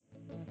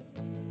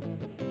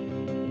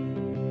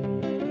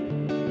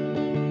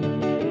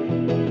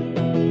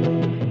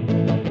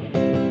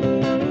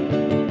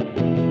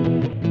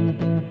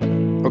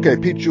Okay,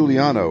 Pete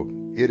Giuliano.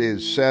 It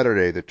is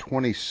Saturday, the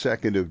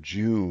 22nd of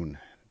June,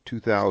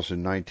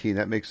 2019.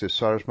 That makes this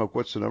Solder Smoke.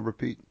 What's the number,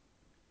 Pete?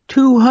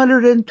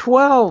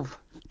 212.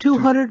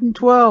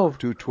 212.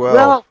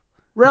 212.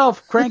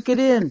 Ralph, crank it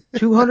in.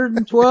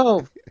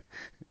 212.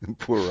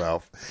 Poor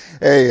Ralph.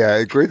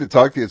 Hey, great to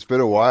talk to you. It's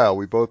been a while.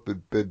 We've both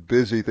been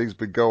busy. Things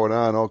been going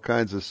on, all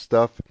kinds of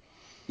stuff.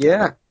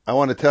 Yeah. I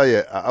want to tell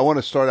you, I want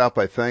to start out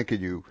by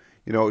thanking you.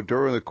 You know,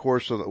 during the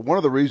course of one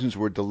of the reasons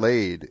we're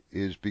delayed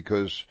is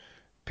because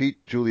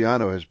Pete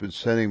Giuliano has been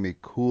sending me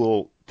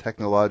cool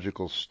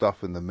technological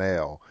stuff in the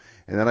mail,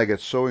 and then I get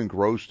so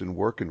engrossed in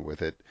working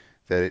with it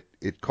that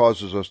it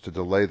causes us to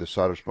delay the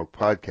Solder Smoke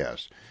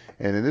podcast.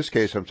 And in this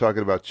case, I'm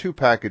talking about two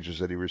packages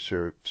that he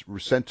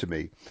sent to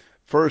me.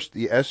 First,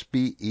 the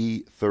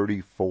SBE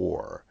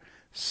 34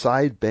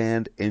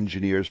 sideband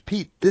engineers.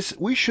 Pete,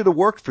 we should have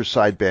worked for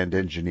sideband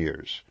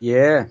engineers.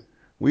 Yeah.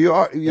 We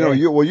are,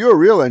 you're a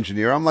real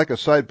engineer. I'm like a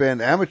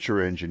sideband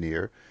amateur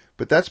engineer,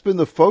 but that's been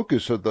the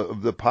focus of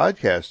the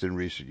podcast in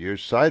recent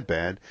years,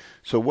 sideband.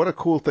 So what a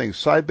cool thing.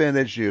 Sideband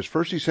engineers.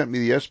 First he sent me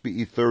the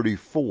SBE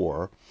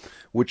 34,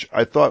 which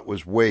I thought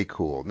was way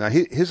cool. Now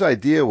his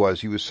idea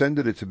was he was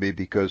sending it to me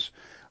because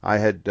I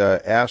had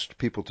asked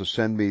people to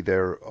send me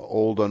their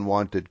old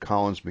unwanted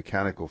Collins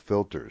mechanical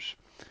filters,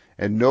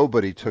 and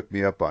nobody took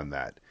me up on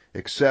that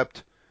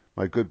except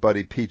my good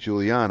buddy Pete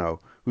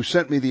Giuliano, who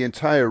sent me the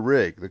entire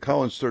rig. The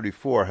Collins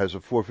 34 has a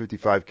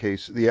 455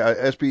 KC. The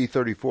SBE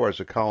 34 has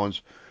a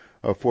Collins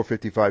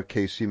 455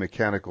 KC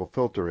mechanical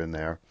filter in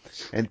there.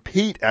 And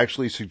Pete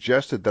actually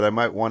suggested that I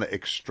might want to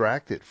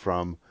extract it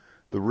from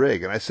the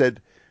rig. And I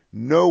said,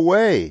 no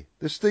way.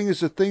 This thing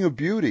is a thing of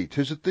beauty.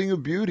 'Tis a thing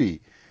of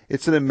beauty.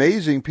 It's an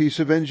amazing piece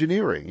of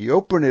engineering. You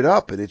open it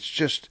up and it's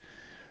just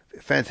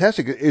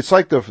fantastic. It's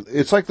like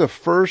the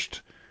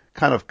first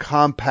kind of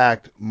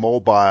compact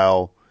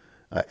mobile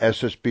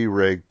SSB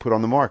rig put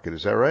on the market.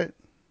 Is that right?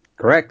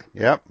 Correct.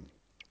 Yep.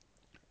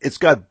 It's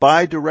got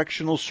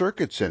bidirectional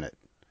circuits in it,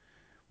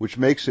 which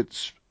makes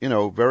it,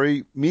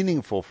 very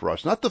meaningful for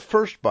us. Not the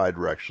first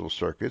bidirectional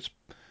circuits.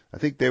 I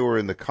think they were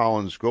in the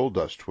Collins Gold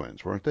Dust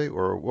Twins, weren't they?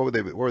 Or what were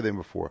they? What were they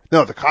before?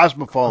 No, the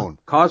Cosmophone.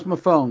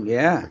 Cosmophone,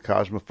 yeah. The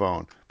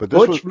Cosmophone. But this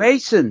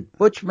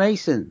Butch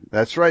Mason.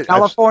 That's right.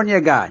 California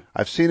guy.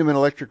 I've seen him in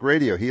electric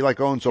radio. He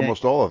owns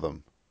almost all of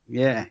them.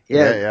 Yeah.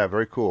 Yeah.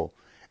 Very cool.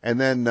 And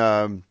then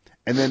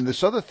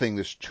this other thing,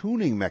 this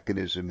tuning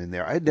mechanism in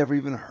there. I'd never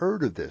even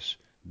heard of this.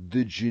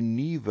 The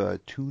Geneva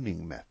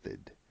tuning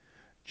method.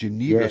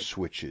 Geneva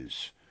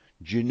switches.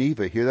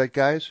 Geneva. Hear that,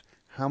 guys?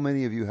 How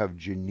many of you have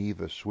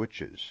Geneva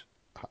switches?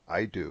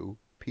 I do.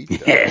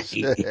 Pete does.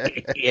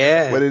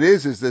 Yeah. What it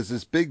is there's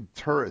this big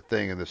turret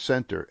thing in the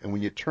center, and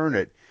when you turn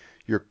it,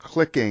 you're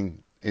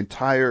clicking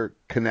entire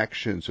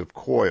connections of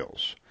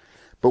coils.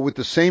 But with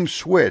the same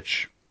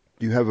switch,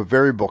 you have a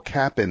variable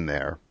cap in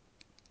there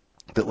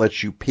that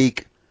lets you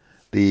peak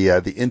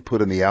the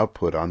input and the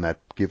output on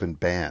that given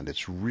band.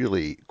 It's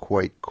really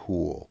quite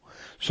cool.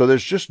 So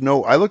there's just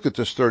I looked at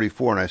this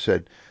 34 and I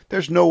said,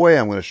 there's no way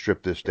I'm going to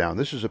strip this down.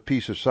 This is a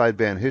piece of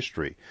sideband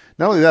history.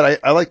 Not only that,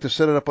 I like to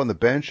set it up on the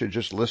bench and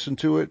just listen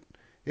to it.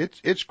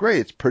 It's great.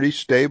 It's pretty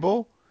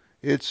stable.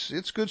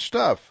 It's good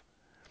stuff.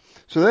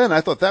 So then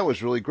I thought that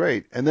was really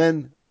great. And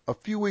then a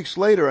few weeks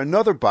later,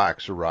 another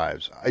box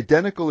arrives,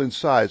 identical in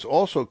size,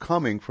 also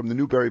coming from the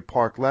Newbury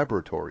Park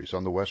Laboratories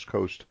on the west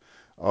coast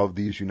of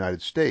these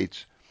United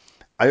States.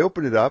 I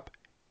open it up,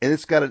 and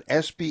it's got an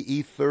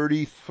SBE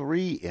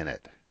 33 in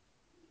it.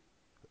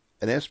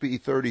 An SBE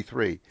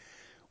 33,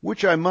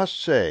 which I must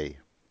say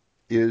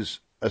is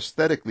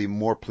aesthetically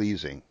more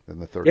pleasing than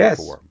the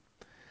 34.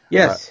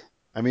 Yes.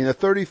 I mean, the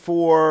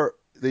 34,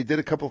 they did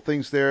a couple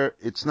things there.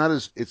 It's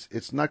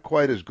not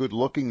quite as good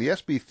looking. The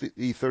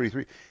SBE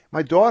 33.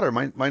 My daughter,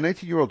 my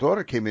 19-year-old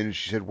daughter came in and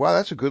she said, "Wow,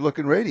 that's a good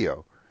looking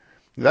radio."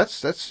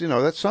 That's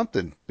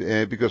something,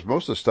 because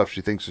most of the stuff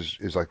she thinks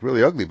is like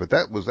really ugly, but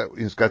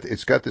it's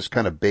got this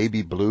kind of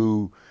baby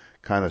blue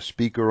kind of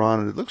speaker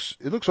on it.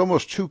 It looks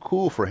almost too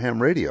cool for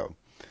ham radio.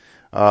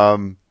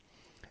 And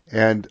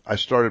I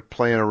started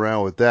playing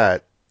around with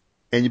that,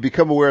 and you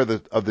become aware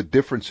of the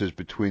differences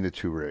between the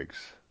two rigs.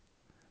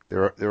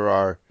 There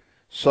are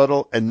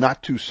subtle and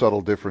not too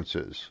subtle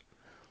differences.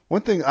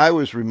 One thing I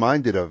was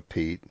reminded of,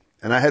 Pete,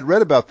 and I had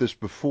read about this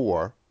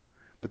before,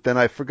 but then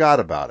I forgot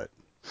about it.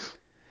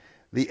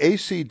 The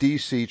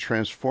AC/DC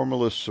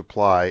transformerless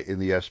supply in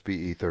the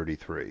SBE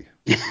 33.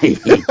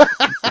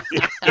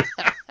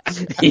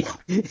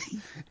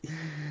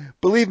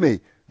 Believe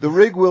me, the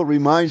rig will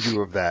remind you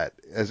of that,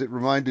 as it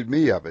reminded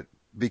me of it,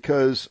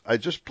 because I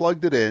just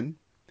plugged it in,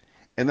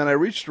 and then I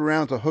reached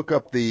around to hook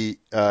up the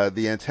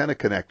antenna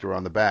connector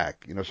on the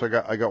back.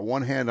 So I got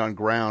one hand on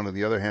ground and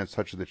the other hand's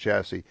touching the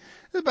chassis.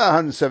 There's about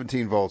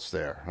 117 volts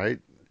there, right?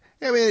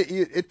 I mean,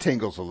 it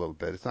tingles a little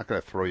bit. It's not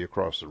going to throw you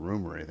across the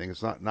room or anything.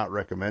 It's not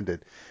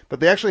recommended. But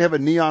they actually have a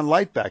neon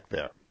light back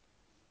there.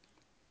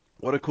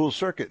 What a cool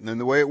circuit. And then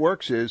the way it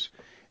works is,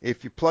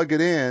 if you plug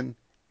it in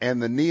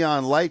and the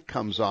neon light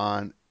comes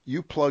on,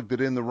 you plugged it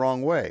in the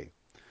wrong way.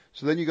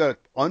 So then you got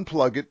to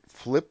unplug it,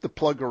 flip the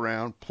plug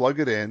around, plug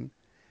it in,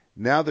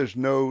 Now there's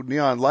no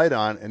neon light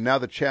on, and now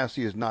the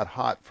chassis is not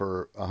hot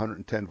for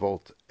 110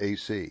 volt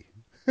AC.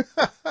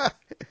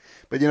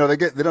 But they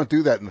don't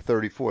do that in the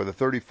 34. The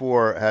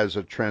 34 has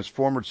a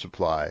transformer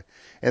supply,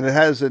 and it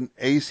has an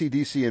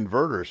AC/DC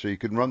inverter, so you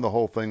can run the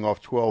whole thing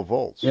off 12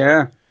 volts.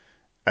 Yeah.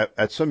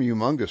 At some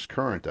humongous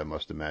current, I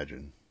must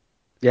imagine.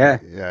 Yeah.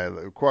 Yeah, it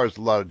requires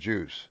a lot of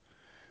juice.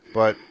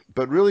 But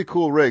really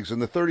cool rigs,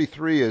 and the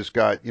 33 has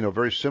got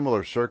very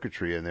similar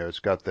circuitry in there. It's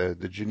got the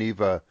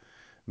Geneva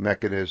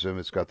mechanism,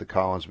 it's got the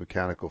Collins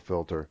mechanical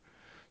filter.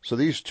 So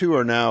these two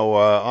are now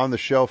on the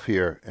shelf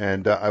here,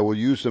 and I will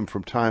use them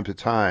from time to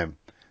time.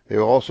 They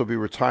will also be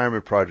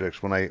retirement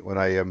projects when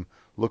I am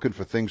looking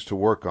for things to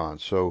work on.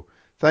 So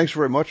thanks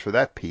very much for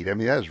that, Pete. I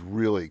mean, that is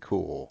really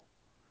cool.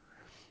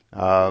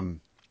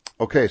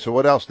 Okay, so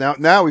what else?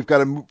 Now we've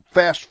got to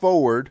fast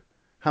forward.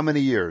 How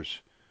many years?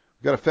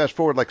 We've got to fast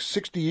forward like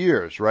 60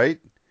 years, right?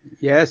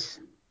 Yes.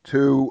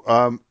 And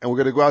we're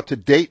going to go out to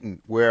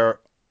Dayton, where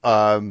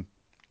Hans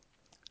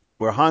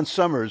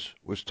Summers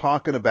was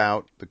talking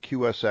about the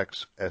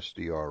QSX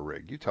SDR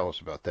rig. You tell us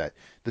about that.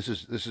 This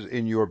is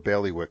in your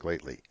bailiwick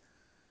lately.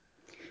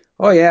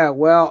 Oh yeah.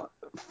 Well,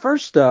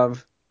 first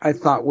of I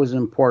thought was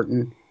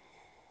important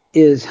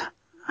is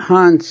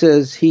Hans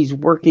says he's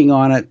working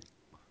on it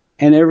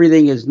and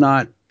everything is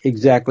not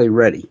exactly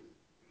ready.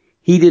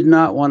 He did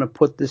not want to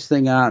put this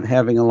thing out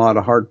having a lot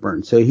of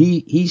heartburn. So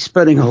he's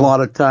spending a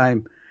lot of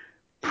time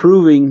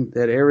proving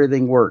that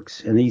everything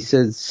works. And he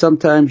says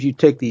sometimes you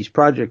take these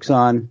projects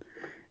on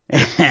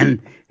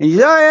and you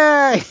say, oh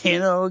yeah,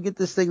 we'll get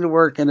this thing to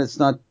work, and it's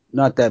not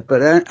that.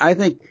 But I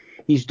think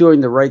he's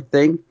doing the right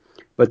thing.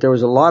 But there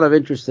was a lot of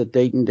interest at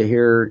Dayton to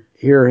hear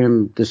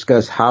him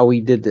discuss how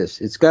he did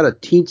this. It's got a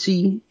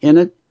Teensy in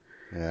it,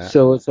 yeah.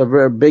 So it's a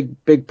very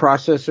big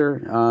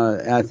processor.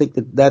 I think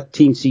that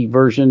Teensy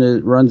version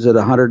runs at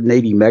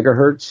 180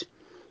 megahertz,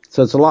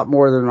 so it's a lot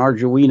more than an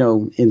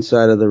Arduino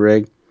inside of the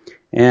rig,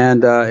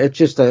 and it's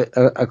just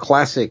a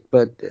classic.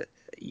 But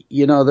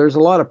there's a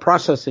lot of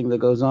processing that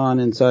goes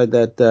on inside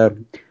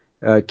that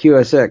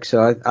QSX,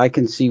 so I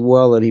can see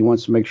well that he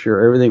wants to make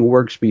sure everything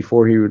works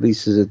before he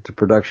releases it to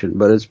production.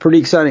 But it's pretty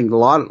exciting. A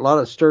lot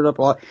of stirred up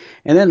a lot.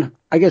 And then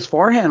I guess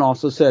Farhan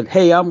also said,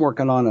 "Hey, I'm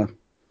working on an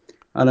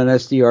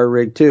SDR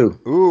rig too."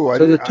 Ooh,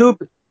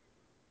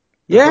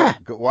 yeah,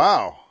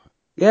 wow,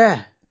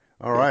 yeah.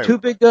 All right.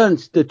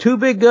 The two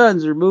big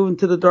guns are moving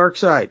to the dark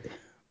side.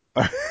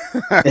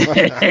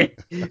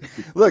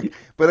 Look,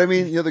 but I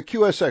mean, the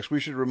QSX.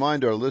 We should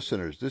remind our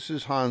listeners this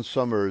is Hans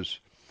Summers'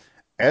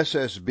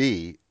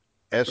 SSB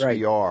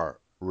SDR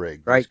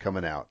rig that's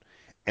coming out,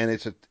 and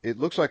it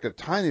looks like a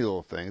tiny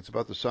little thing. It's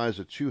about the size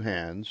of two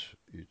hands.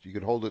 You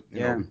could hold it,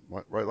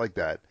 right like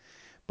that.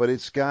 But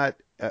it's got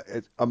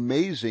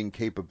amazing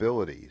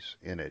capabilities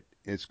in it.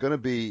 It's going to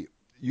be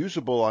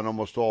usable on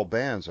almost all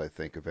bands, I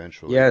think,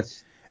 eventually.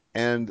 Yes.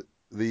 And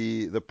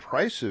the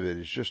price of it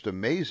is just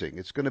amazing.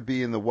 It's going to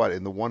be in the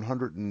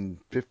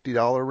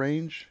 $150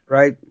 range,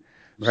 right?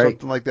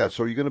 Something like that.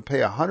 So you're going to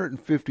pay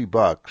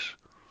 $150.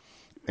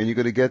 And you're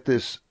going to get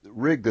this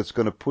rig that's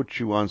going to put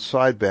you on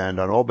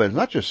sideband, on all bands,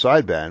 not just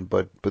sideband,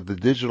 but the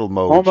digital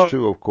modes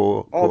too, of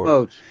course.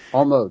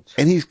 All modes.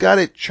 And he's got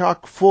it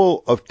chock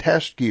full of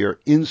test gear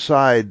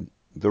inside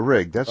the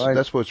rig.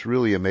 That's what's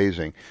really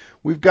amazing.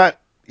 We've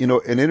got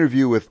an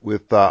interview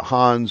with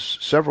Hans,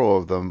 several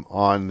of them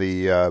on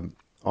the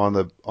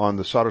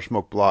Solder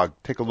Smoke blog.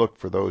 Take a look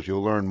for those.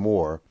 You'll learn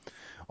more.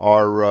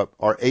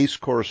 Our ace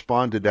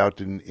correspondent out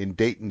in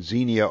Dayton,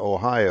 Xenia,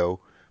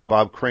 Ohio,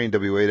 Bob Crane,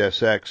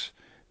 W8SX.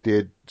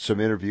 Did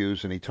some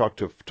interviews, and he talked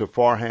to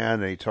Farhan,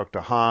 and he talked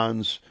to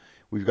Hans.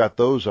 We've got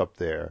those up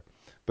there.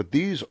 But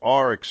these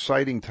are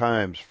exciting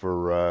times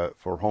for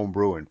home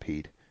brewing,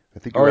 Pete. I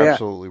think you're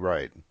absolutely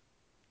right.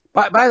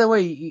 By the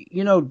way,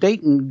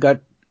 Dayton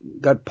got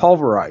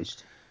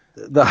pulverized.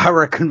 The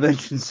Hara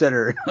Convention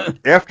Center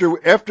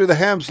after the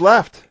hams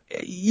left.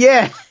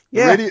 Yeah.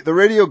 The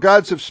radio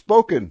gods have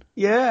spoken.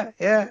 Yeah.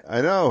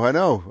 I know.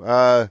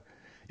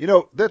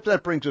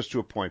 That brings us to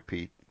a point,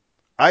 Pete.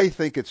 I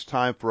think it's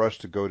time for us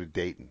to go to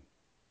Dayton.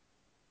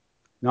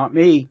 Not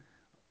me.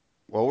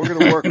 Well, we're going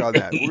to work on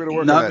that.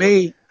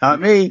 Not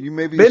me. You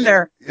maybe been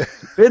there,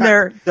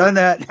 done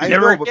that. I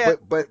know,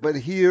 but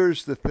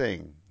here's the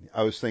thing.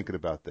 I was thinking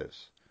about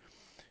this.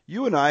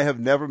 You and I have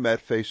never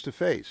met face to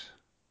face.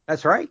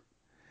 That's right.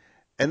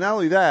 And not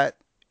only that,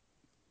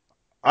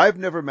 I've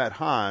never met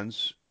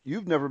Hans.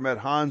 You've never met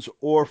Hans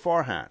or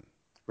Farhan.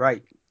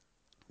 Right.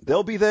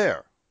 They'll be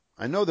there.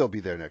 I know they'll be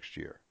there next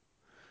year.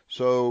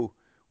 So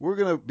we're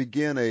going to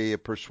begin a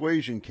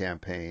persuasion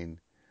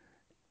campaign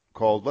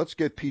called "Let's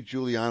Get Pete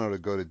Giuliano to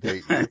Go to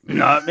Dayton."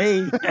 Not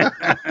me.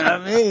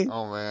 Not me.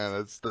 Oh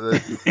man,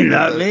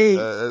 not me.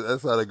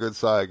 That's not a good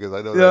sign because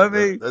I know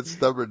that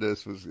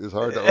stubbornness is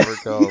hard to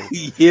overcome.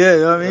 Yeah,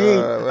 not me.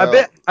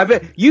 I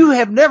bet you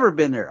have never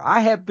been there.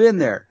 I have been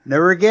there.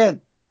 Never again.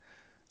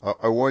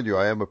 I warn you,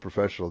 I am a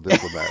professional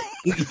diplomat.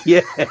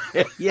 Yeah,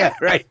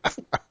 right.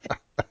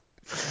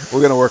 We're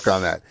going to work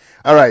on that.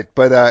 All right,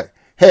 but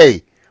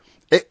hey,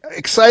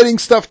 exciting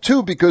stuff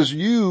too, because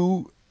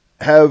you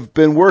have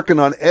been working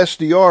on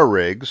SDR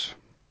rigs,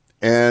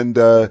 and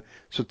so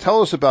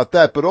tell us about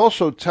that, but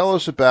also tell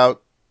us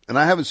about, and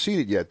I haven't seen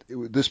it yet,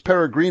 this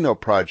Peregrino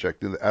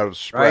project out of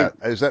Spratt.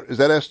 Right. Is that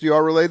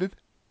SDR related?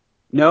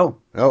 No.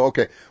 Oh,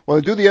 okay.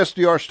 Well, do the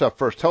SDR stuff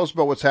first. Tell us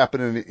about what's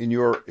happening in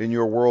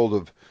your world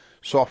of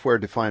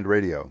software-defined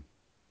radio.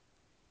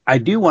 I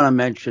do want to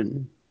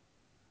mention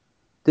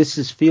this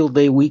is Field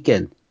Day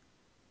weekend.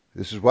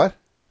 This is what?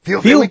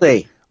 Field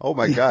Day. Oh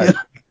my God.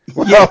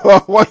 Well, Yeah.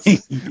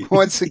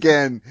 once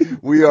again,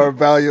 we are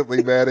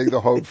valiantly manning the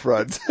home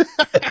front.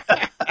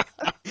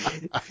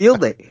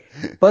 Field Day.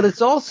 But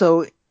it's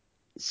also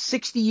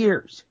 60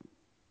 years.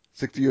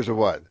 60 years of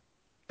what?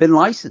 Been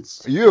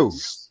licensed. You?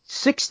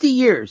 60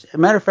 years. As a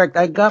matter of fact,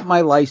 I got my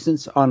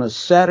license on a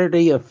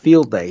Saturday of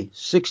Field Day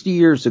 60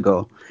 years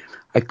ago.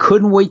 I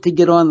couldn't wait to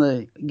get on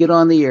the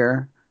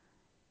air,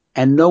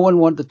 and no one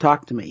wanted to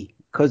talk to me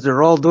because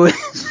they're all doing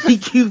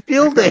CQ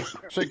Field Day.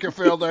 CQ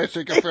Field Day,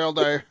 CQ Field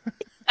Day.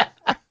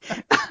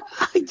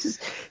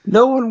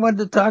 No one wanted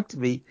to talk to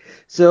me.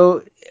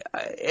 So,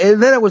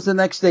 and then it was the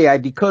next day I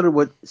decoded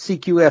what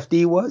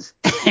CQFD was.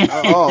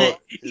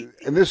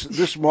 And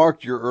this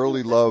marked your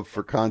early love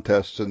for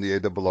contests in the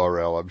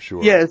ARRL, I'm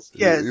sure. Yes,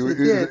 it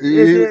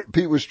did.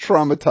 Pete was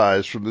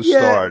traumatized from the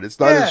start. It's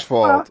not his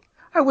fault. Well,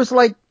 I was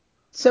like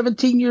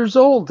 17 years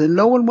old and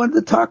no one wanted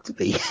to talk to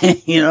me,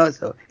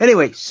 so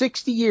anyway,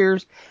 60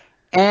 years,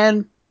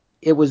 and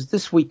it was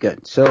this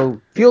weekend.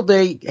 So Field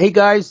Day, hey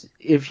guys,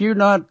 if you're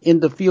not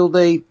into Field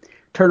Day,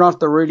 turn off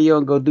the radio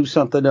and go do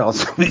something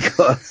else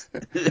because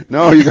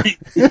no, you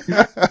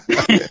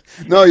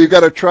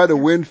got to try to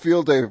win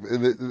Field Day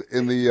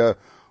in the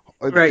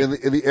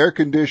air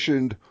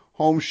conditioned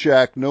home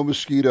shack, no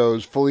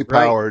mosquitoes, fully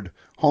powered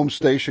home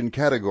station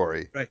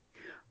category.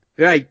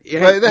 Right.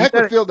 Yeah, the heck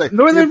with Field Day.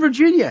 Northern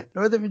Virginia,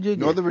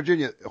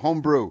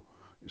 homebrew.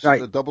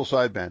 Right. A double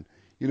sideband.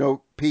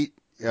 Pete,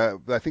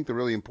 I think the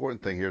really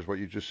important thing here is what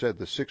you just said,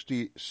 the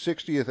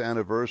 60th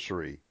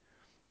anniversary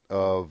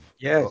of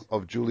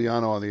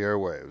Giuliano on the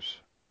airwaves.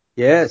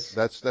 Yes.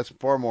 That's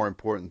far more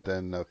important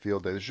than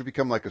Field Day. This should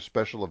become like a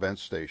special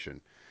events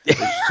station.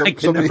 I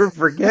can never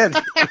forget.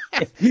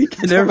 You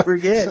can never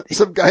forget.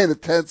 Some guy in a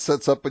tent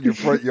sets up in your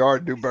front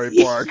yard, Newbury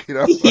Park,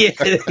 Yeah,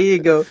 there you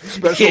go.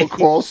 Special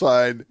call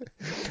sign.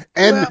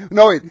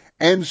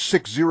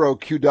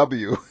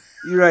 N60QW.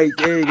 You're right.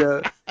 There you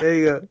go.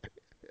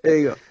 All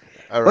right.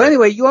 Well,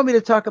 anyway, you want me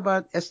to talk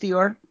about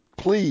SDR?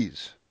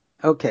 Please.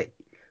 Okay.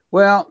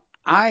 Well,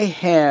 I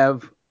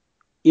have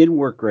in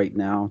work right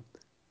now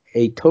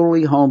a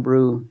totally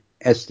homebrew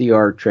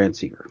SDR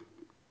transceiver.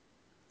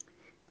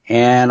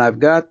 And I've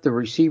got the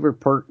receiver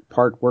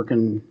part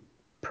working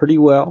pretty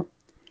well.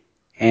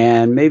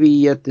 And maybe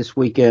yet this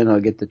weekend I'll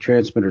get the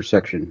transmitter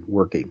section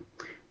working.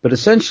 But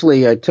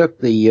essentially I took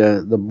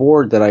the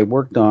board that I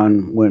worked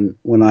on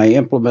when I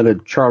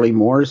implemented Charlie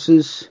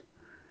Morris's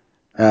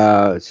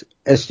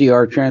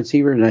SDR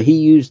transceiver. Now he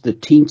used the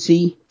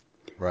Teensy.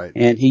 Right.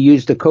 And he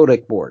used a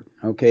codec board.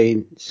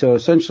 Okay. So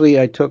essentially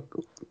I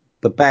took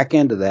the back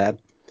end of that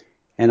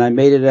and I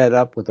mated that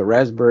up with a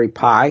Raspberry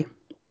Pi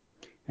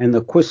and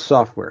the Quist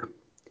software.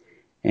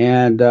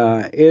 And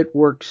it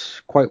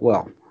works quite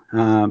well.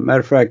 Matter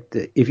of fact,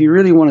 if you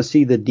really want to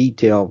see the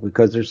detail,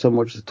 because there's so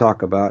much to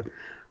talk about,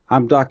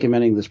 I'm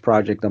documenting this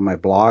project on my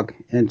blog,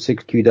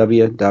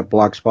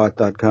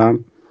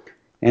 n6qw.blogspot.com.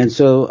 And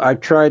so I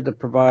tried to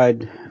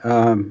provide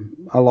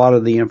a lot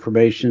of the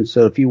information.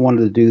 So if you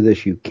wanted to do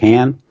this, you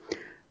can.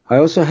 I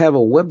also have a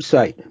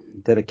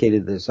website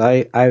dedicated to this.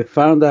 I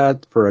found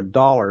out for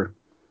 $1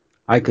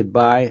 I could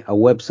buy a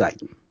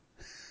website.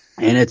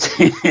 And it's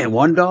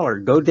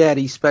 $1,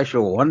 GoDaddy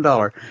special,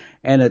 $1.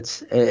 And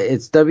it's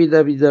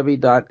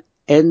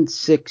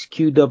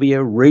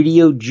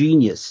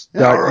www.n6qwradiogenius.us.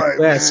 All right,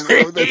 man.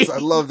 I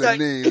love the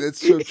name.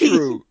 That's so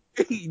true.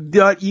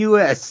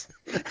 .us.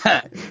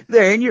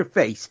 There in your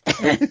face.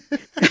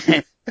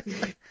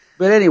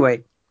 But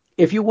anyway,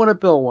 if you want to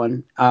build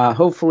one,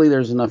 hopefully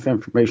there's enough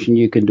information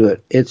you can do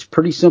it. It's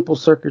pretty simple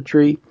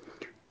circuitry.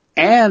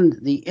 And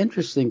the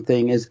interesting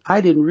thing is, I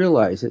didn't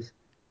realize it,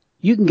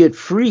 you can get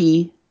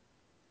free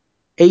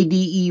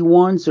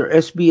ADE1s or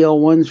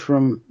SBL1s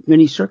from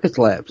Mini Circuits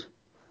Labs.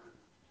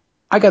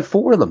 I got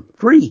 4 of them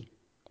free.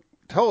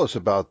 Tell us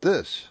about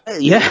this.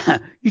 Yeah.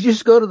 You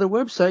just go to their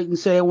website and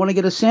say, I want to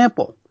get a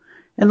sample.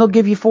 And they'll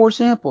give you 4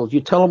 samples.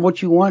 You tell them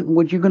what you want and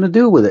what you're going to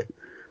do with it.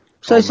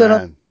 So I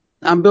said,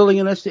 I'm building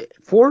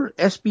 4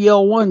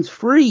 SBL1s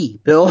free,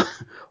 Bill,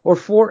 or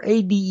 4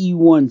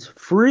 ADE1s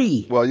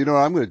free. Well, you know what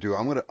I'm going to do?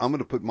 I'm going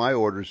to put my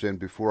orders in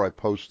before I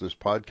post this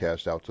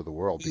podcast out to the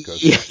world, because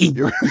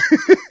they're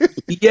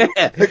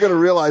going to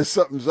realize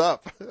something's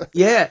up.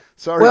 Yeah.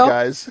 Sorry,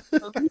 guys.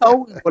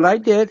 No, what I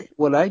did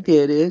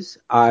is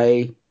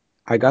I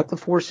got the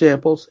 4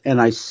 samples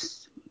and I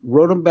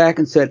wrote them back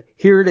and said,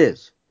 here it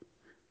is.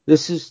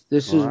 This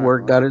is where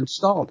it got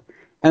installed.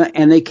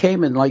 And they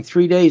came in like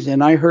 3 days,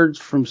 and I heard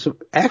from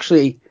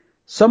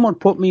someone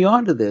put me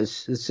onto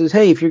this. It says,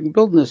 hey, if you're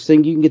building this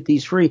thing, you can get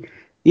these free.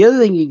 The other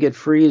thing you get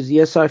free is the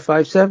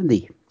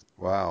SI570.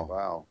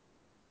 Wow.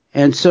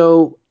 And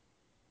so,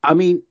 I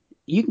mean,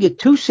 you can get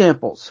 2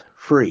 samples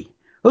free.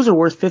 Those are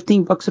worth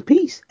 $15 a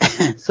piece.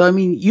 So, I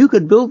mean, you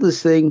could build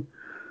this thing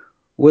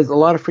with a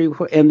lot of free,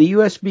 and the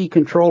USB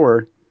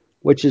controller,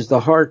 which is the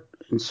heart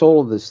and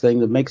soul of this thing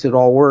that makes it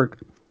all work,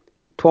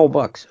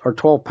 $12 or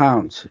 12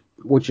 pounds,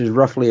 which is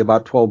roughly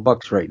about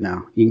 $12 right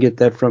now. You can get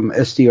that from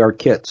SDR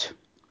Kits.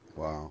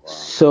 Wow.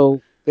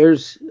 So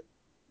there's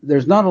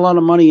not a lot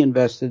of money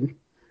invested.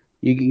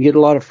 You can get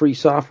a lot of free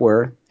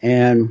software,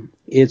 and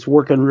it's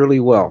working really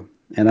well.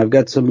 And I've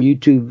got some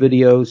YouTube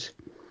videos.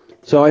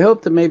 So I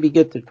hope to maybe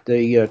get the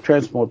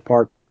Transmode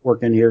part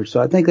working here.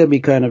 So I think that'd be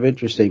kind of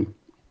interesting.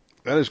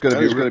 That is going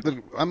to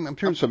be. I'm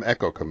hearing some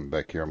echo coming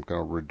back here. I'm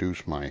going to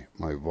reduce my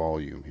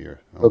volume here.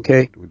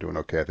 Okay. We're doing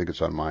okay. I think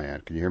it's on my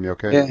end. Can you hear me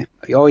okay?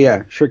 Yeah. Oh,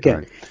 yeah. Sure can.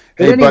 Right.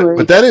 Hey, anyway,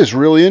 but that is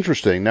really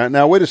interesting.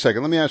 Now wait a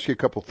second. Let me ask you a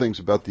couple things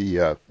about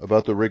the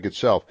rig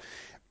itself.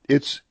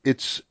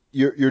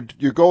 You're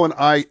going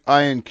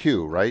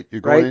INQ, right?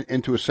 You're going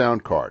into a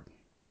sound card.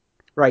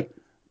 Right.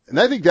 And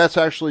I think that's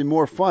actually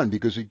more fun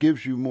because it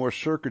gives you more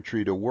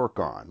circuitry to work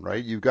on,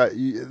 right?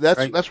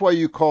 That's why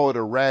you call it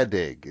a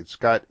RADIG. It's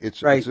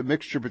a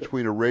mixture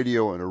between a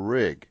radio and a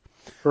rig.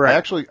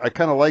 Correct. I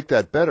kind of like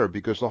that better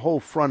because the whole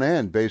front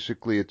end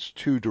basically it's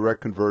 2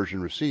 direct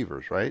conversion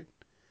receivers, right?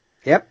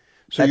 Yep.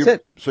 That's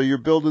it. So you're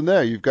building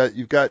there. You've got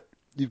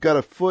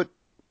a foot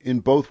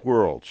in both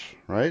worlds,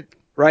 right?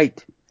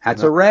 Right.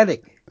 That's a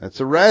RADIG. That's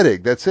a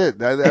RADIG. That's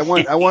it. I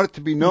want it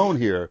to be known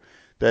here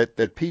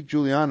that Pete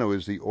Giuliano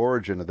is the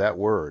origin of that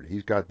word.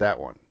 He's got that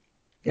one.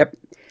 Yep.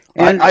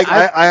 And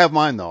I have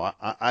mine though.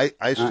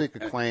 I stake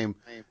a claim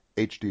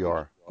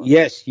HDR.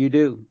 Yes, you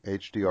do.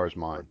 HDR is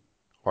mine.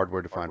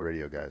 Hardware defined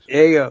radio, guys.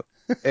 There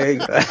you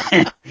go.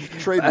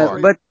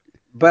 Trademark.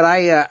 But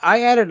I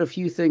added a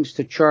few things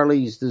to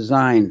Charlie's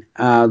design.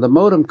 The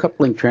modem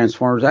coupling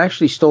transformers, I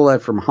actually stole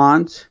that from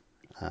Hans.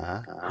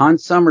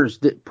 Hans Summers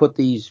put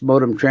these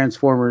modem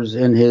transformers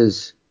in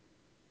his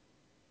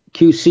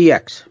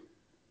QCX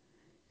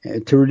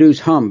to reduce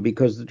hum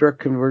because the direct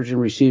conversion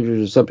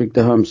receivers are subject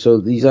to hum. So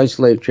these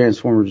isolated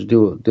transformers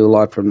do a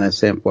lot from that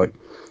standpoint.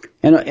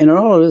 And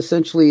all of it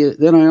essentially,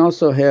 then I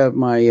also have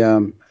my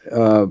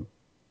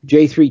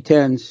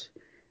J310s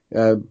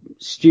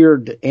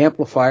steered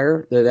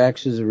amplifier that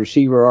acts as a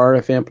receiver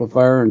RF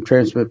amplifier and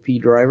transmit P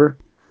driver.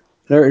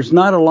 There is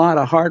not a lot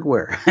of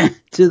hardware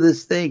to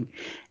this thing,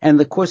 and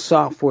the Quist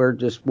software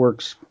just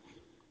works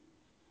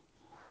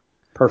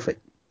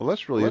perfect. Well,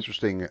 that's really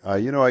interesting. I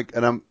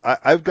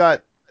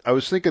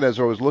was thinking as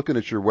I was looking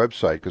at your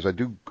website because I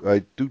do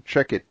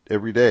check it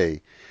every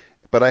day,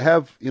 but I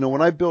have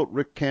when I built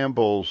Rick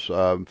Campbell's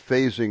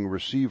phasing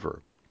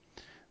receiver,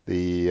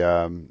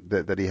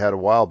 that he had a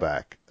while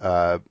back,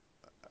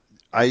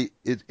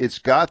 it's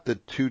got the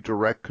 2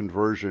 direct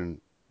conversion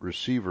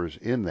receivers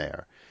in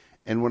there.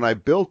 And when I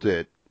built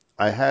it,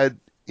 I had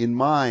in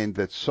mind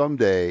that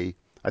someday,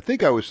 I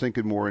think I was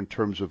thinking more in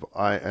terms of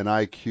an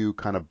IQ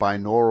kind of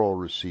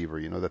binaural receiver,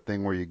 the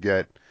thing where you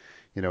get,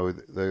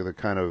 the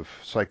kind of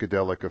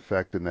psychedelic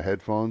effect in the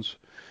headphones.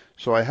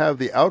 So I have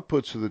the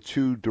outputs of the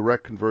 2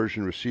 direct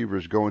conversion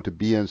receivers going to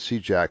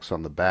BNC jacks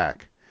on the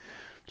back.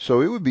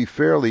 So it would be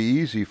fairly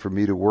easy for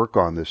me to work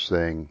on this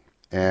thing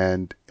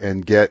and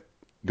get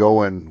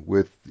going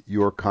with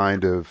your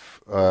kind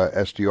of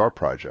SDR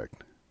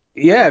project.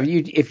 Yeah,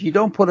 if you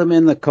don't put them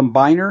in the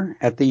combiner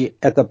at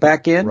the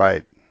back end,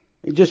 right?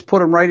 You just put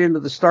them right into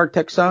the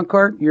StarTech sound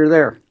card. You're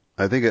there.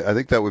 I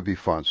think that would be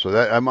fun. So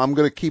that I'm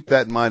going to keep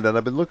that in mind, and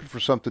I've been looking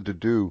for something to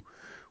do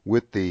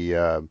with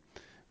the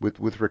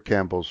with Rick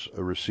Campbell's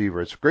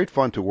receiver. It's great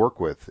fun to work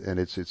with, and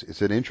it's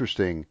an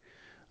interesting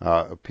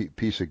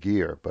piece of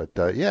gear. But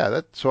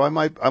so I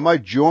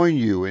might join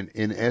you in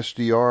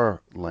SDR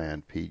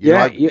land, Pete.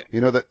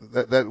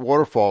 That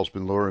waterfall's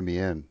been luring me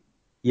in.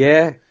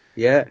 Yeah.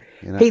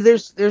 Hey,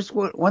 there's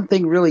one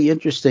thing really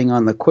interesting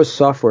on the Quist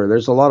software.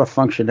 There's a lot of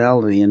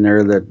functionality in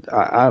there that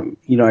I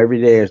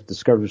every day I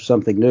discover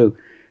something new.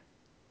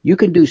 You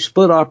can do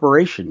split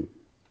operation,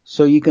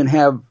 so you can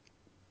have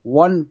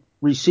one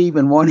receive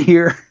in one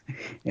ear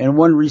and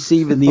one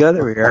receive in the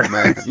other ear.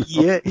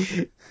 Yeah.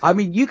 I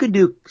mean, you can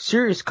do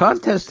serious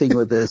contesting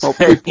with this.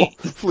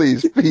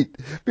 Please, Pete.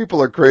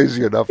 People are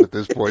crazy enough at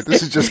this point.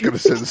 This is just going to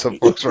send some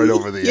folks right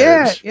over the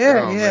edge.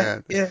 Yeah.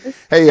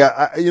 Hey,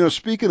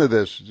 speaking of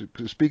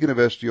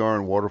SDR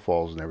and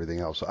waterfalls and everything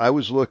else, I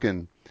was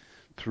looking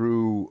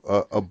through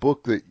a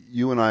book that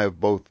you and I have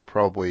both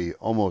probably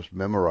almost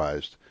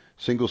memorized,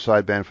 Single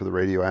Sideband for the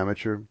Radio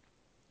Amateur.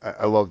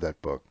 I love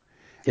that book.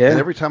 Yeah. And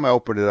every time I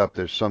open it up,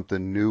 there's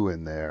something new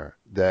in there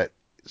that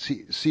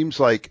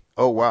seems like,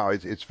 oh wow,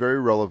 it's very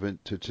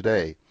relevant to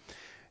today.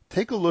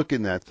 Take a look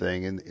in that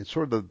thing, and it's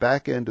sort of the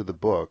back end of the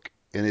book,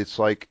 and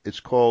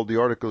the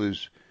article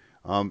is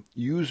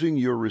using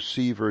your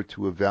receiver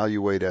to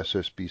evaluate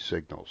SSB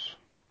signals.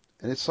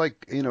 And it's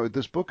like,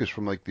 this book is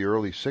from like the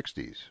early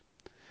 60s.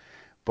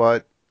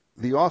 But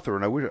the author,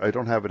 and I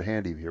don't have it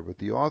handy here, but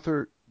the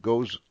author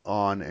goes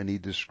on and he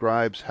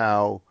describes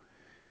how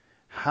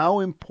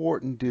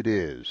important it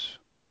is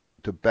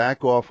to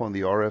back off on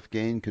the RF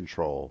gain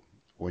control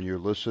when you're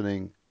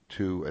listening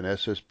to an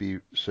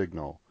SSB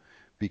signal,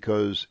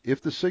 because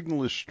if the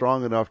signal is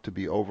strong enough to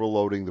be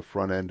overloading the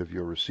front end of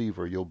your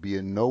receiver, you'll be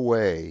in no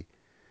way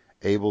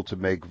able to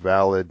make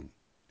valid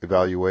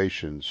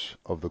evaluations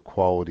of the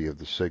quality of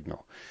the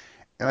signal.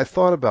 And I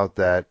thought about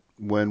that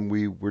when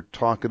we were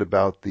talking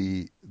about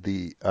the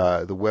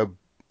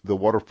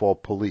waterfall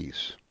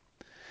police,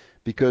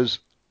 because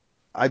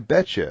I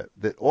bet you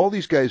that all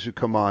these guys who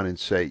come on and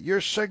say, your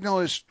signal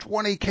is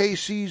 20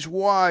 kcs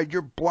wide,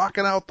 you're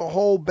blocking out the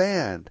whole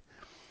band.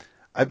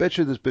 I bet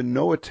you there's been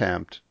no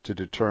attempt to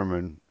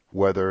determine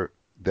whether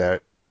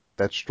that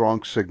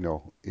strong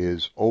signal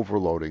is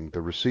overloading the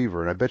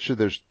receiver. And I bet you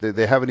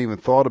they haven't even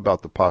thought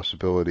about the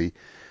possibility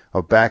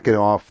of backing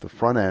off the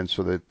front end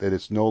so that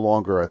it's no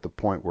longer at the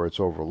point where it's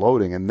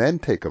overloading, and then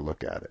take a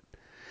look at it.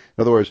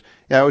 In other words,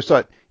 I always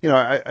thought,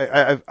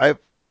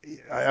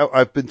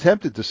 I've been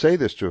tempted to say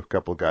this to a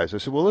couple of guys. I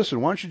said, well, listen,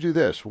 why don't you do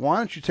this? Why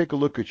don't you take a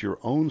look at your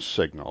own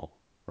signal,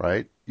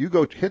 right? You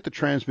go hit the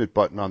transmit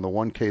button on the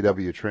 1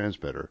 kW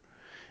transmitter,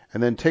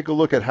 and then take a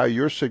look at how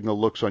your signal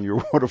looks on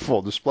your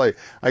waterfall display.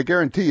 I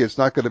guarantee you it's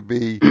not going to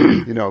be,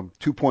 2.7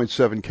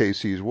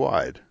 kcs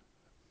wide.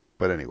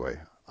 But anyway,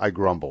 I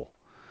grumble.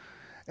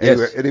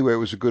 Yes. Anyway, it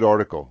was a good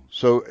article.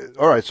 So,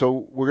 all right,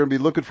 so we're going to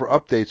be looking for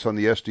updates on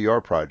the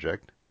SDR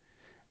project,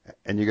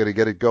 and you're going to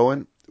get it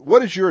going.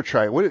 What is your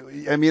try?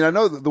 I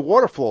know the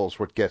waterfall is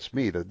what gets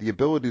me, the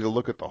ability to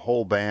look at the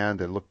whole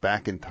band and look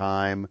back in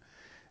time.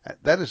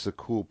 That is the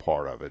cool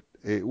part of it.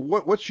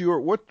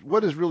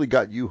 What has really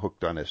got you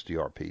hooked on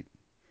SDR, Pete?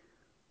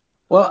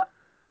 Well,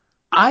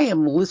 I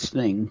am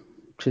listening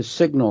to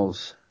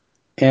signals,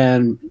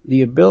 and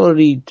the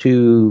ability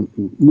to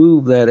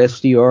move that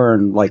SDR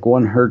in like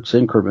 1 hertz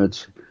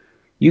increments,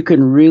 you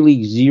can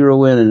really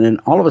zero in, and then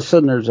all of a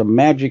sudden there's a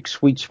magic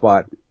sweet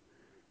spot,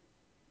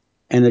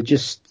 and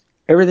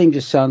everything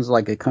just sounds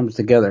like it comes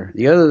together.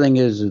 The other thing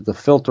is the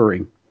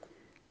filtering.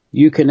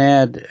 You can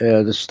add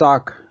the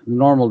stock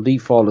normal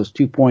default is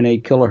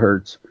 2.8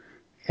 kilohertz,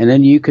 and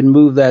then you can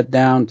move that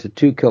down to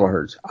 2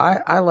 kilohertz.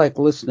 I like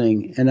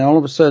listening, and then all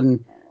of a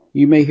sudden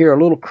you may hear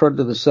a little crud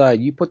to the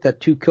side. You put that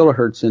 2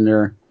 kilohertz in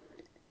there,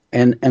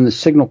 and the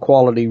signal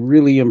quality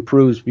really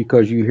improves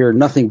because you hear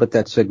nothing but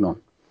that signal.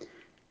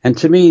 And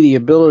to me, the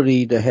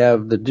ability to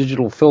have the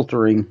digital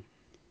filtering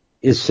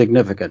is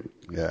significant.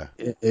 Yeah.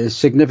 Is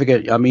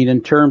significant.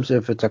 In terms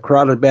if it's a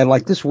crowded band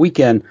like this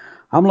weekend,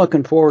 I'm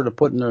looking forward to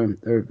putting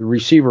the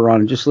receiver on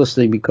and just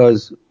listening,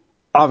 because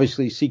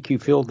obviously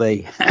CQ Field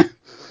Day,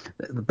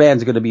 the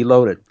band's going to be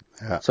loaded.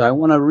 Yeah. So I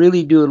want to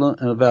really do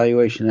an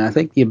evaluation. And I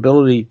think the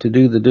ability to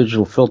do the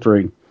digital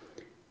filtering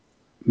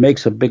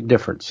makes a big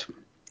difference.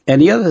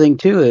 And the other thing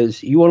too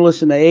is you want to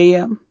listen to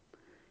AM,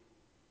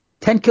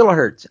 10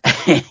 kilohertz.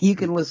 You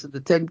can listen to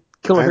 10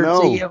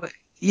 kilohertz AM.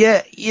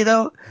 Yeah, Yeah.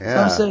 So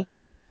I'm saying,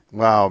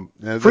 wow.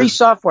 Free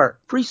software.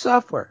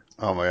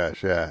 Oh my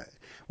gosh, yeah.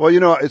 Well,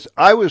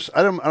 I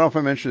don't know if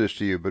I mentioned this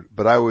to you,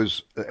 but I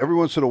was, every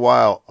once in a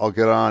while I'll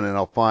get on and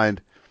I'll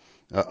find,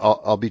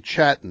 I'll be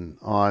chatting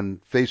on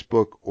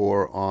Facebook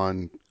or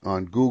on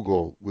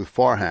Google with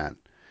Farhan,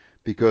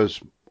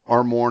 because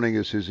our morning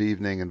is his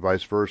evening and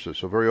vice versa.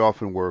 So very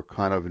often we're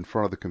kind of in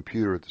front of the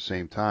computer at the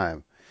same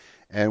time.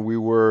 And we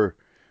were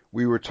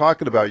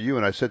talking about you,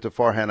 and I said to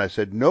Farhan, I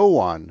said, no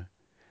one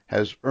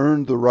has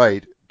earned the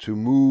right to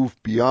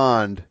move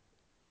beyond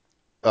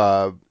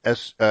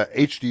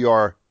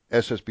HDR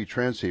SSB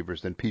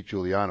transceivers than Pete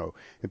Giuliano.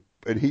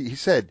 And he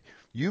said,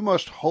 you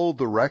must hold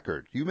the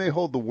record. You may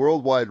hold the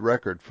worldwide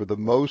record for the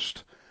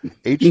most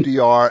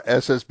HDR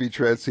SSB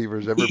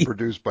transceivers ever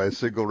produced by a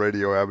single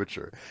radio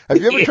amateur. Have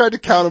you ever tried to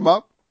count them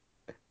up?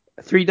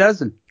 3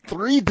 dozen.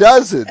 3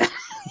 dozen.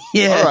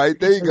 Yeah. All right,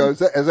 there you go.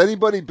 Has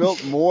anybody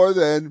built more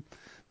than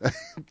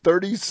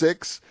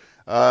 36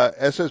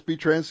 SSB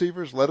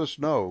transceivers? Let us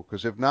know,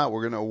 because if not,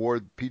 we're going to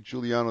award Pete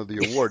Giuliano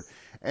the award.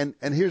 And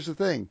here's the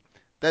thing.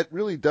 That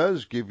really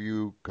does give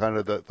you kind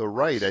of the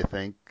right, I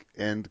think,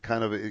 and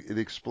kind of it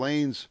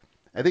explains.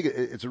 I think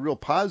it's a real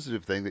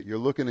positive thing that you're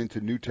looking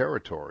into new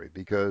territory,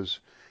 because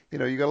you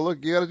got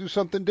to do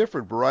something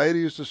different.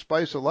 Variety is the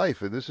spice of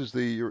life, and this is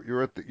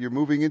you're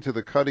moving into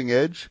the cutting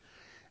edge,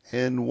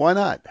 and why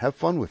not have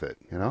fun with it?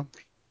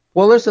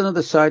 Well, there's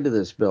another side to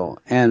this, Bill.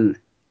 And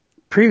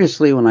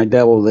previously, when I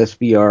dabbled with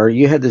SBR,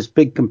 you had this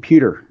big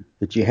computer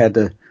that you had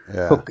to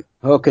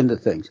hook into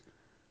things.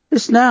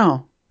 This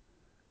now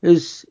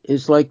is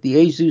like the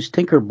ASUS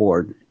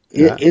Tinkerboard.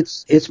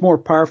 It's more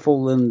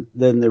powerful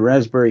than the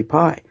Raspberry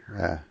Pi.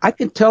 Yeah. I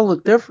can tell the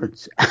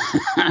difference.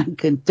 I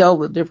can tell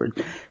the difference.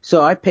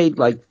 So I paid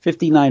like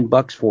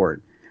 $59 for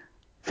it.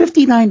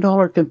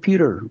 $59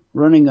 computer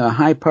running a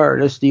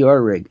high-powered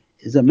SDR rig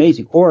is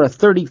amazing. Or a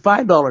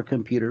 $35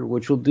 computer,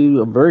 which will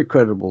do a very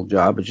credible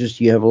job. It's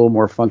just you have a little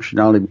more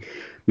functionality,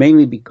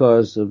 mainly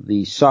because of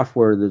the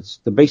software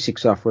the basic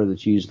software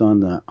that's used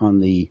on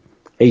the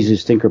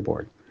ASUS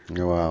Tinkerboard.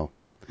 Oh, wow.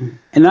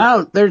 And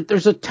now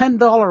there's a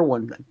 $10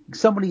 one.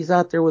 Somebody's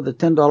out there with a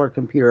 $10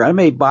 computer. I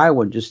may buy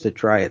one just to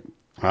try it.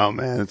 Oh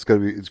man, it's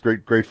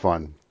great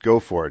fun. Go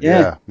for it.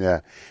 Yeah. Yeah, yeah.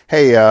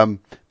 Hey,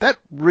 that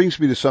brings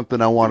me to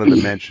something I wanted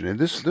to mention, and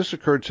this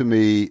occurred to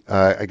me,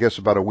 I guess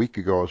about a week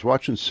ago. I was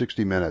watching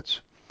 60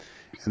 Minutes,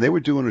 and they were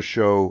doing a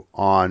show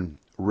on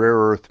rare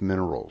earth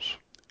minerals,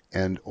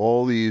 and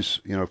all these,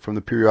 from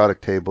the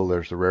periodic table,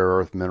 there's the rare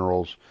earth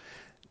minerals.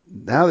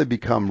 Now they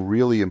become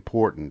really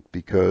important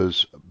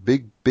because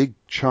big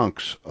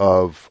chunks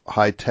of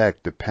high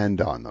tech depend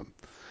on them.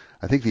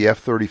 I think the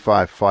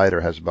F-35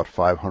 fighter has about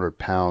 500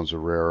 pounds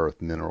of rare earth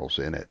minerals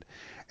in it.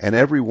 And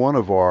every one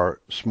of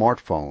our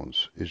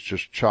smartphones is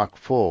just chock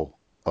full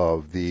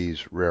of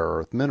these rare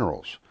earth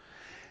minerals.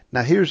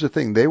 Now, here's the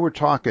thing. They were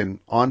talking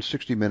on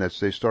 60 Minutes,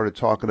 they started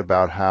talking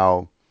about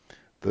how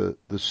the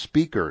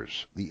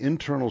speakers, the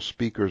internal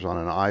speakers on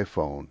an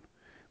iPhone,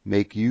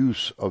 make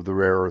use of the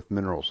rare earth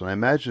minerals. And I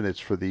imagine it's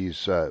for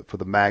these, for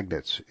the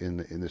magnets in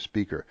the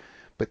speaker.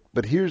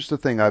 But here's the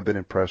thing I've been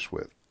impressed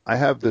with. I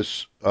have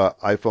this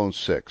iPhone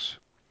 6,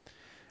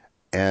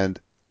 and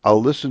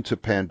I'll listen to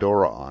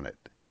Pandora on it.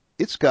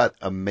 It's got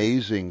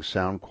amazing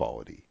sound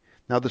quality.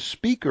 Now, the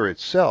speaker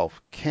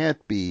itself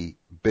can't be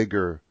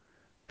bigger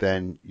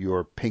than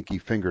your pinky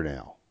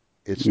fingernail.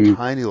 It's Mm.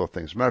 tiny little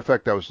things. As a matter of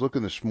fact, I was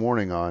looking this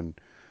morning on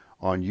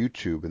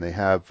YouTube, and they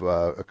have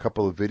a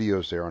couple of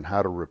videos there on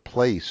how to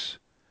replace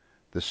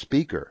the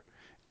speaker.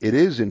 It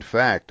is, in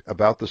fact,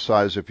 about the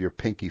size of your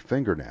pinky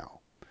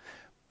fingernail,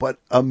 but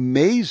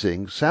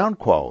amazing sound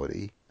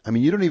quality. I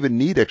mean, you don't even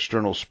need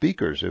external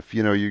speakers. If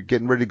you're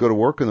getting ready to go to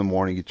work in the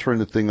morning, you turn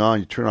the thing on,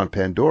 you turn on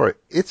Pandora,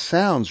 it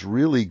sounds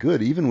really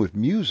good, even with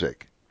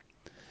music.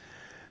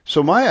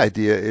 So my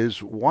idea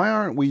is, why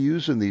aren't we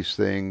using these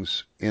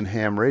things in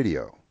ham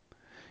radio?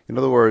 In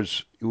other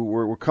words,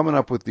 we're coming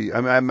up with the.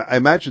 I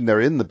imagine they're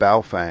in the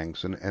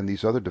Baofangs and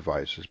these other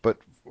devices, but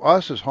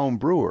us as home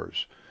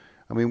brewers,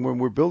 I mean, when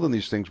we're building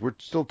these things, we're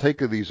still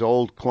taking these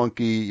old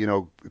clunky,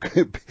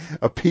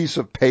 a piece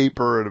of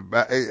paper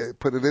and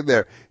put it in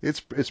there.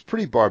 It's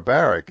pretty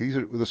barbaric.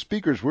 The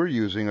speakers we're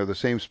using are the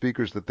same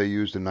speakers that they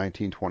used in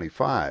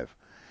 1925.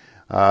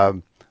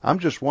 I'm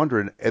just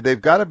wondering,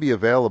 they've got to be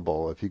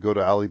available if you go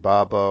to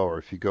Alibaba or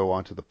if you go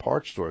onto the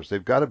parts stores.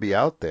 They've got to be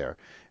out there.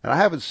 And I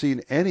haven't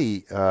seen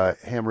any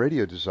ham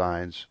radio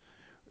designs,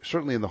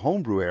 certainly in the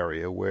homebrew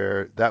area,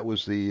 where that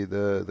was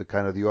the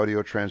kind of the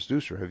audio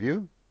transducer. Have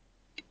you?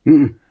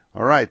 Mm.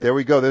 All right, there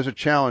we go. There's a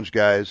challenge,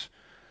 guys.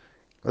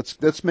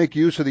 Let's make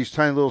use of these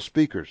tiny little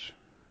speakers.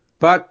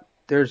 But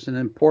there's an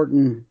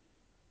important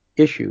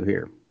issue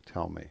here.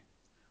 Tell me.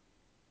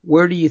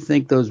 Where do you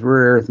think those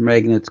rare earth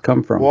magnets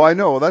come Well, from? I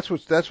know. That's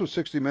what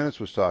 60 Minutes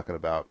was talking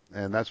about,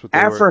 and that's what they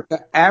were.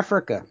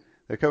 Africa.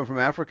 They're coming from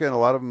Africa, and a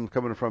lot of them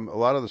coming from a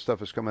lot of the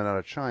stuff is coming out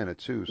of China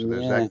too. So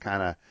there's Yeah. that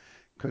kind of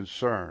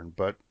concern.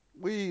 But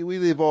we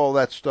leave all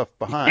that stuff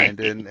behind,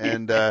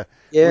 and we're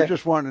Yeah.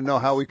 just wanting to know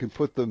how we can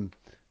put them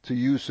to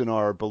use in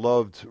our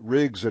beloved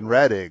rigs and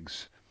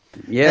radigs.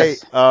 Hey,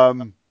 Yes.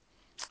 all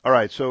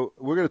right. So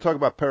we're going to talk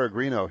about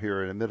Peregrino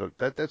here in a minute.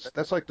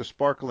 That's like the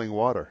sparkling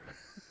water.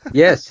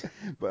 Yes.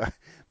 but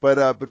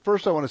but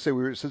first I want to say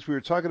since we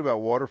were talking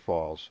about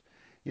waterfalls,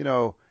 you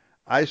know,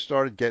 I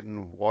started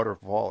getting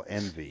waterfall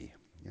envy.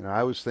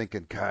 I was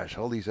thinking, gosh,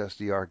 all these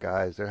SDR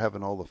guys, they're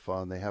having all the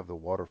fun. They have the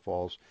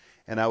waterfalls.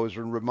 And I was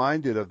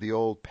reminded of the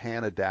old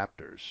pan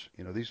adapters.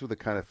 These were the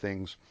kind of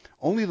things,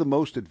 only the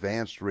most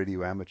advanced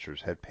radio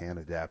amateurs had pan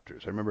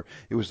adapters. I remember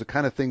it was the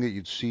kind of thing that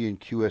you'd see in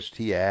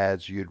QST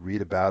ads, you'd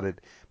read about it,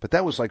 but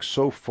that was like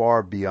so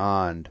far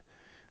beyond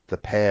the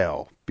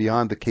pale,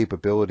 beyond the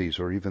capabilities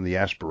or even the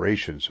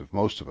aspirations of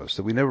most of us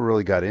that we never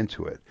really got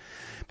into it.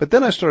 But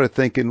then I started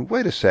thinking,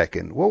 wait a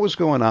second, what was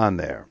going on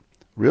there?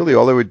 Really,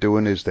 all they were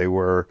doing is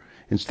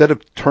instead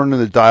of turning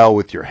the dial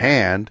with your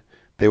hand,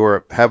 they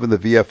were having the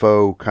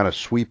VFO kind of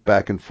sweep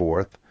back and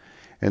forth.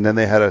 And then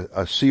they had a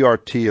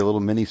CRT, a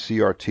little mini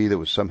CRT that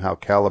was somehow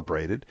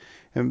calibrated.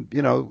 And,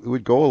 it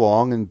would go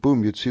along and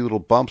boom, you'd see little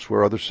bumps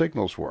where other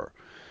signals were.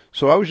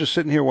 So I was just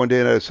sitting here one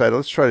day and I decided,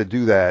 let's try to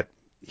do that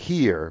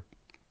here.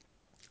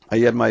 I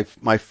had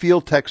my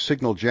Field Tech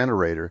signal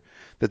generator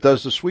that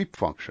does the sweep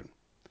function.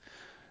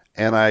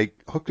 And I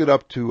hooked it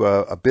up to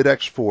a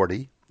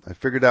BitX40. I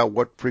figured out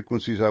what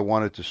frequencies I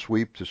wanted to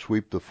sweep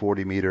the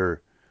 40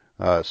 meter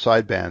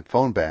sideband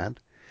phone band.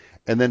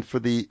 And then for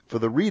the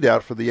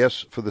readout for the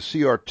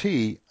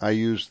CRT, I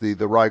used the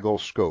Rigol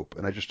scope,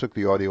 and I just took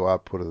the audio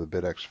output of the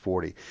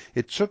BitX40.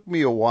 It took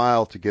me a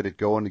while to get it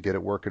going, to get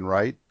it working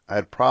right. I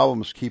had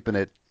problems keeping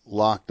it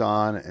locked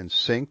on and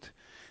synced,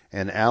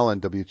 and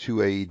Alan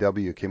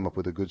W2AEW came up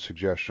with a good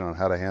suggestion on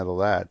how to handle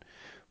that.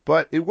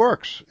 But it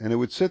works, and it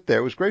would sit there.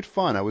 It was great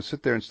fun. I would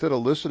sit there, instead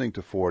of listening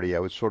to 40, I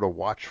would sort of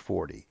watch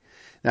 40.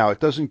 Now, it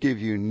doesn't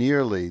give you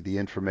nearly the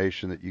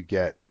information that you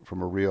get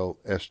from a real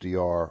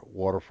SDR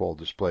waterfall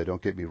display.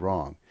 Don't get me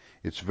wrong.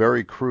 It's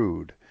very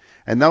crude.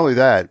 And not only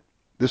that,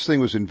 this thing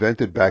was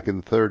invented back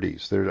in the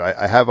 30s.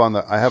 I have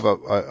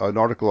an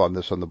article on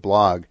this on the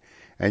blog,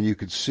 and you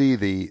could see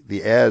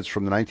the ads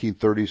from the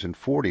 1930s and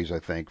 40s, I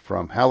think,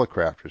 from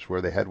Hallicrafters,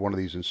 where they had one of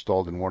these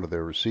installed in one of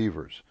their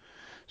receivers.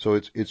 So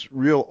it's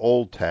real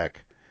old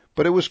tech,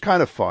 but it was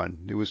kind of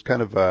fun. It was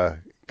kind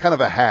kind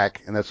of a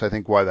hack, and that's I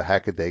think why the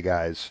Hackaday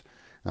guys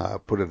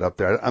put it up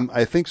there.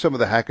 I think some of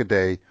the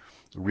Hackaday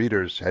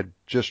readers had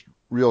just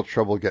real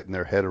trouble getting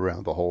their head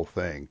around the whole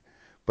thing,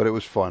 but it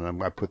was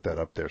fun. I put that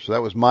up there. So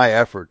that was my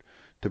effort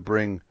to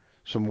bring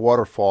some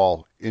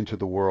waterfall into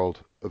the world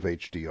of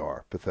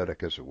HDR,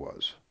 pathetic as it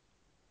was.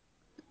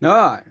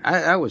 No,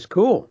 that was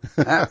cool.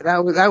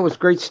 that was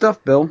great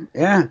stuff, Bill.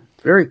 Yeah,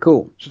 very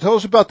cool. So tell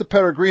us about the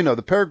Peregrino.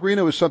 The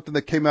Peregrino is something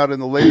that came out in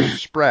the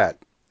latest Sprat,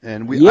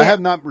 and I have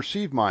not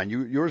received mine.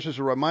 Yours is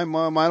arrived. Mine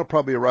will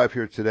probably arrive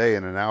here today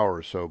in an hour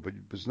or so, but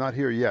it's not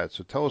here yet.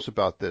 So tell us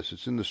about this.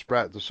 It's in the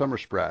Sprat, the summer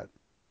Sprat.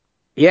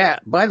 Yeah.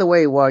 By the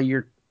way, while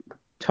you're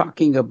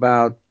talking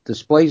about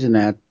displays and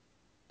that,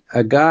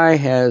 a guy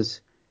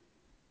has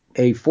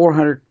a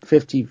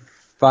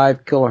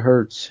 455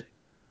 kilohertz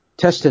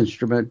test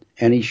instrument,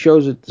 and he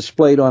shows it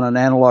displayed on an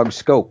analog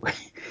scope.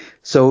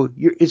 So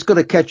it's going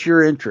to catch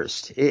your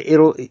interest.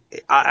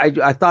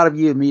 I thought of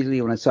you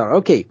immediately when I saw it.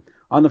 Okay,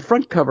 on the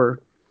front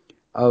cover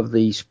of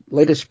the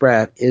latest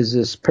Sprat is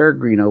this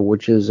Peregrino,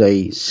 which is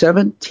a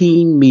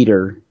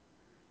 17-meter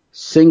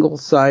single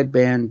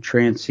sideband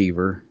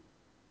transceiver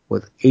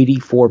with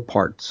 84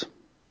 parts.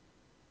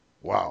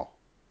 Wow.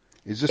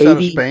 Is this out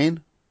of Spain?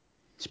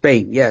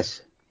 Spain,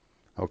 yes.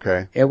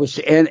 Okay. It was,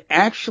 and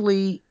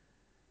actually,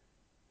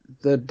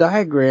 the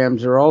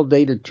diagrams are all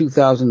dated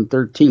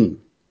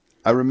 2013.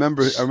 I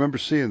remember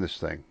seeing this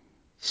thing.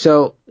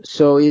 So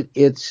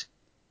it's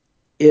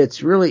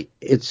really,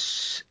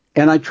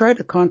 and I tried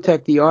to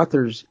contact the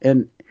authors,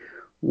 and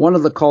one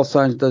of the call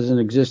signs doesn't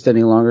exist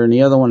any longer, and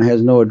the other one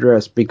has no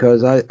address,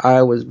 because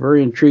I was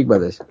very intrigued by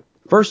this.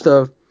 First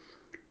off,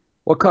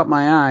 what caught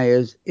my eye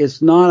is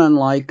it's not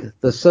unlike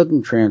the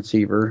Sudden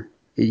transceiver.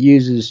 It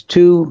uses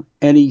two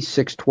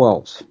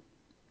NE612s,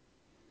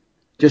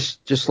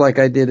 just like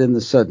I did in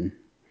the Sudden.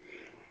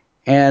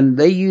 And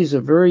they use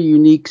a very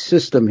unique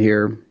system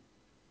here.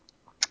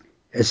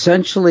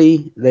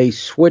 Essentially, they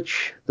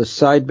switch the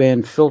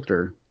sideband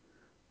filter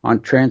on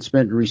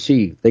transmit and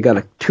receive. They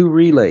got two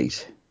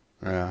relays.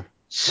 Yeah.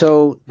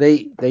 So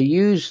they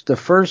use the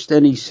first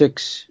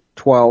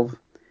NE612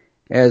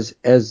 as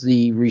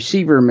the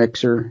receiver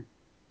mixer,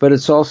 but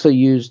it's also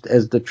used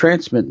as the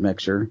transmit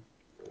mixer.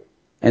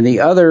 And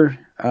the other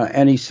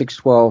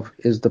NE612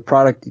 is the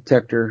product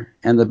detector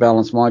and the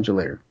balance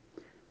modulator.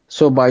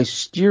 So by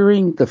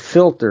steering the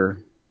filter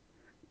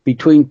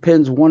between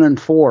pins 1 and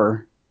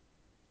 4,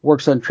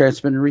 works on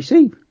transmit and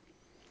receive.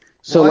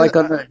 So I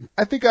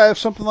think I have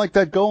something like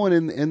that going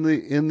in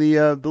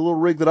the little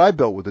rig that I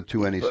built with the two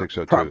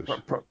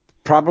NE602s.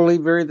 Probably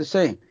very the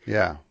same.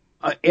 Yeah.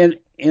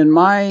 In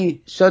my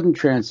Sudden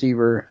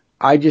transceiver,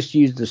 I just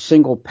used a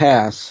single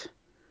pass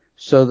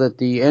so that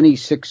the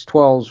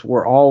NE612s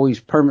were always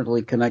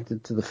permanently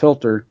connected to the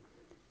filter.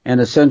 And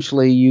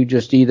essentially, you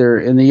just either,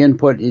 in the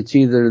input, it's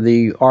either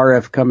the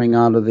RF coming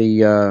out of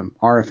the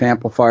RF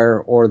amplifier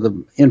or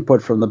the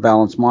input from the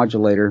balance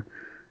modulator.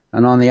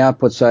 And on the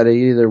output side, it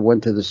either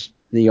went to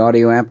the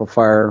audio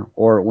amplifier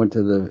or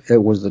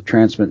it was the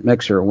transmit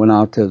mixer. It went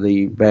out to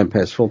the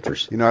bandpass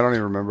filters. I don't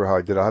even remember how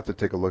I did. I'll have to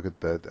take a look at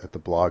the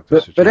blog.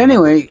 But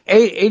anyway,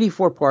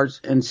 84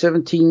 parts and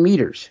 17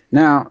 meters.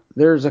 Now,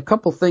 there's a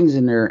couple things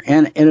in there,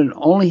 and it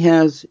only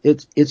has,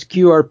 it's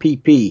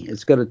QRPP.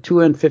 It's got a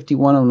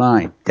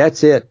 2N5109.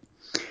 That's it.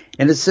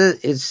 And it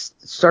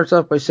starts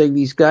off by saying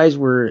these guys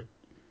were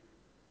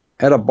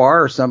at a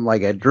bar or something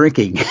like that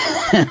drinking.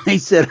 And they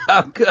said,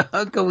 how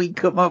can we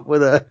come up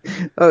with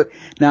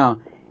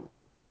now,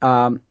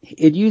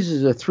 it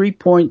uses a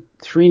 3.392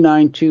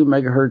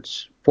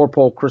 megahertz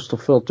 4-pole crystal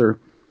filter,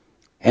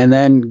 and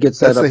then gets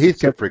that's that up.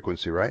 That's the Heathkit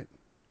frequency, right?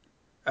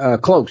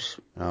 Close.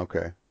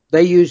 Okay.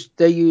 They used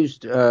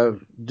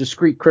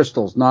discrete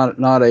crystals, not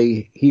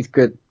a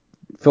Heathkit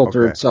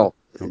filter itself.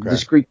 Okay.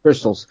 Discrete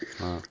crystals.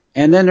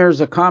 And then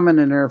there's a comment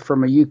in there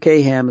from a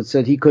UK ham that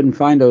said he couldn't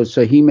find those,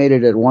 so he made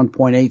it at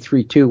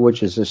 1.832,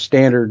 which is a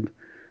standard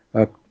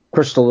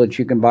crystal that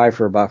you can buy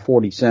for about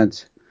 40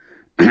 cents.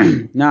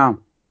 Now,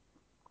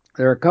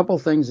 there are a couple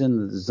things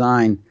in the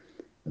design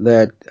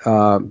that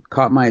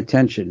caught my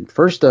attention.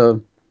 First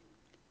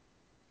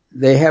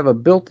they have a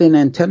built-in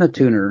antenna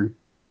tuner,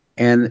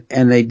 and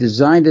they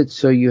designed it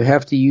so you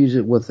have to use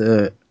it with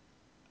a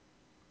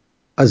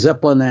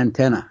Zeppelin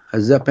antenna,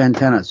 a ZEP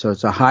antenna, so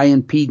it's a high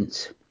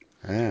impedance.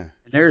 Yeah.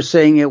 And they're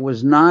saying it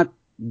was not,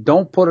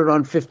 don't put it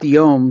on 50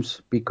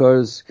 ohms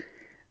because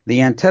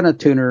the antenna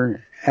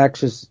tuner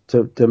acts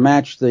to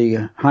match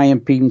the high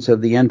impedance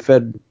of the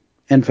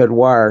end-fed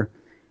wire,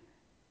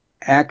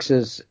 acts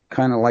as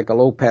kind of like a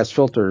low-pass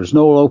filter. There's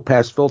no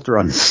low-pass filter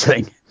on this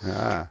thing.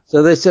 Ah.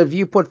 So they said, if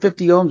you put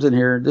 50 ohms in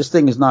here, this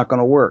thing is not going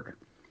to work.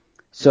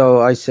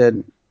 So I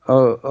said,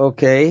 oh,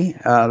 okay,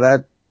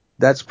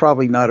 that's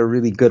probably not a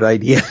really good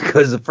idea,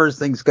 because the first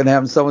thing's going to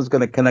happen, someone's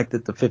going to connect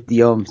it to 50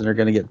 ohms, and they're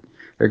going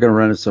to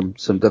run into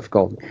some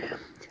difficulty.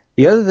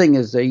 The other thing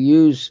is they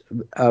use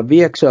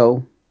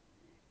VXO,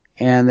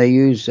 and they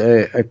use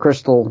a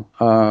crystal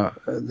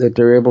that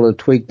they're able to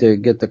tweak to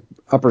get the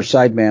upper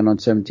sideband on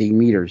 17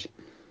 meters.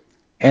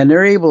 And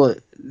they're able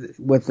to,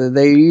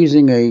 they're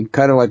using a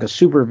kind of like a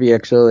super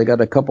VXO. They got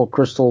a couple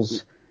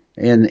crystals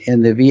in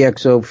the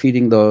VXO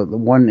feeding the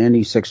one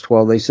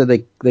NE612. They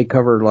said they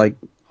cover like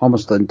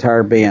almost the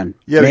entire band.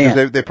 Yeah,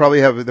 because they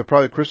probably have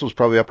the crystal's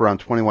probably up around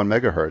 21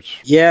 megahertz.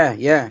 Yeah.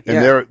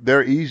 And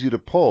they're easy to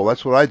pull.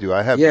 That's what I do.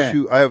 I have Yeah.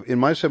 two. I have in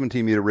my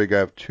 17 meter rig. I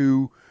have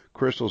two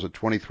crystals at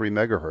 23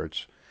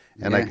 megahertz,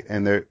 and Yeah.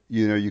 they're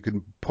you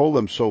can pull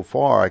them so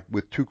far.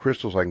 With two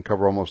crystals, I can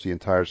cover almost the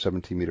entire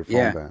 17 meter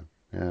phone band.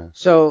 Yeah.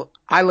 So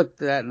I looked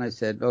at that and I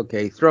said,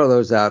 okay, throw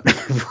those out.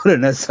 Put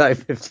an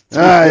SI-52.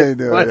 I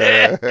know.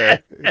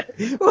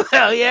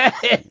 Well, yeah,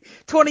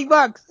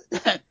 $20.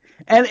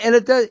 And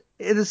it does.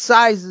 The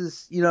size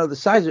is, the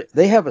size.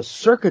 They have a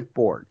circuit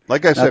board.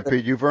 Like I said,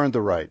 Pete, you've earned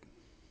the right.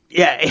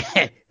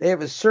 Yeah, they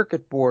have a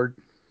circuit board.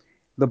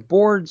 The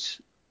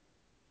boards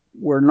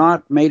were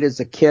not made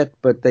as a kit,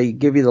 but they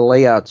give you the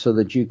layout so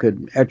that you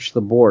could etch the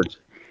boards.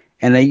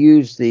 And they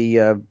use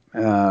the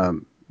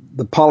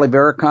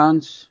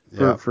polyvericons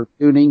for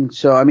tuning.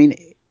 So, I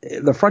mean,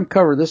 the front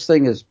cover of this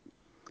thing is,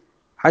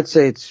 I'd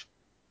say it's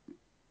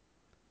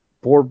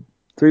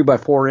 3 by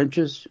 4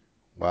 inches.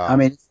 Wow. I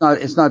mean,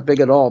 it's not big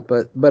at all,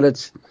 but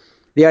it's,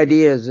 the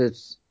idea is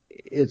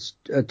it's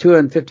a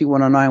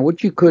 250-109,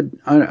 which you could,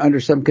 under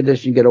some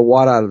condition, get a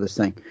watt out of this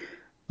thing.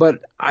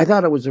 But I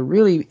thought it was a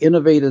really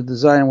innovative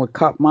design. What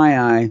caught my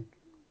eye,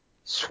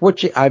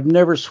 I've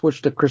never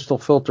switched a crystal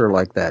filter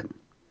like that.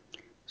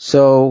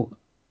 So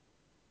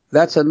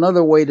that's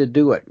another way to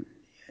do it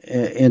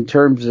in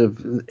terms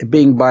of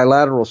being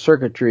bilateral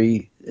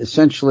circuitry.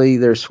 Essentially,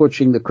 they're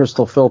switching the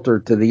crystal filter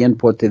to the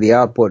input to the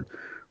output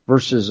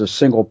versus a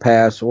single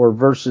pass, or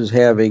versus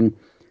having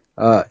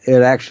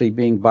it actually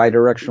being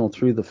bidirectional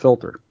through the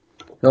filter.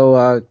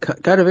 So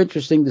kind of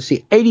interesting to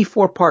see.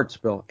 84 parts,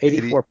 Bill.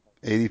 84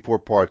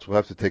 parts. We'll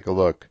have to take a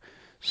look.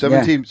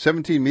 17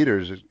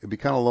 meters. It'd be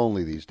kind of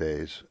lonely these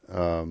days.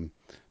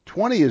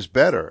 20 is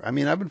better. I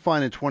mean, I've been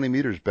finding 20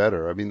 meters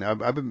better. I mean,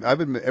 I've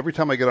been every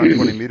time I get on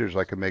 20 meters,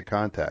 I can make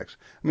contacts.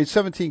 I mean,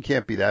 17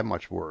 can't be that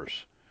much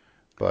worse,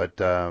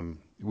 but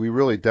we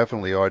really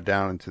definitely are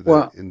down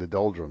into in the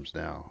doldrums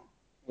now.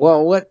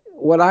 Well,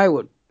 what I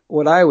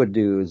would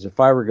do is,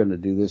 if I were going to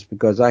do this,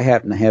 because I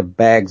happen to have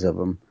bags of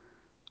them,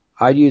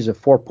 I'd use a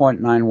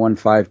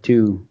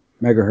 4.9152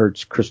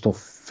 megahertz crystal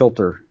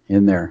filter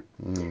in there.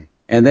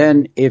 And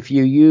then if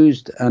you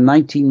used a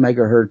 19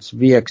 megahertz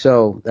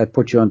VXO, that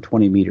puts you on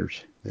 20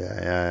 meters.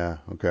 Yeah.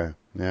 Okay.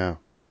 Yeah.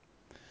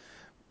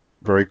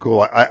 Very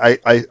cool.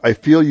 I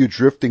feel you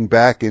drifting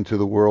back into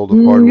the world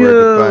of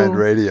hardware confined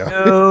radio.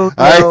 No.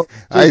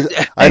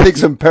 I think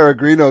some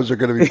peregrinos are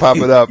going to be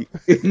popping up.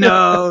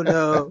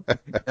 No.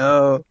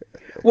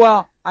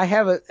 Well,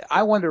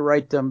 I wanted to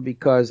write them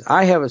because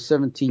I have a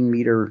 17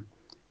 meter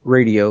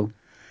radio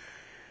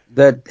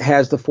that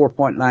has the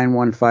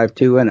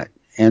 4.9152 in it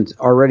and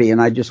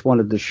I just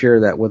wanted to share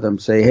that with them.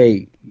 Say,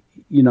 hey,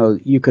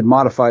 you could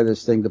modify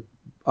this thing to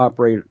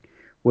operate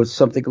with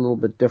something a little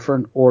bit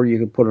different, or you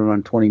could put it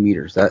on 20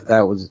 meters.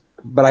 That was,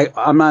 but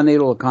I'm not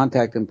able to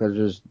contact them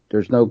because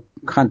there's no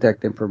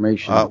contact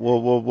information.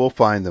 We'll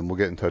find them. We'll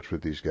get in touch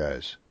with these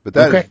guys. But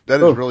that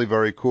is really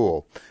very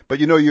cool. But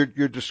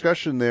your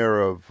discussion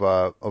there of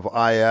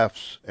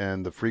IFs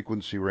and the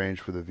frequency range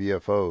for the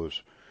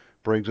VFOs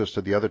brings us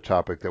to the other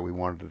topic that we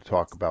wanted to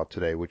talk about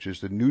today, which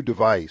is the new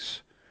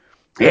device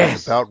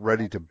that's about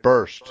ready to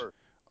burst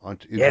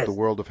into the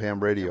world of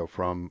ham radio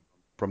from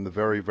the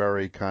very,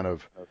 very kind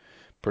of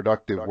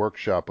productive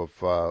workshop of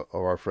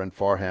our friend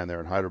Farhan there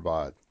in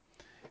Hyderabad.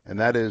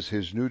 And that is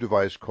his new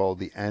device called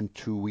the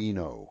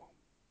Antuino.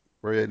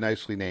 Very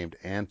nicely named,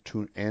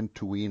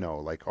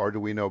 Antuino, like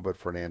Arduino, but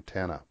for an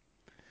antenna.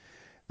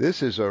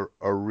 This is a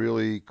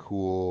really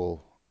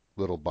cool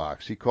little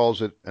box. He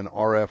calls it an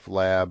RF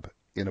lab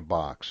in a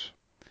box.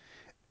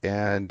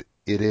 And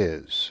it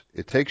is.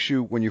 It takes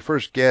you, when you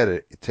first get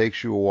it, it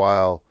takes you a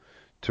while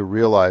to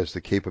realize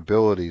the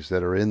capabilities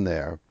that are in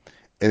there.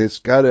 And it's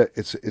got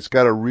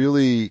a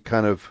really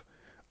kind of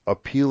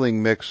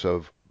appealing mix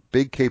of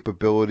big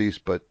capabilities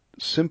but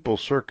simple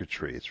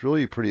circuitry. It's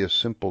really a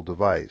simple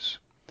device.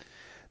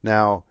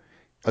 Now,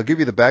 I'll give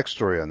you the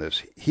backstory on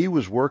this. He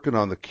was working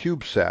on the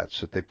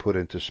CubeSats that they put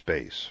into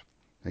space.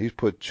 And he's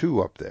put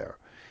 2 up there.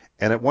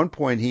 And at one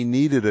point he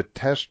needed a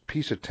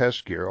piece of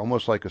test gear,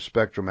 almost like a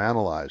spectrum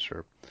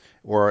analyzer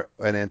or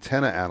an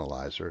antenna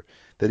analyzer,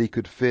 that he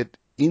could fit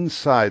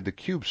inside the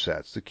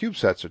CubeSats. The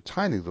CubeSats are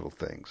tiny little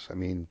things. I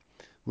mean,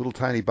 little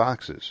tiny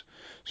boxes.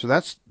 So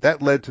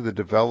that led to the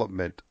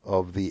development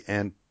of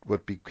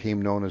what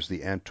became known as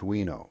the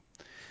Antuino.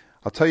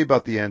 I'll tell you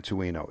about the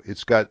Antuino.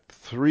 It's got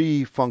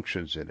 3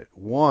 functions in it.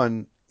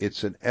 One,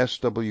 it's an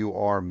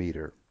SWR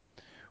meter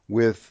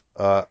with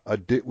a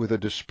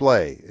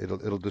display.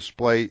 It'll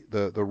display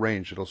the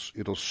range.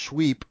 It'll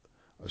sweep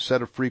a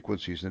set of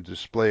frequencies and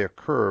display a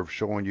curve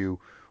showing you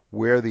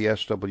where the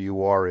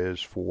SWR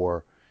is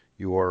for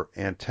your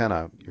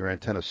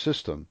antenna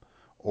system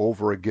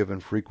over a given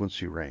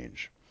frequency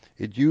range.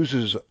 It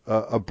uses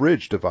a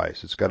bridge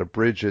device. It's got a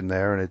bridge in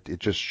there, and it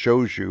just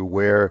shows you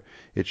where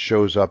it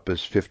shows up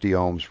as 50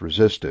 ohms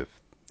resistive.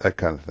 that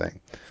kind of thing.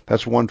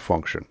 That's one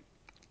function.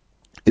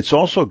 It's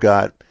also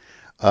got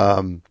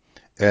an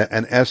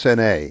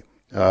SNA,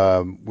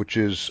 which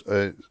is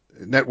a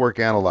network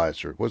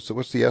analyzer. What's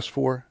the S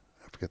for?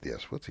 I forget the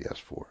S. What's the S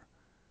for?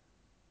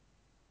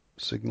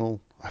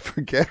 Signal? I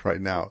forget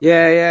right now.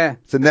 Yeah.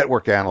 It's a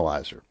network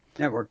analyzer.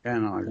 Network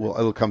analyzer. Well,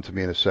 it'll come to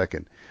me in a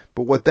second.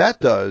 But what that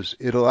does,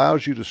 it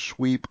allows you to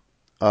sweep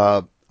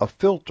a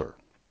filter,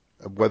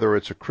 whether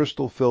it's a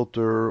crystal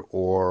filter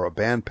or a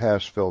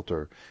bandpass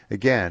filter.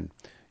 Again,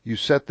 you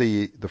set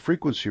the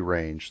frequency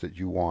range that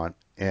you want,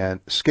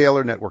 and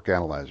scalar network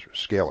analyzer.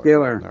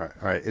 Scalar. All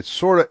right.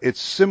 It's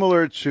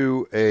similar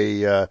to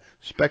a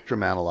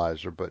spectrum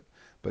analyzer, but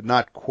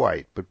not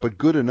quite, but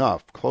good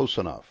enough, close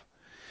enough.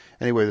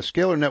 Anyway, the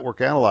scalar network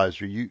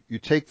analyzer, you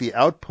take the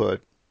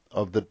output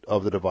of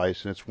the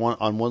device, and it's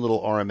on one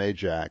little RMA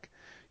jack.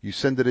 You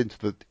send it into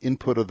the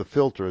input of the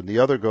filter, and the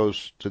other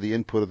goes to the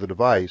input of the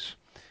device.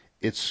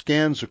 It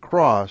scans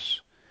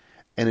across,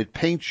 and it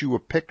paints you a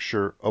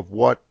picture of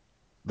what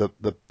the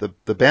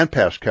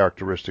bandpass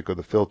characteristic of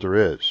the filter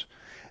is.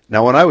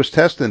 Now, when I was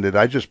testing it,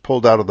 I just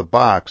pulled out of the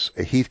box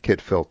a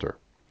Heathkit filter,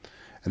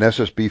 an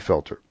SSB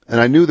filter,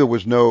 and I knew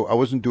I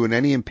wasn't doing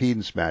any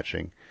impedance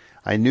matching.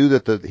 I knew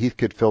that the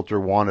Heathkit filter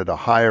wanted a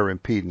higher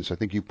impedance. I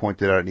think you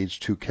pointed out it needs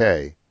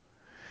 2K.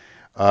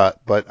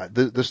 But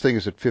this thing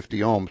is at 50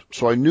 ohms,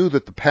 so I knew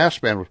that the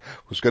passband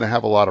was going to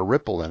have a lot of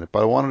ripple in it,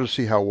 but I wanted to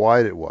see how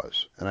wide it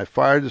was. And I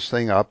fired this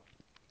thing up.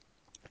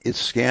 It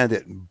scanned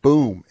it, and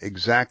boom,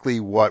 exactly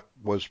what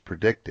was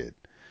predicted.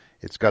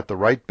 It's got the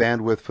right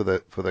bandwidth for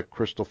the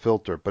crystal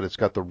filter, but it's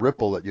got the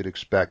ripple that you'd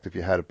expect if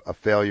you had a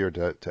failure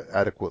to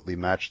adequately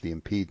match the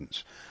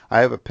impedance.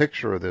 I have a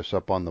picture of this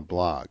up on the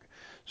blog.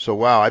 So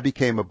wow, I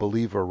became a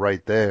believer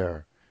right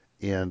there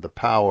in the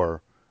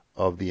power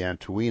of the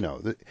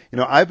Antuino.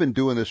 I've been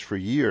doing this for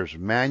years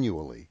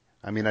manually.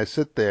 I mean, I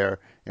sit there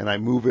and I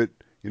move it,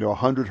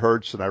 100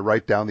 hertz, and I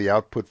write down the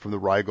output from the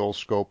Rigol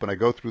scope, and I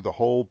go through the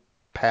whole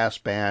pass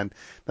band.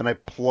 Then I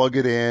plug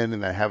it in,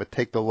 and I have it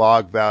take the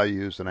log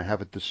values, and I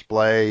have it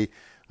display,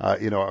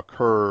 a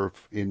curve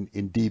in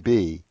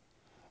dB.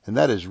 And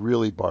that is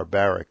really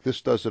barbaric.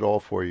 This does it all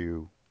for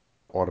you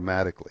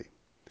automatically.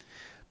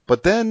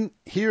 But then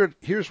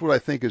here's what I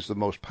think is the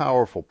most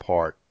powerful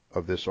part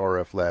of this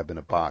RF lab in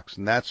a box,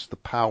 and that's the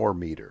power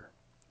meter.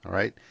 All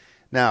right.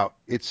 Now,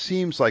 it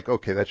seems like,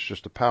 okay, that's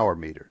just a power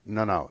meter.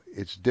 No,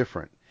 it's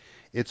different.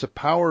 It's a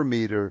power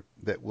meter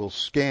that will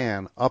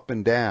scan up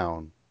and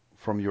down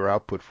from your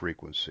output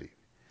frequency.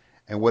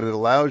 And what it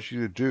allows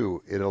you to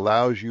do, it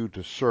allows you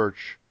to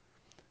search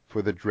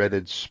for the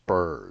dreaded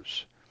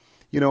spurs.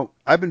 We've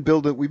been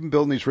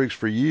building these rigs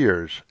for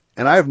years,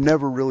 and I've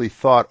never really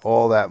thought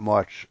all that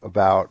much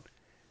about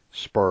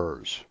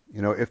spurs.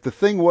 If the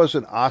thing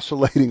wasn't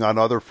oscillating on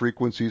other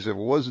frequencies, if it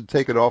wasn't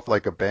taking off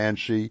like a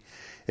banshee,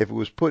 if it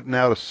was putting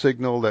out a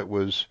signal that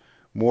was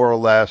more or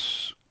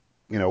less,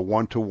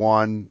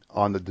 1-to-1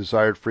 on the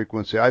desired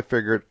frequency, I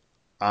figured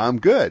I'm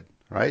good,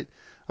 right?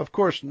 Of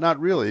course, not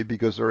really,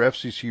 because there are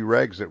FCC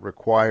regs that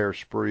require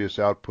spurious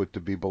output to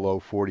be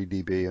below 40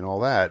 dB and all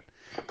that.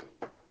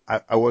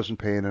 I wasn't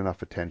paying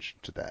enough attention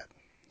to that,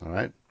 all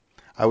right?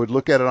 I would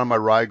look at it on my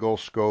Rigol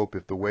scope.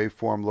 If the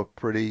waveform looked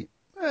pretty,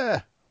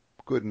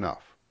 good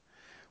enough.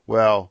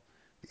 Well,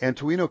 the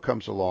Antuino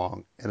comes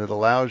along, and it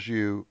allows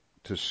you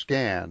to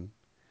scan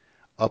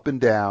up and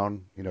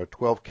down,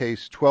 12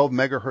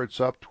 megahertz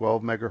up,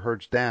 12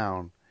 megahertz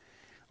down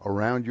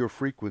around your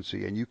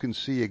frequency, and you can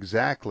see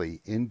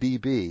exactly in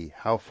dB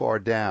how far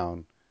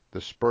down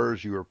the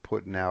spurs you are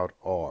putting out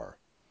are.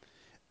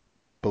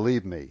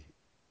 Believe me,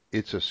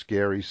 it's a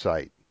scary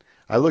sight.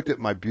 I looked at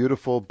my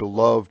beautiful,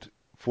 beloved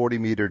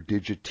 40-meter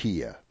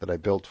Digitia that I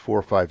built 4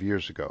 or 5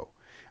 years ago.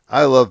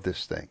 I love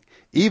this thing.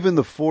 Even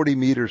the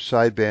 40-meter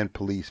sideband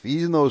police,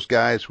 even those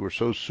guys who are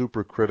so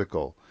super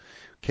critical,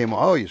 came,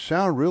 oh, you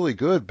sound really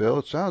good, Bill.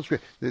 It sounds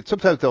great.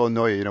 Sometimes they'll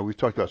annoy you. We've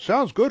talked about,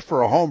 sounds good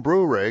for a home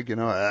brew rig. You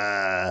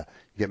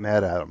get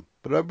mad at them.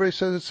 But everybody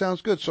says it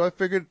sounds good. So I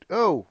figured,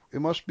 oh, it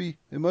must be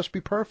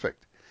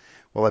perfect.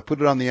 Well, I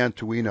put it on the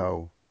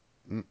Antuino.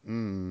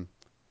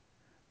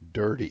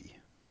 Dirty.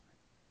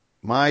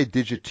 My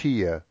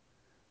Digitia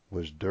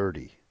was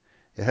dirty.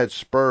 It had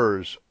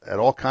spurs at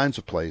all kinds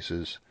of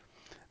places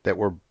that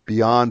were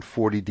beyond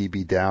 40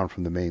 dB down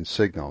from the main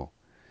signal.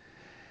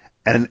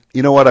 And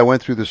you know what? I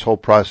went through this whole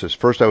process.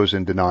 First, I was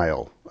in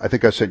denial. I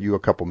think I sent you a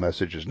couple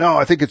messages. No,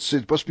 I think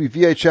it must be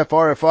VHF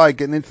RFI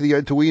getting into the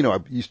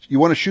Arduino. You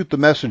want to shoot the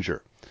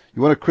messenger.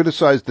 You want to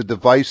criticize the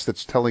device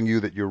that's telling you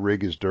that your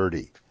rig is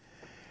dirty.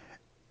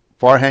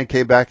 Farhan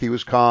came back. He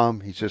was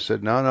calm. He just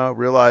said, no,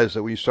 realize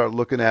that when you start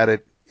looking at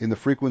it in the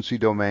frequency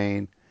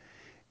domain,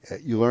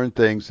 you learn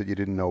things that you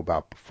didn't know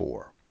about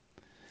before.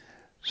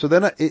 So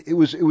then it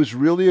was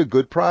really a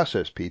good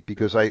process, Pete,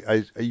 because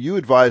you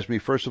advised me,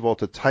 first of all,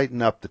 to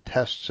tighten up the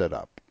test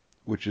setup,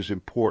 which is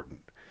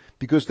important,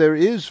 because there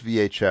is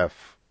VHF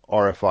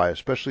RFI,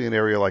 especially in an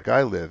area like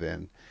I live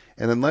in,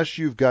 and unless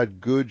you've got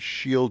good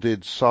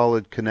shielded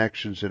solid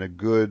connections and a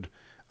good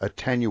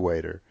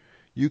attenuator,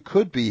 you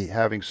could be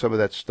having some of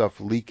that stuff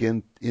leak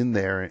in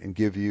there and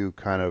give you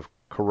kind of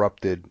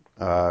corrupted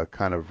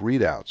kind of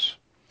readouts.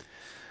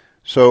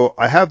 So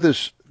I have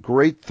this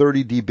great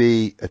 30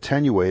 dB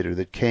attenuator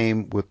that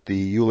came with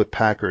the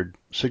Hewlett-Packard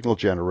signal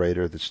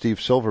generator that Steve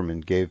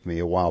Silverman gave me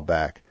a while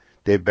back.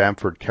 Dave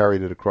Bamford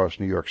carried it across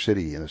New York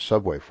City in a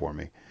subway for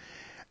me.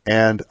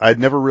 And I'd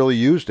never really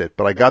used it,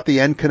 but I got the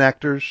end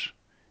connectors,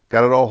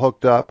 got it all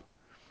hooked up,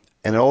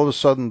 and all of a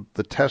sudden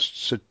the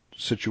test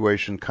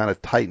situation kind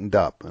of tightened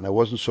up, and I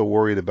wasn't so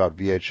worried about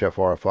VHF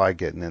RFI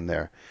getting in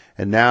there.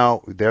 And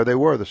now, there they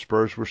were, the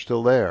spurs were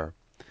still there.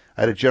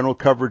 I had a general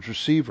coverage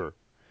receiver.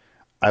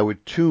 I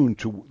would tune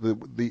to,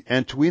 the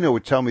Antuino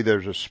would tell me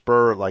there's a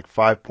spur at like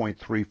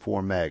 5.34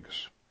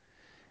 megs.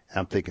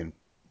 I'm thinking,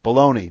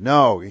 baloney,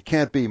 no, it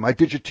can't be. My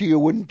Digitia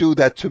wouldn't do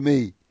that to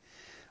me.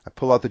 I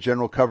pull out the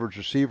general coverage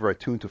receiver, I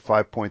tune to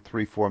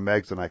 5.34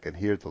 megs, and I can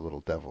hear the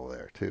little devil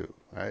there too,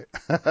 right?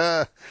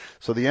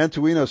 So the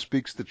Antuino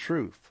speaks the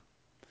truth.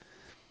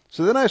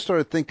 So then I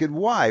started thinking,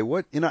 why?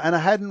 What, and I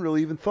hadn't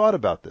really even thought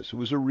about this. It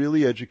was a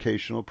really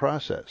educational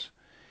process.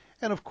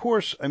 And of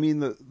course, I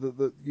mean,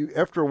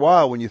 after a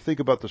while, when you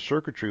think about the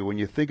circuitry, when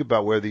you think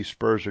about where these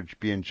spurs are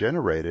being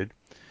generated,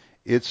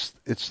 it's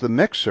the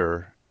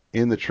mixer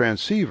in the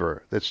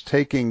transceiver that's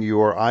taking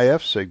your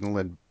IF signal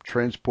and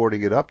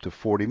transporting it up to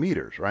 40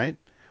 meters, right?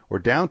 Or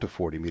down to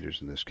 40 meters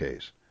in this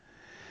case.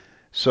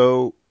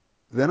 So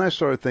then I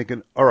started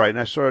thinking, all right, and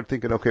I started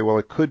thinking, okay, well,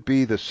 it could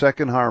be the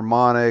second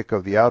harmonic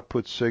of the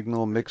output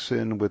signal mix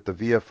in with the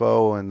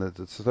VFO and the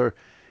third.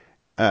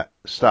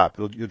 Stop.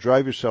 You'll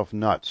drive yourself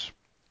nuts.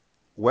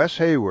 Wes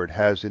Hayward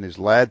has in his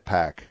LAD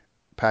pack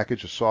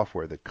package of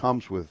software that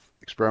comes with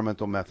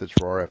experimental methods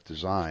for RF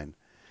design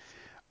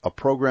a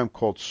program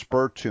called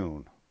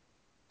SpurTune,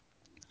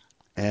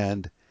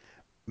 and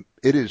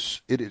it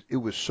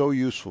was so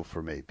useful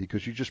for me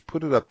because you just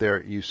put it up there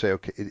and you say,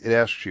 okay, it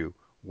asks you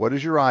what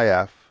is your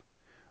IF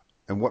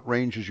and what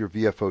range is your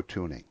VFO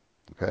tuning,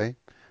 okay?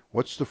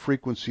 What's the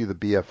frequency of the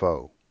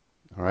BFO?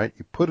 All right,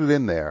 you put it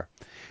in there,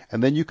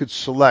 and then you could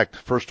select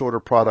first order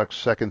products,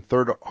 second,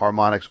 third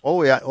harmonics,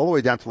 all the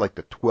way down to like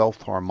the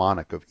 12th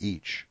harmonic of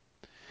each.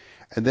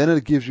 And then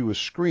it gives you a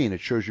screen.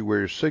 It shows you where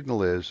your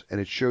signal is, and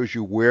it shows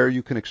you where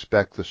you can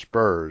expect the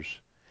spurs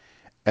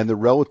and the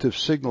relative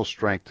signal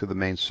strength to the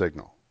main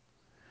signal.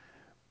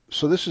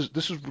 So this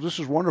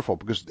is wonderful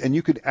because, and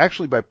you could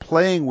actually, by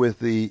playing with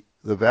the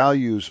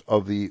values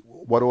of the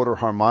what order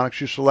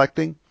harmonics you're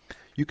selecting,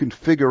 you can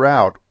figure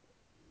out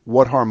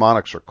what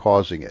harmonics are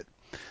causing it.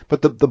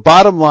 But the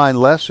bottom line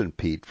lesson,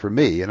 Pete, for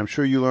me, and I'm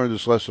sure you learned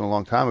this lesson a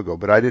long time ago,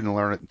 but I didn't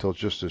learn it until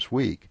just this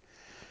week,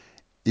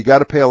 you got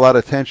to pay a lot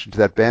of attention to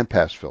that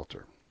bandpass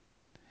filter.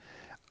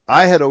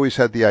 I had always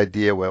had the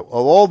idea, well,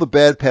 all the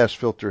bandpass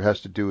filter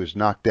has to do is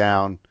knock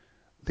down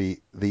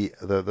the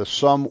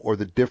sum or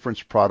the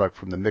difference product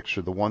from the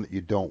mixer, the one that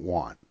you don't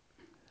want.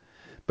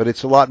 But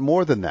it's a lot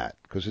more than that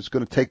because it's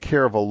going to take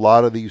care of a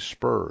lot of these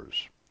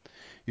spurs.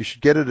 You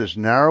should get it as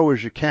narrow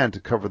as you can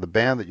to cover the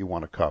band that you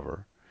want to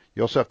cover.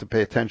 You also have to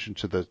pay attention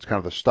to the kind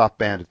of the stop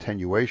band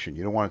attenuation.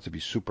 You don't want it to be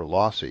super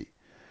lossy.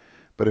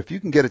 But if you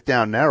can get it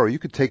down narrow, you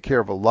could take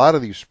care of a lot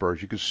of these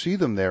spurs. You could see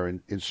them there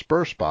in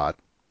spur spot,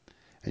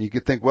 and you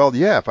could think, well,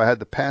 yeah, if I had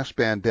the pass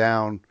band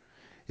down,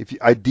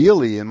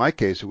 ideally, in my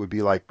case, it would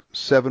be like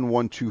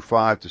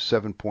 7.125 to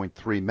 7.3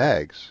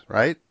 megs,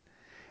 right?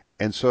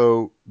 And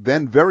so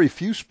then very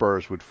few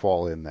spurs would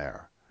fall in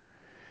there.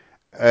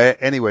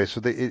 Anyway, so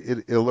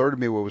it alerted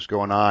me what was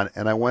going on,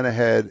 and I went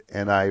ahead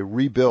and I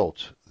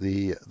rebuilt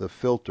the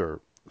filter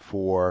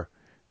for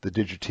the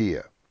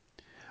Digitia.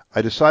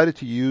 I decided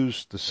to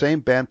use the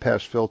same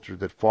bandpass filter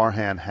that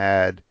Farhan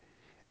had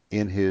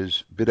in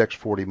his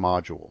BitX40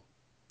 module,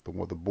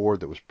 the board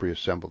that was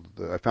pre-assembled.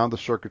 I found the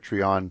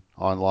circuitry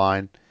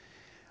online.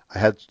 I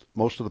had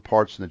most of the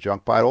parts in the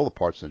junk box, all the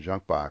parts in the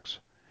junk box.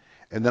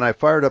 And then I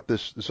fired up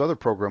this other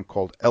program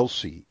called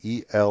Elsie,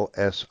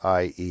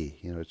 E-L-S-I-E.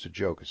 You know, it's a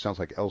joke. It sounds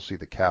like Elsie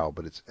the cow,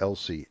 but it's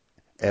Elsie,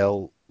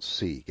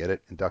 L-C. Get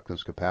it?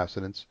 Inductance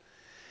capacitance.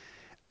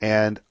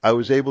 And I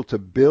was able to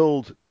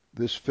build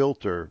this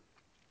filter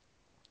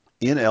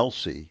in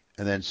Elsie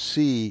and then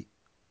see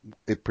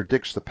it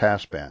predicts the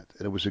passband.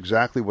 And it was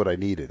exactly what I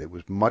needed. It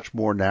was much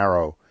more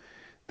narrow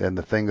than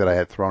the thing that I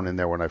had thrown in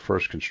there when I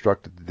first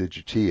constructed the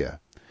Digitia.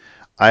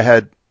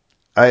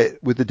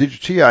 With the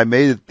Digitia, I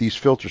made these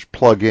filters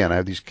plug in. I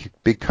have these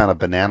big kind of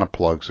banana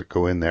plugs that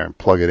go in there and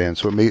plug it in.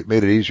 So it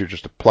made it easier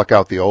just to pluck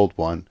out the old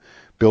one,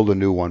 build a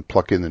new one,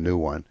 pluck in the new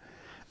one.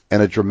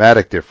 And a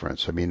dramatic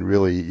difference. I mean,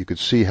 really, you could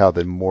see how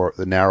the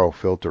narrow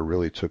filter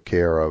really took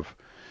care of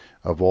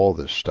all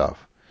this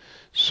stuff.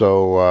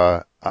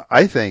 So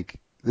I think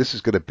this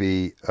is going to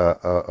be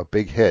a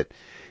big hit.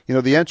 You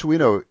know, the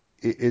Antuino,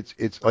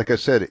 it's like I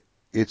said,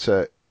 it's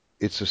a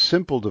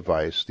simple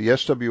device. The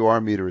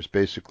SWR meter is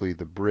basically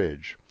the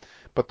bridge,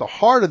 but the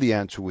heart of the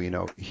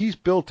Antuino, he's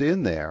built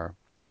in there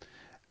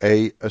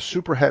a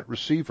superhet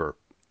receiver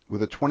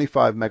with a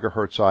 25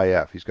 megahertz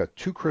IF. He's got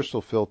two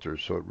crystal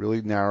filters, so it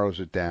really narrows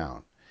it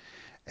down.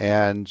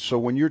 And so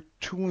when you're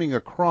tuning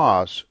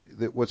across,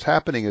 what's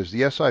happening is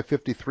the SI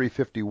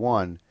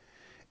 5351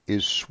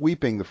 is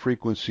sweeping the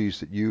frequencies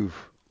that you've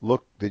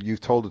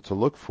told it to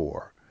look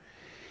for.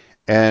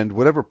 And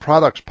whatever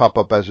products pop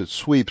up as it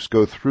sweeps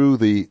go through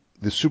the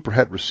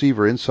superhet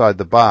receiver inside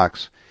the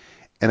box.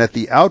 And at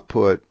the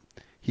output,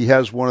 he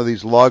has one of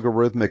these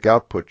logarithmic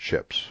output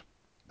chips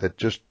that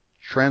just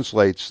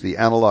translates the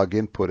analog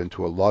input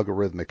into a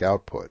logarithmic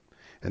output.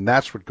 And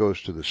that's what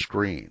goes to the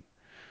screen.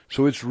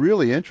 So it's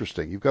really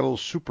interesting. You've got a little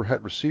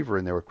superhet receiver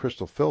in there with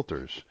crystal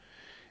filters.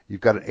 You've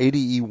got an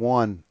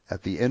ADE1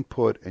 at the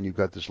input, and you've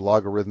got this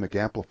logarithmic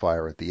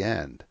amplifier at the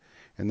end.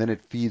 And then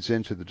it feeds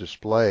into the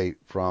display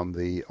from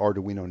the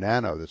Arduino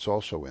Nano that's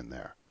also in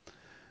there.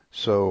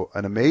 So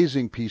an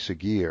amazing piece of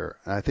gear,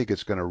 and I think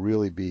it's going to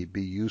really be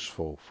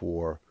useful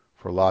for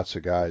lots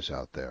of guys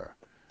out there.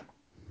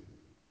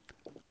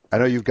 I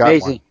know you've got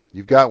Amazing. one.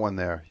 You've got one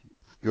there.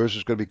 Yours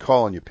is going to be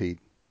calling you, Pete.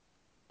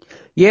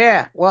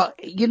 Yeah, well,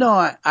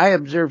 I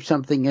observed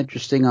something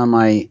interesting on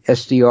my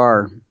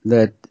SDR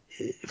that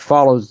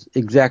follows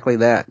exactly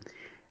that.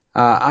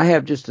 I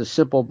have just a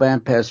simple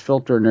bandpass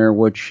filter in there,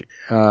 which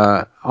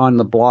on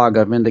the blog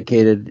I've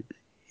indicated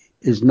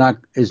is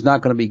not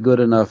going to be good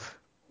enough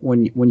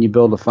when you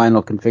build a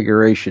final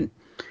configuration.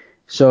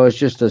 So it's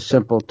just a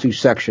simple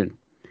 2-section.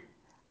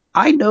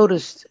 I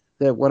noticed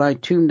that when I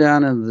tune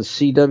down into the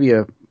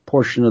CW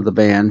portion of the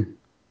band,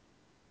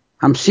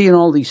 I'm seeing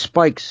all these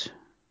spikes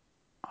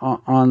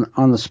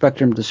on the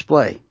spectrum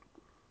display.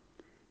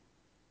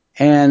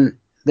 And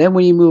then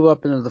when you move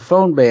up into the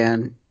phone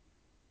band,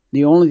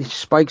 the only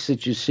spikes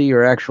that you see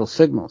are actual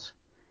signals.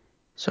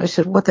 So I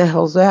said, what the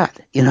hell's that?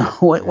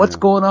 What's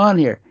going on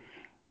here?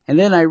 And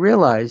then I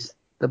realized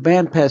the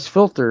bandpass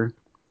filter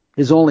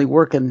is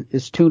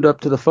tuned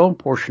up to the phone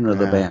portion of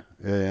the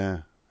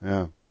band.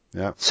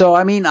 Yeah. So,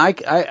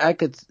 I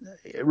could,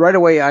 right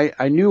away,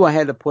 I knew I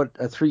had to put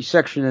a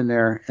 3-section in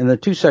there and the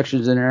 2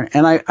 sections in there.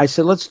 And I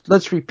said,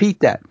 let's repeat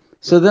that.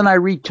 So then I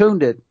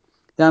retuned it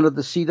down to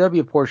the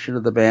CW portion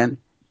of the band,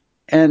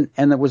 and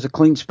it was a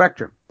clean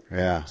spectrum.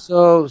 Yeah.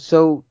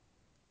 So,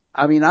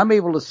 I'm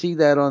able to see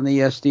that on the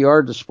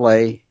SDR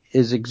display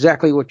is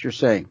exactly what you're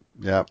saying.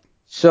 Yeah.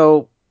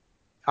 So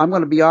I'm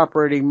going to be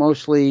operating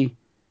mostly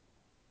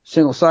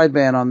single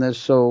sideband on this,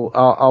 so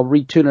I'll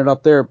retune it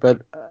up there.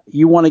 But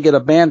you want to get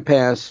a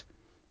bandpass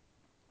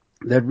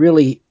that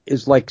really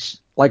is like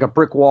a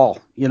brick wall,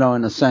 in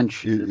a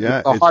sense.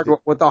 Yeah,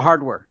 with the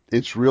hardware.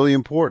 It's really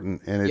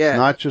important, and it's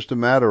not just a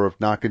matter of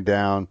knocking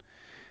down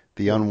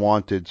the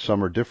unwanted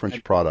summer difference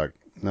product.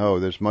 No,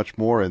 there's much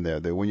more in there.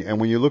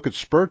 When you look at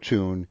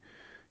SpurTune,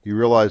 you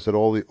realize that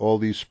all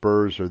these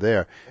spurs are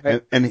there.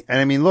 Right. And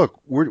I mean, look,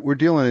 we're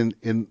dealing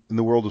in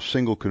the world of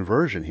single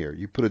conversion here.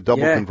 You put a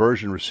double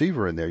conversion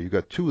receiver in there, you've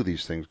got 2 of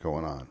these things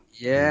going on.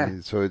 Yeah. I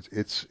mean, so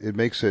it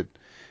makes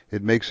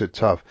it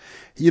tough.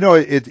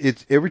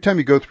 It's every time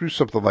you go through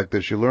something like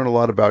this, you learn a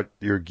lot about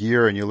your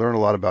gear, and you learn a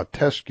lot about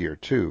test gear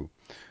too.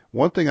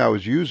 One thing I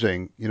was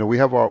using, we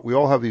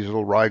all have these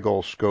little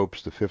Rigol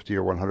scopes, the 50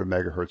 or 100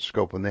 megahertz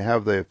scope, and they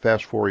have the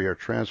fast Fourier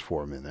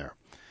transform in there.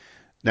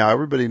 Now,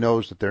 everybody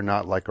knows that they're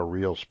not like a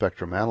real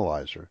spectrum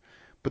analyzer,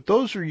 but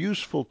those are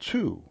useful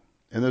too.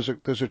 And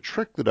there's a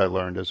trick that I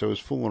learned as I was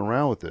fooling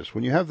around with this.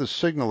 When you have the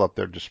signal up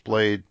there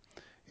displayed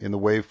in the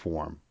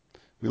waveform,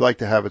 we like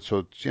to have it so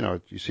it's,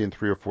 you see in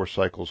 3 or 4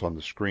 cycles on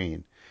the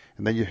screen.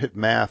 And then you hit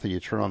math and you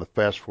turn on the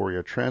fast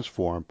Fourier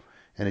transform,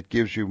 and it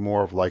gives you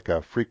more of like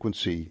a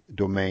frequency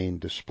domain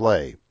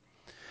display.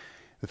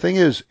 The thing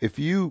is, if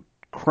you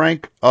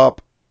take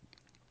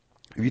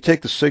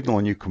the signal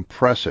and you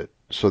compress it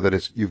so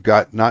that you've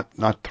got not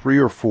 3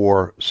 or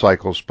 4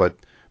 cycles, but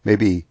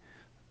maybe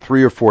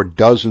 3 or 4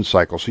 dozen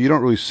cycles, so you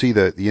don't really see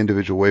the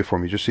individual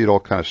waveform, you just see it all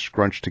kind of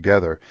scrunched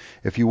together.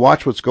 If you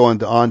watch what's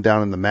going on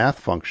down in the math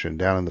function,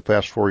 down in the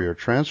fast Fourier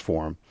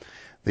transform,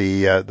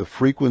 the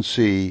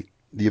frequency,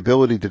 the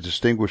ability to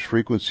distinguish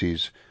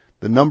frequencies,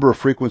 the number of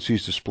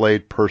frequencies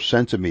displayed per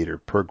centimeter,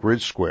 per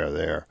grid square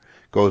there,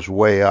 goes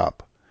way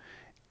up.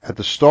 At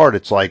the start,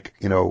 it's like,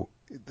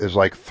 there's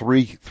like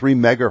 3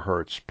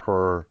 megahertz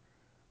per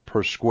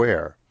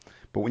square.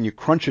 But when you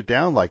crunch it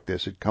down like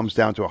this, it comes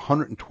down to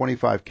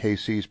 125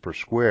 kcs per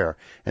square.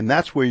 And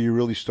that's where you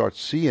really start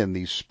seeing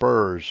these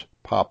spurs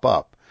pop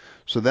up.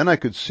 So then I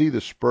could see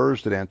the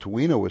spurs that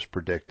Antuino was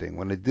predicting.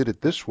 When I did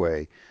it this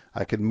way,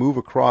 I could move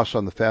across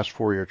on the fast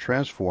Fourier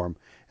transform,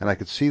 and I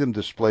could see them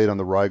displayed on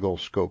the Rigol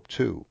scope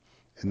too.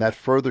 And that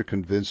further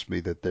convinced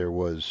me that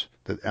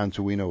that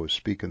Antuino was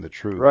speaking the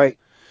truth. Right.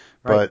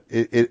 But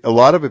a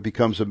lot of it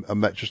becomes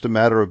just a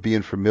matter of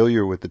being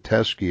familiar with the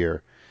test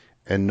gear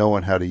and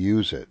knowing how to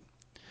use it.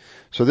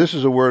 So this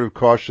is a word of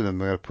caution I'm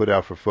going to put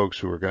out for folks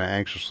who are going to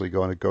anxiously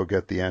go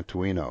get the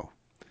Antuino.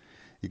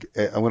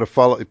 I'm going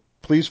to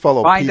please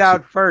follow Find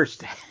out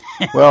first.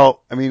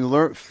 Well,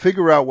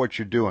 figure out what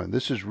you're doing.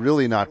 This is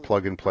really not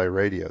plug and play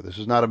radio. This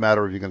is not a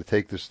matter of you're going to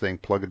take this thing,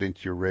 plug it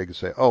into your rig and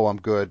say, oh,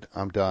 I'm good,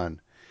 I'm done.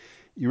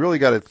 You really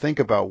got to think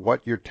about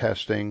what you're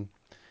testing.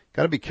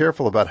 Got to be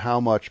careful about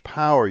how much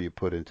power you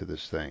put into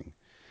this thing,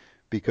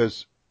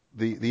 because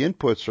the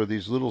inputs are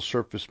these little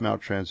surface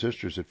mount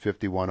transistors at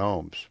 51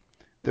 ohms.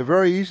 They're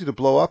very easy to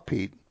blow up,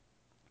 Pete.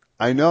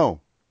 I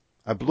know.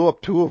 I blew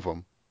up 2 of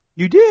them.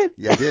 You did?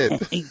 Yeah, I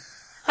did.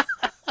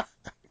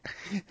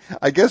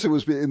 I guess it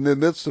was in the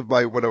midst of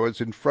when I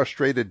was in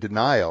frustrated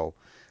denial.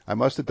 I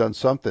must have done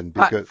something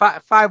because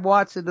 5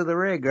 watts into the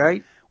rig,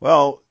 right?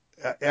 well,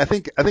 I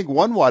think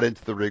 1 watt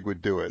into the rig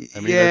would do it. I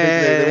mean, I think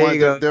Yeah, they there want you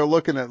go. they're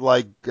looking at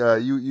like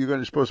you're going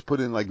to supposed to put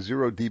in like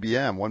 0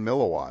 dBm, 1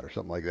 milliwatt or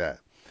something like that.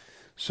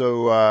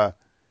 So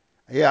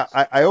yeah,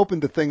 I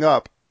opened the thing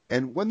up,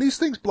 and when these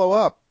things blow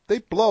up, they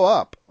blow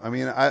up. I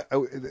mean,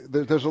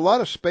 there's a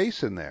lot of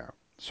space in there.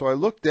 So I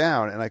looked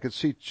down, and I could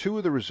see 2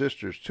 of the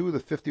resistors, 2 of the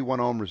 51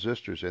 ohm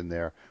resistors in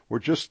there were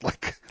just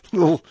like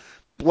little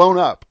blown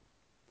up.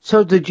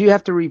 So did you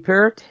have to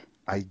repair it?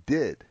 I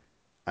did.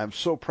 I'm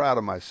so proud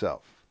of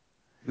myself.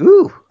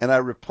 Ooh. And I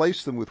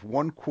replaced them with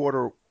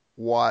 1/4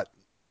 watt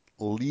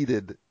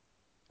leaded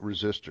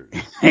resistors.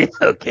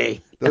 Okay.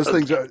 Those Okay.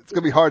 things it's going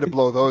to be hard to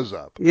blow those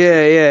up.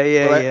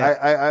 Yeah. But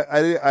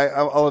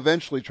I'll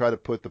eventually try to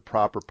put the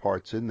proper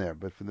parts in there.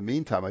 But for the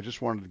meantime, I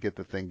just wanted to get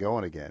the thing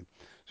going again.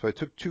 So I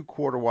took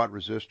 2/4 watt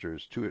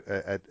resistors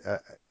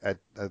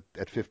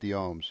at 50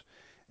 ohms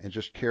and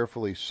just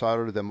carefully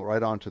soldered them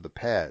right onto the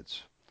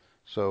pads.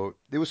 So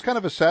it was kind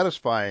of a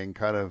satisfying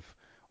kind of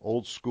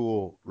old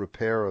school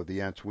repair of the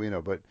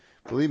Antuino. But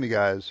believe me,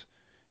 guys,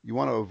 you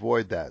want to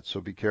avoid that.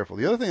 So be careful.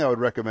 The other thing I would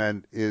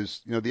recommend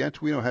is, the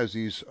Antuino has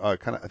these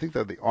kind of, I think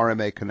they're the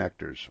RMA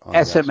connectors on the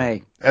outside.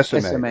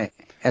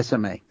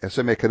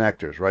 SMA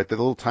connectors, right? They're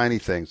little tiny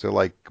things. They're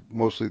like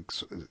mostly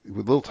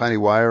with little tiny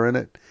wire in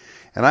it.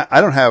 And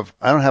I don't have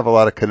a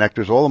lot of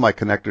connectors. All of my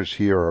connectors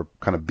here are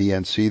kind of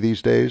BNC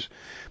these days.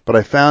 But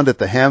I found at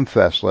the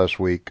Hamfest last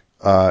week,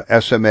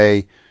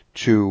 SMA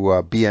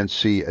to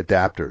BNC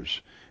adapters.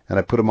 And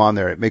I put them on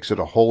there. It makes it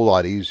a whole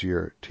lot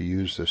easier to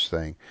use this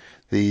thing.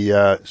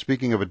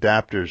 Speaking of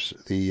adapters,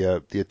 the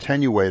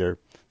attenuator,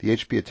 the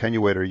HP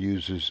attenuator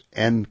uses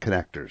N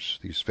connectors,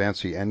 these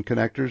fancy N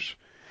connectors.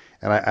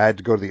 And I had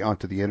to go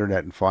onto the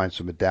internet and find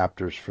some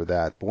adapters for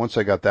that. But once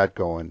I got that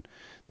going,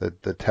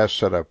 the test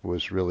setup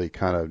was really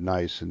kind of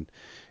nice, and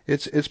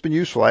it's been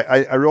useful.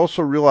 I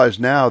also realize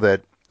now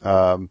that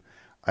I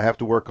have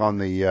to work on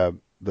the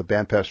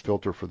bandpass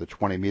filter for the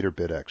 20-meter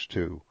BitX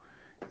too.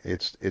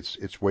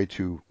 It's way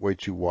too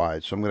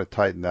wide, so I'm going to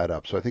tighten that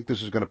up. So I think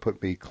this is going to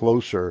put me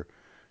closer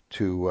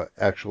to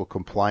actual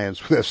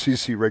compliance with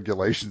FCC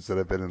regulations that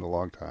I've been in a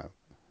long time.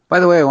 By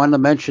the way, I wanted to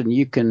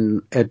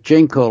mention at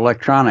Jinko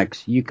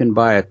Electronics, you can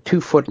buy a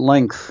 2-foot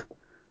length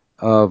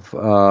of,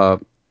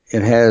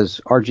 it has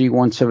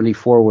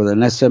RG174 with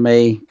an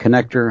SMA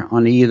connector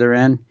on either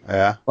end.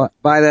 Yeah.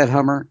 Buy that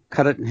Hummer,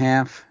 cut it in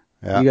half.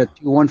 Yeah. You got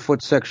 2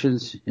 1-foot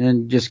sections,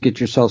 and just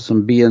get yourself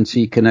some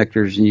BNC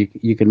connectors, and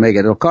you can make it.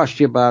 It'll cost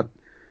you about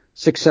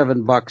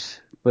 $6-7,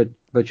 but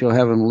you'll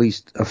have them at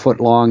least a foot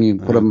long. You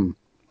can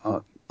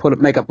put them,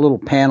 make up a little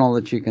panel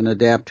that you can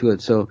adapt to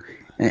it. So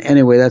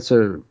anyway, that's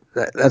a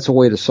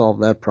way to solve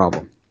that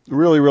problem.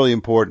 Really, really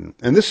important.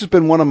 And this has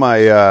been one of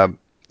my,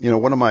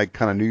 one of my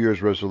kind of New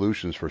Year's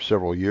resolutions for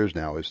several years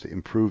now is to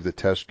improve the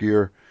test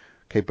gear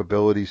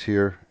capabilities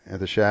here at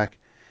the shack.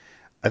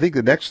 I think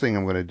the next thing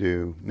I'm going to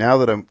do, now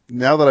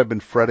that I've been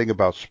fretting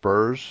about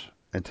spurs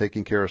and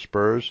taking care of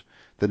spurs,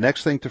 the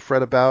next thing to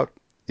fret about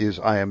is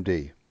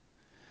IMD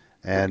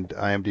and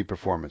IMD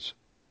performance.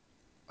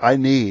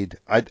 I'm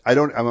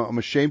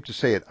ashamed to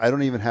say it, I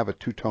don't even have a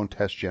 2-tone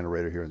test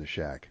generator here in the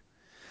shack.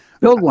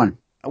 Build one.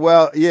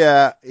 Well,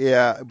 yeah,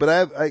 but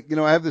I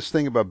have this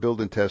thing about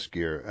building test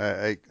gear.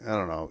 I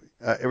don't know.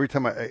 Every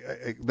time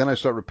then I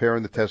start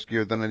repairing the test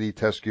gear, then I need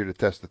test gear to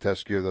test the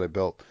test gear that I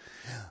built.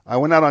 I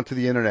went out onto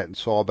the internet and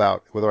saw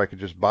about whether I could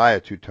just buy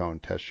a 2-tone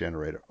test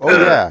generator. Oh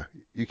yeah,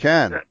 you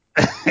can.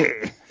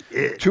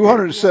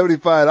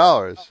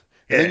 $275.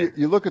 And then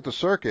you look at the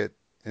circuit,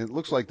 and it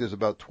looks like there's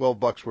about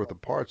 $12 worth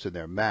of parts in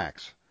there,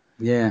 max.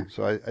 Yeah.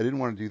 So I didn't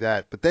want to do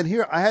that. But then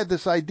here I had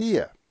this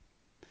idea.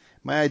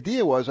 My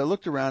idea was I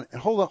looked around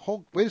and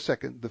wait a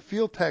second. The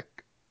Fieldtech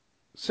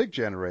SIG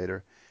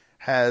generator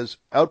has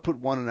output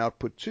 1 and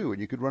output 2,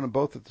 and you could run them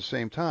both at the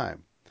same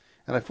time.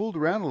 And I fooled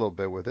around a little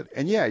bit with it.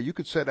 And yeah, you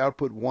could set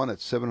output 1 at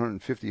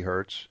 750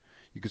 hertz.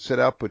 You could set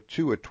output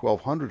 2 at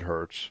 1200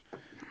 hertz.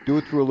 Do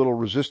it through a little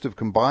resistive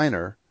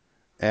combiner.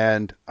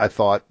 And I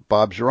thought,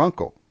 Bob's your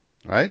uncle,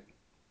 right?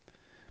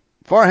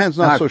 Farhan's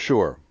not so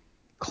sure.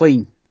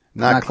 Clean.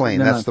 Not clean.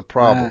 That's the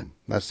problem.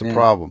 That's the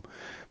problem.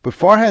 But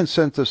Farhan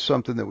sent us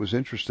something that was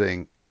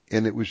interesting,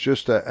 and it was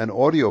just an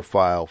audio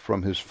file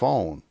from his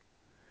phone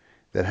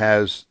that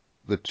has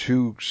the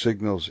 2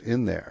 signals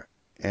in there.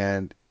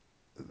 And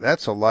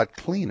that's a lot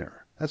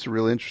cleaner. That's a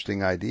real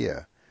interesting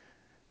idea.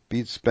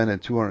 Beats spending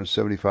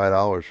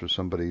 $275 for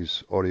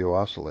somebody's audio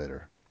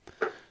oscillator.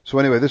 So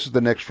anyway, this is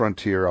the next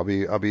frontier.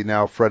 I'll be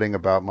now fretting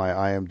about my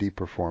IMD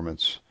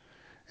performance,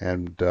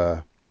 and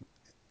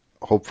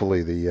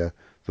hopefully the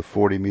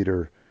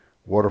 40-meter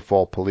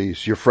waterfall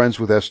police. Your friends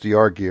with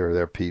SDR gear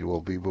there, Pete,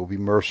 will be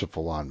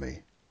merciful on me.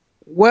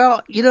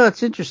 Well,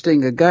 it's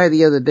interesting. A guy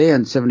the other day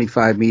on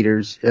 75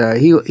 meters,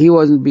 he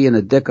wasn't being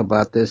a dick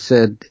about this.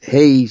 Said,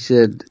 "Hey," he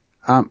said,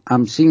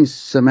 "I'm seeing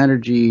some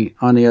energy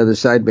on the other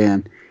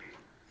sideband."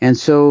 And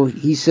so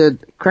he said,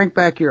 "Crank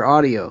back your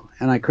audio."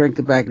 And I cranked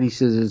it back, and he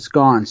says, "It's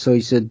gone." So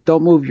he said,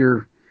 "Don't move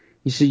your."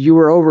 He said, "You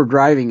were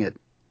overdriving it."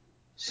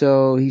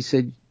 So he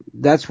said,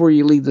 "That's where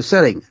you leave the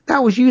setting."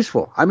 That was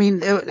useful. I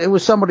mean, it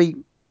was somebody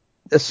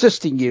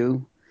assisting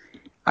you.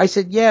 I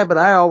said, "Yeah, but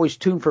I always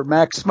tune for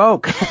max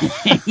smoke."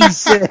 he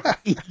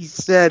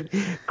said,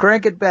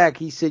 "Crank it back."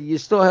 He said, "You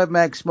still have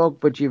max smoke,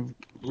 but you've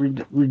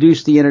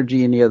reduced the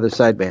energy in the other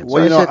sideband." So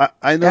Well, I said,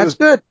 I "That's noticed.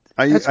 good.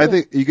 That's I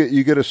good." think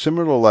you get a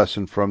similar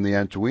lesson from the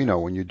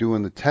Antuino. When you're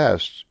doing the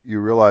tests,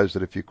 you realize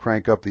that if you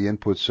crank up the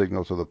input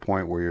signal to the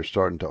point where you're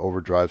starting to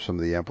overdrive some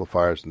of the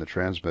amplifiers in the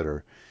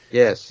transmitter,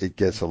 Yes. it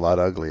gets a lot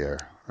uglier,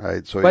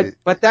 right? So,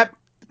 But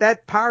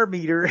that power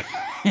meter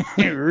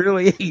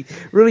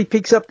really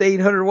picks up to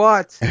 800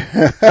 watts.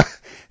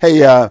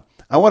 hey,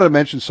 I want to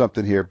mention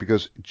something here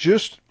because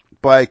just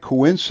by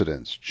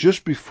coincidence,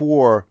 just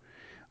before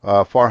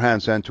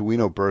Farhan's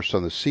Antuino burst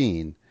on the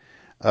scene,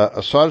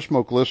 a Solder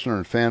Smoke listener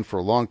and fan for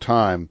a long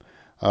time,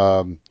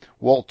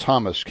 Walt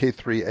Thomas,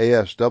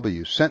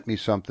 K3ASW, sent me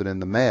something in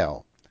the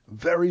mail.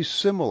 Very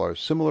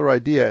similar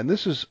idea. And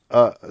this is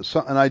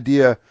an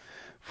idea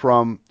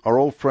from our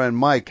old friend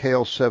Mike,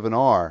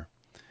 KL7R,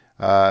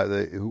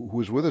 who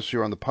was with us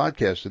here on the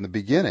podcast in the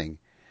beginning.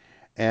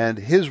 And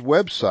his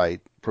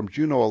website from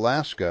Juneau,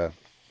 Alaska,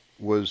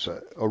 was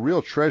a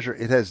real treasure.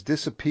 It has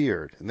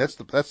disappeared, and that's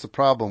the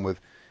problem with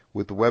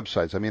the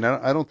websites. I mean,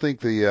 I don't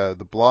think the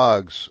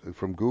blogs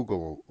from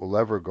Google will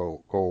ever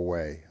go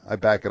away. I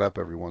back it up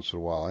every once in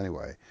a while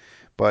anyway,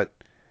 but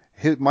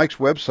Mike's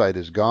website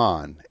is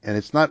gone, and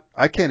it's not.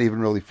 I can't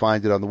even really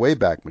find it on the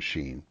Wayback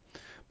Machine.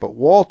 But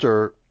Walt,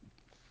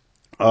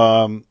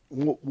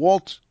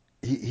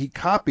 he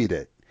copied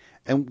it,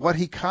 and what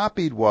he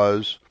copied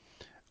was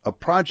a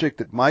project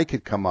that Mike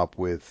had come up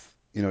with,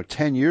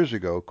 10 years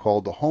ago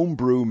called the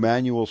Homebrew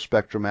Manual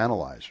Spectrum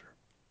Analyzer.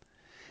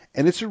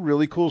 And it's a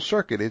really cool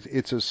circuit.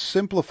 It's a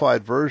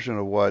simplified version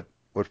of what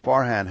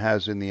Farhan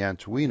has in the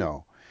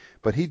Antuino,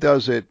 but he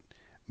does it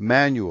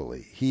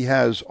manually. He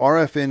has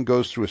RF in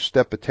goes through a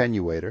step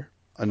attenuator,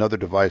 another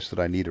device that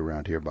I need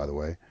around here, by the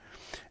way.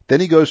 Then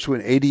he goes to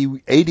an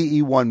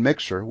ADE1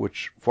 mixer,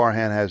 which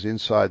Farhan has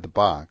inside the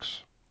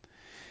box.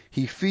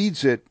 He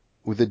feeds it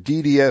with a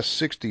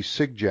DDS60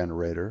 SIG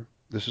generator.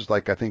 This is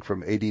like, I think,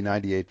 from 80,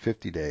 98,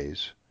 50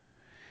 days.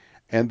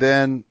 And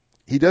then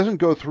he doesn't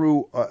go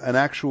through an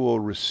actual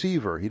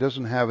receiver. He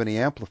doesn't have any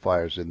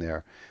amplifiers in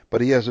there,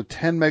 but he has a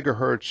 10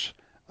 megahertz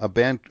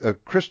a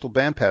crystal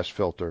bandpass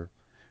filter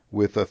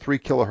with a 3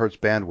 kilohertz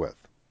bandwidth.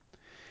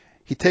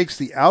 He takes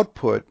the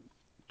output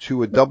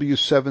to a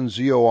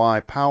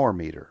W7ZOI power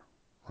meter,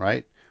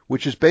 right?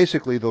 Which is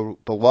basically the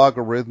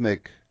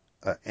logarithmic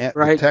Right.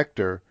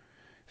 detector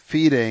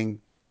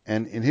feeding,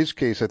 and in his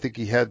case, I think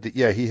he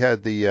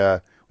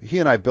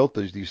and I built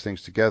these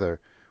things together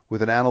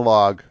with an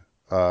analog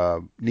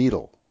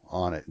needle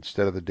on it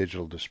instead of the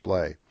digital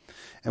display.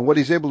 And what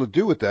he's able to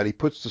do with that, he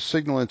puts the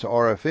signal into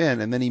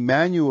RFN, and then he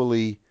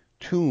manually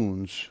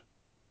tunes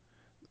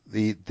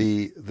the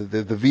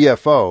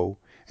VFO,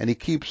 and he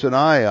keeps an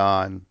eye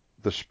on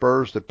the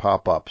spurs that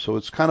pop up. So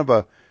it's kind of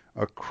a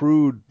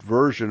crude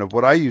version of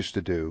what I used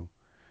to do,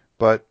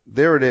 but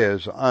there it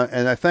is.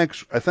 And I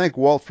thank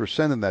Walt for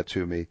sending that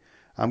to me.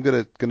 I'm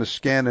gonna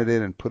scan it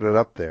in and put it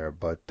up there.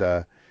 But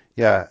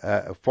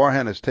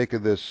Farhan has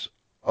taken this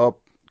up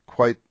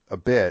quite a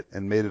bit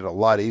and made it a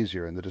lot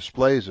easier, and the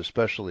displays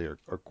especially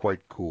are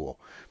quite cool.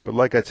 But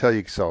like I tell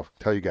you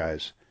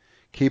guys,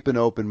 keep an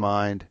open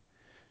mind.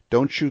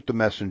 Don't shoot the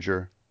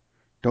messenger.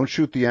 Don't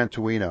shoot the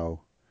Antuino.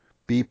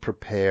 Be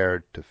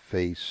prepared to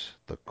face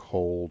the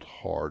cold,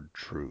 hard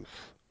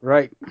truth.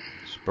 Right.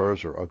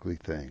 Spurs are ugly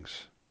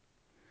things.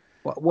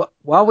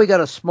 While we got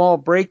a small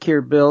break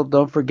here, Bill,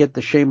 don't forget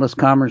the Shameless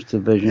Commerce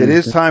Division. It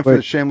is time for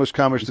the Shameless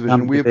Commerce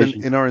Division. We have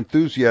been, in our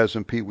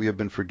enthusiasm, Pete, we have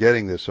been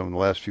forgetting this on the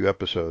last few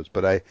episodes,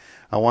 but I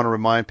want to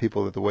remind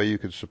people that the way you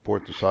can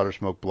support the Solder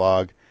Smoke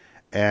blog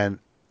and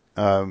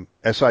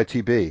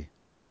SITB,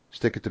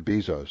 Stick It to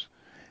Bezos,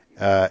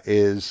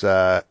 is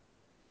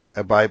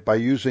by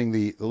using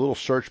the little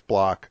search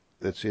block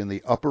that's in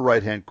the upper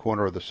right-hand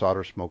corner of the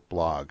Solder Smoke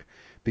blog.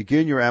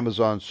 Begin your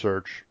Amazon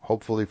search,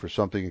 hopefully for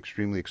something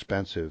extremely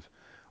expensive,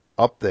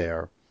 up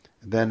there.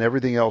 Then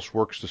everything else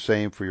works the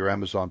same for your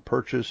Amazon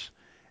purchase,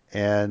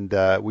 and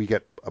we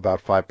get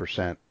about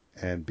 5%,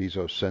 and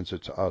Bezos sends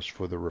it to us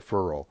for the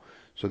referral.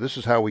 So this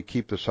is how we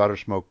keep the Solder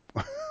Smoke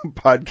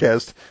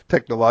podcast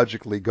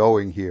technologically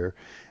going here,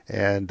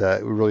 and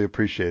we really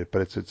appreciate it.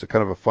 But it's a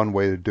kind of a fun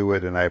way to do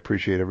it, and I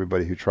appreciate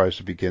everybody who tries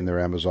to begin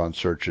their Amazon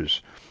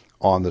searches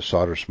on the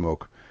Solder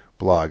Smoke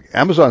blog.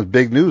 Amazon's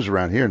big news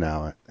around here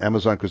now.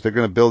 Amazon, because they're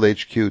going to build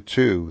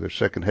HQ2, their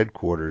second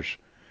headquarters,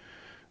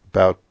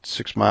 about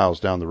 6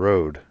 miles down the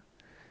road,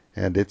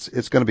 and it's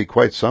going to be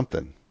quite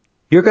something.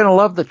 You're going to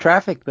love the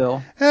traffic,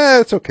 Bill.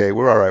 It's okay.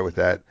 We're all right with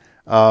that.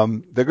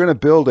 They're going to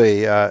build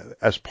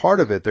as part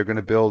of it, they're going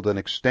to build an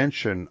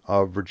extension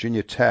of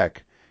Virginia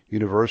Tech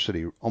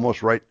University,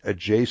 almost right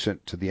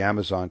adjacent to the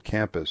Amazon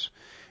campus.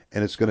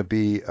 And it's going to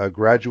be a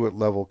graduate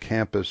level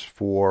campus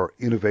for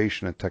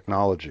innovation and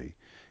technology.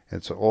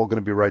 It's all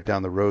going to be right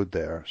down the road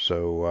there.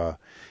 So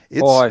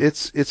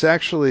it's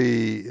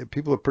actually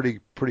people are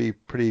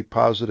pretty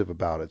positive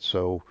about it.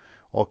 So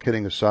all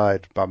kidding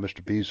aside about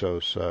Mr.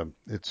 Bezos,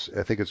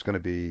 I think it's going to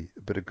be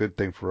a good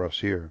thing for us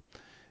here,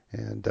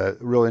 and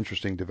real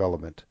interesting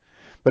development.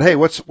 But hey,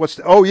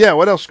 oh yeah,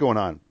 what else is going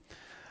on?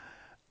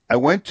 I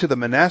went to the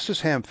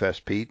Manassas Ham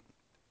Fest, Pete,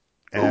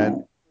 and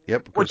Ooh.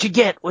 yep. What'd you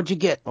get?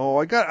 Oh,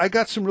 I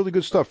got some really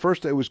good stuff.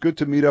 First, it was good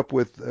to meet up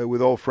with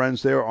old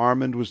friends there.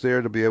 Armand was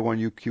there,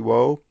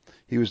 WA1UQO.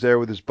 He was there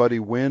with his buddy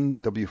Win,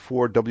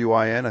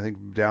 W4WIN, I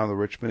think down in the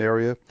Richmond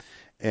area.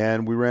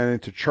 And we ran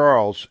into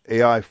Charles,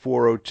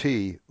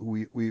 AI40T,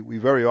 who we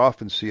very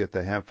often see at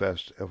the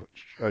Hamfest.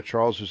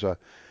 Charles is a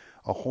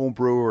home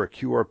brewer, a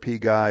QRP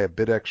guy, a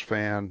BitX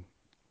fan,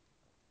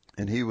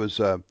 and he was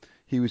in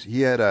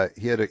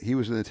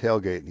the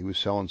tailgate and he was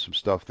selling some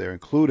stuff there,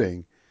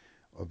 including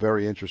a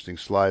very interesting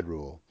slide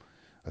rule.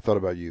 I thought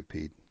about you,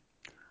 Pete.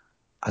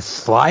 A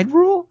slide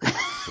rule?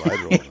 Slide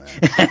rule,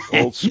 man.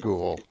 Old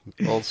school.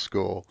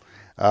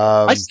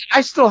 I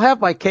still have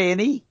my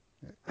K&E.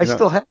 I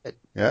still have it.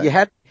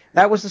 Yeah.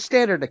 That was the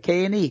standard, a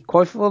K&E,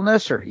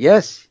 Coifel-Nisser.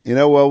 Yes.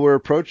 Well, we're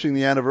approaching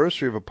the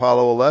anniversary of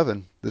Apollo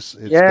 11. It's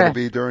going to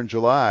be during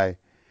July,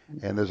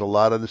 and there's a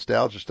lot of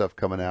nostalgia stuff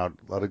coming out,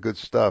 a lot of good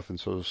stuff, and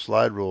so the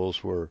slide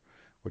rules were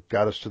what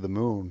got us to the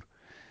moon.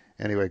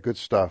 Anyway, good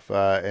stuff,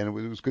 and it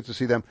was good to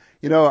see them.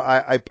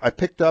 I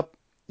picked up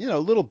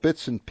little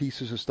bits and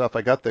pieces of stuff.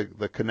 I got the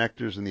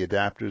connectors and the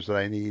adapters that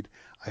I need.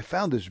 I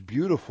found this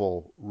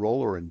beautiful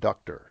roller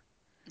inductor.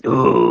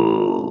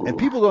 Ooh. And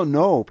people don't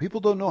know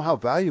how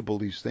valuable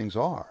these things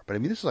are. But I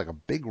mean, this is like a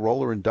big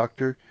roller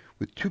inductor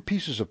with two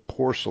pieces of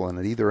porcelain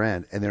at either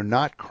end, and they're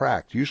not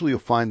cracked. Usually you'll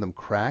find them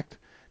cracked,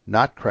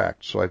 not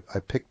cracked. So I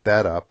picked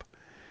that up.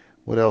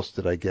 What else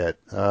did I get?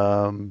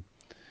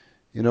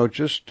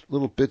 Just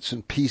little bits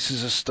and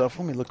pieces of stuff.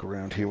 Let me look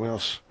around here. What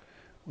else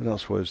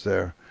was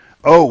there?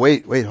 Oh,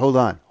 wait, hold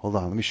on.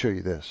 Let me show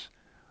you this.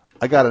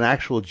 I got an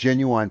actual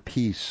genuine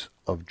piece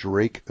of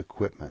Drake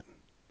equipment.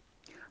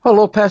 Oh,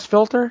 low pass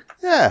filter?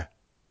 Yeah.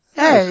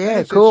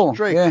 Yeah, cool. It's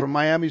Drake from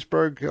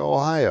Miamisburg,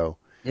 Ohio.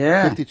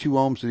 Yeah. 52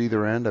 ohms at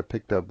either end. I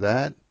picked up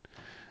that.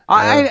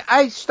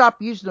 I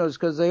stopped using those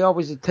because they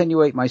always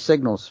attenuate my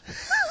signals.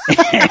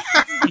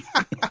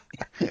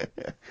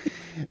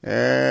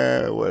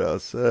 What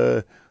else?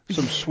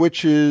 Some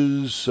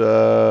switches,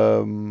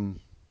 odds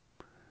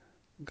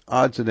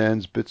and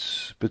ends,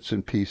 bits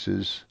and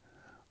pieces.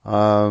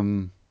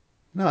 But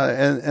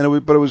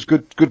it was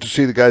good to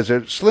see the guys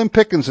there. Slim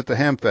pickings at the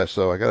Hamfest,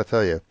 though. I got to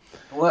tell you.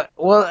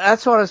 Well,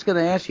 that's what I was going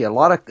to ask you. A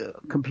lot of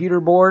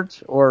computer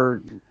boards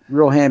or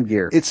real ham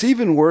gear? It's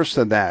even worse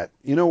than that.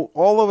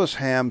 All of us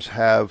hams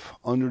have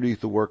underneath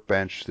the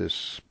workbench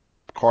this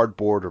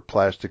cardboard or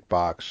plastic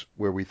box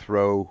where we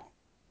throw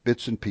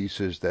bits and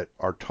pieces that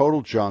are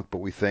total junk, but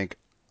we think,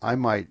 I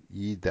might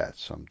need that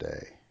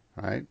someday,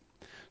 right?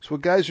 So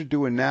what guys are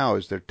doing now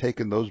is they're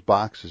taking those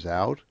boxes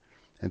out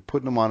and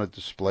putting them on a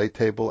display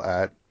table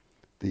at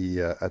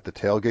the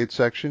tailgate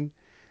section,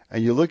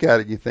 and you look at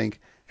it and you think,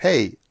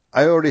 hey,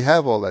 I already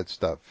have all that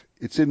stuff.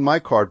 It's in my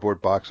cardboard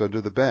box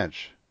under the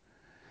bench.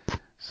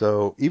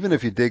 So even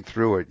if you dig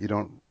through it, you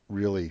don't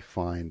really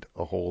find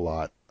a whole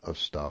lot of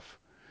stuff.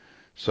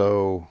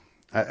 So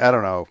I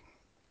don't know.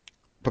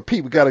 But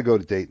Pete, we got to go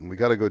to Dayton. We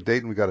got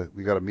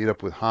to meet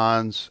up with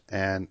Hans,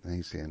 and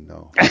he's saying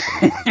no.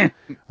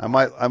 I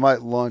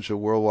might launch a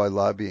worldwide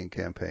lobbying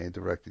campaign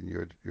directing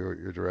your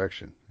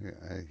direction.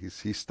 Yeah,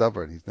 he's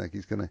stubborn. He's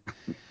gonna.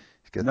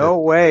 No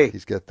way.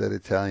 He's got that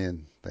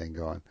Italian thing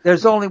going.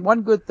 There's only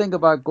one good thing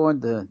about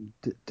going to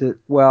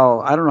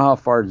well, I don't know how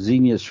far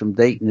Xenia's from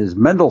Dayton is.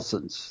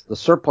 Mendelssohn's, the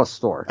surplus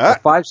store,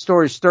 the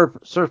 5-story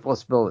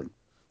surplus building.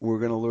 We're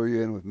going to lure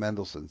you in with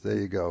Mendelssohn's. There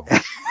you go.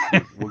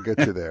 We'll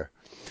get you there.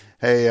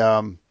 Hey,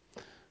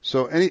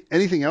 so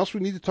anything else we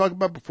need to talk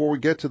about before we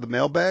get to the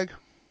mailbag?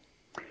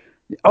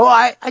 Oh,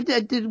 I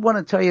did want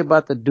to tell you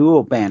about the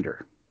dual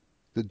bander.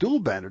 The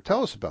dual bander.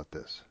 Tell us about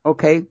this.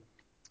 Okay.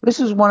 This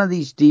is one of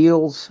these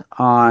deals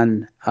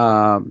on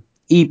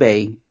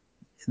eBay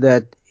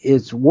that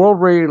is World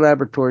Radio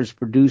Laboratories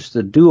produced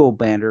the dual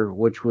bander,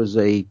 which was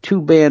a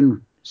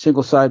 2-band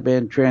single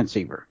sideband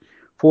transceiver,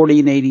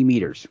 40 and 80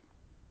 meters.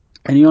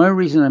 And the only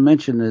reason I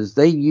mention is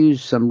they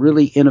used some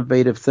really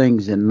innovative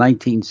things in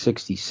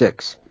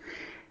 1966.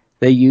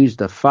 They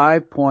used a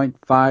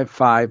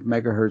 5.55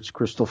 megahertz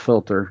crystal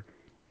filter,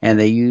 and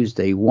they used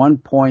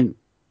approximately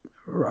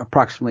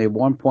a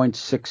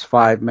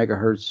 1.65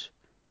 megahertz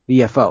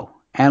VFO,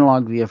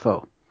 analog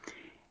VFO.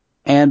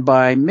 And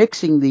by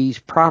mixing these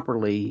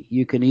properly,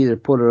 you can either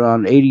put it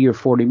on 80 or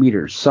 40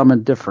 meters, some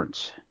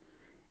indifference.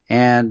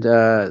 And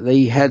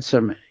they had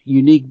some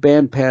unique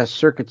bandpass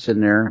circuits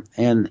in there.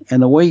 And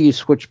the way you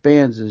switch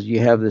bands is you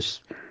have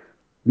this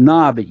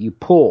knob that you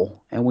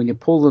pull, and when you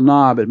pull the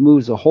knob, it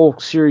moves a whole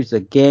series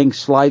of gang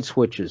slide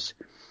switches.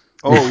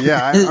 Oh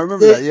yeah, I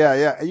remember that. Yeah,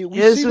 yeah. We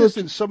see this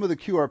in some of the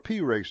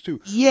QRP rigs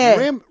too.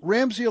 Yeah.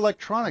 Ramsey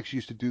Electronics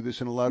used to do this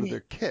in a lot of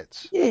their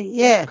kits.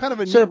 Yeah. Kind of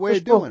a neat way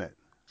of doing it.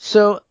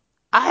 So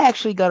I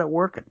actually got it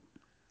working.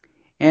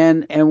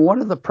 And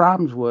one of the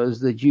problems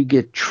was that you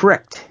get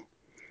tricked.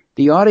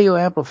 The audio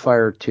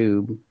amplifier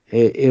tube,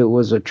 it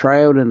was a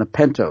triode and a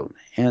pentode,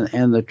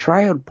 and the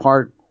triode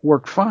part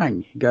worked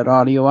fine. You got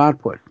audio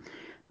output,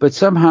 but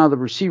somehow the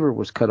receiver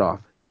was cut off.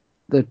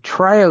 The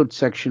triode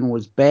section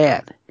was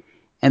bad,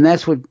 and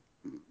that's what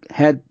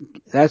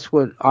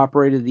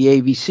operated the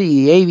AVC.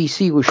 The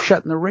AVC was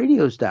shutting the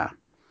radios down,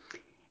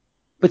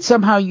 but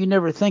somehow you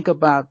never think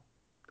about,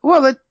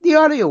 well, the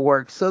audio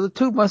works, so the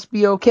tube must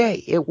be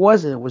okay. It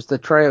wasn't. It was the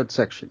triode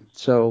section.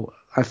 So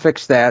I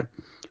fixed that,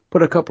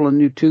 put a couple of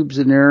new tubes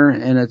in there,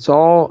 and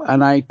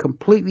and I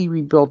completely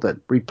rebuilt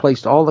it,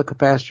 replaced all the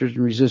capacitors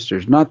and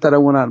resistors. Not that I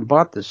went out and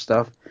bought this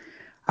stuff.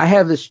 I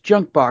have this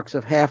junk box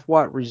of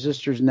half-watt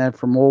resistors and that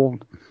from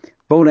old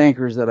boat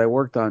anchors that I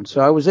worked on. So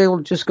I was able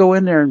to just go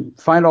in there and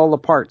find all the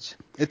parts.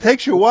 It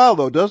takes you a while,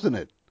 though, doesn't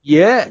it?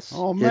 Yes.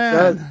 Oh,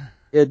 man.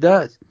 It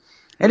does.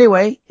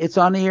 Anyway, it's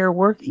on the air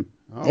working.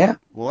 Oh, yeah.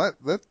 Well,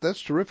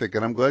 that's terrific,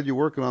 and I'm glad you're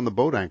working on the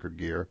boat anchor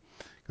gear,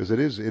 because it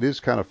is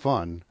kind of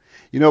fun.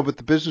 But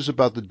the business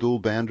about the dual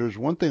banders,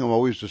 one thing I'm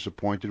always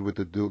disappointed with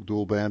the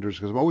dual banders,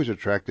 because I'm always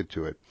attracted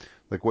to it,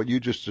 like what you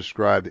just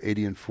described,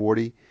 80 and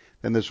 40.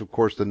 Then there's, of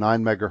course, the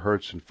 9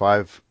 megahertz and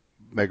 5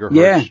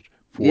 megahertz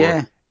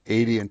for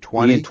 80 and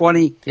 20. 80 and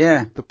 20,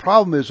 yeah. The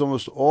problem is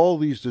almost all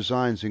these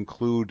designs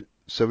include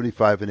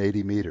 75 and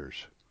 80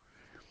 meters.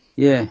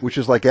 Yeah. Which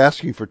is like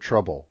asking for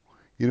trouble.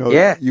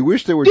 Yeah. You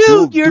wish they were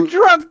Dude, you're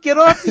drunk. Get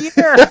off the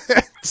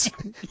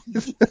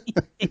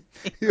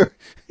air.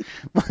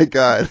 My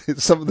God,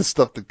 some of the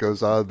stuff that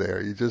goes on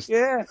there, you just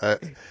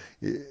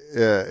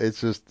it's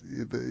just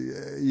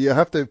you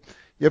have to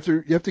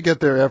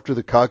get there after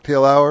the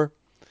cocktail hour.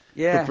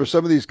 Yeah. But for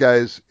some of these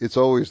guys, it's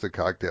always the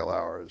cocktail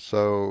hour.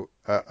 So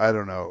I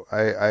don't know.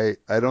 I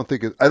don't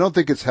think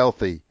it's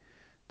healthy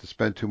to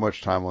spend too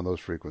much time on those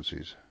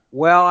frequencies.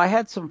 Well, I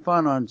had some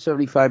fun on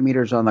 75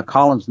 meters on the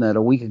Collins net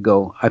a week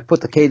ago. I put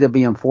the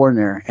KWM4 in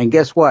there, and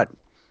guess what?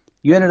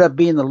 You ended up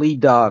being the lead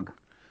dog.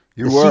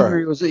 The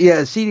were.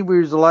 The CD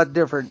was a lot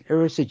different.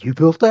 Everybody said, "You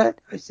built that?"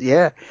 I said,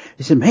 "Yeah."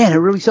 They said, "Man, it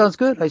really sounds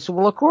good." I said,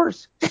 "Well, of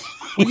course."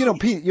 Well,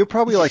 Pete, you're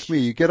probably like me.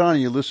 You get on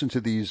and you listen to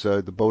these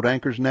the boat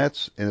anchors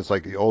nets, and it's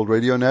like the old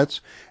radio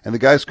nets, and the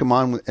guys come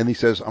on and he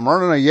says, "I'm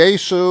running a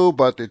Yaesu,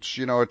 but it's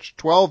it's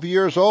 12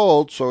 years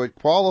old, so it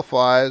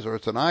qualifies, or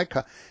it's an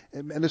Icom."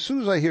 And as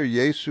soon as I hear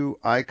Yaesu,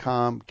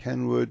 ICOM,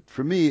 Kenwood,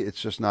 for me,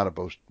 it's just not a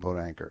boat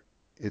anchor.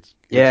 It's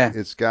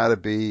got to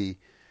be.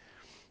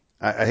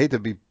 I hate to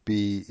be.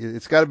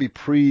 It's got to be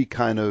pre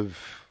kind of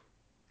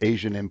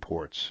Asian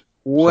imports.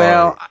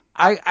 Well,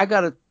 I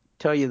got to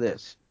tell you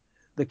this: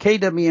 the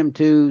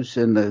KWM2s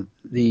and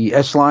the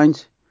S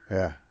lines.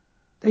 Yeah.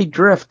 They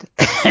drift.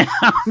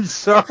 I'm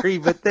sorry,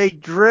 but they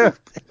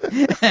drift.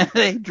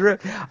 They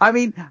drift. I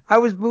mean, I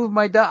was moving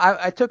my dial.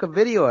 I took a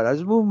video of it. I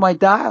was moving my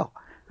dial.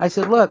 I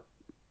said, "Look,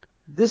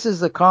 this is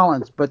the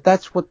Collins, but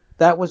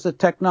that was the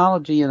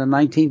technology in the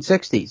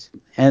 1960s,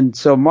 and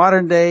so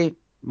modern day,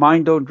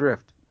 mine don't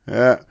drift."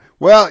 Yeah.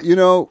 Well,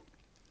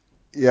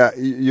 yeah,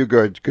 you're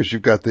good because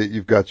you've got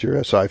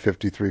your SI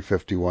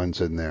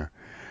 5351s in there.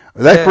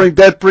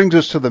 That brings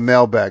us to the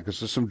mailbag.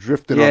 There's some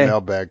drifting on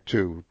mailbag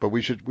too, but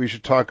we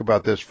should talk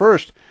about this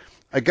first.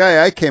 A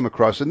guy I came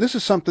across, and this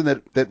is something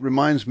that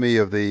reminds me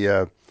of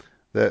the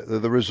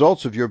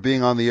results of your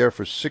being on the air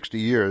for 60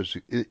 years.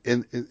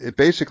 It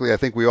basically, I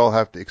think we all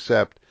have to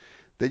accept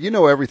that you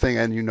know everything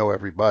and you know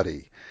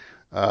everybody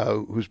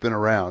who's been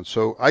around.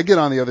 So I get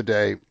on the other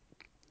day.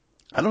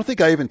 I don't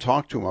think I even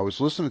talked to him. I was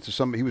listening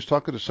to he was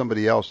talking to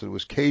somebody else, and it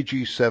was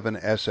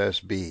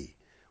KG7SSB.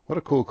 What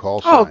a cool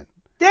call sign.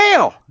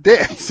 Dale!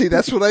 See,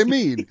 that's what I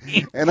mean.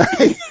 And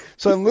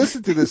so I'm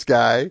listening to this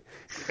guy,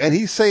 and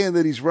he's saying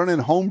that he's running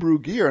homebrew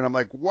gear, and I'm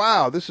like,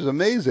 wow, this is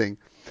amazing.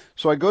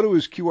 So I go to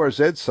his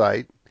QRZ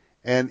site,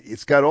 and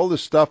it's got all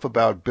this stuff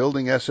about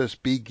building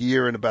SSB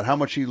gear and about how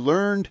much he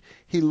learned.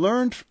 He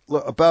learned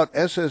about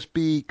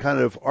SSB kind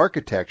of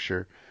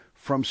architecture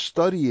from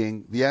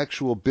studying the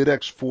actual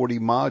BitX40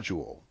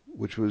 module,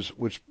 which was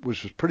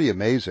pretty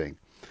amazing,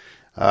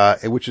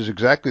 which is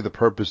exactly the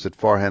purpose that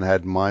Farhan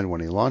had in mind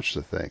when he launched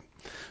the thing.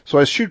 So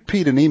I shoot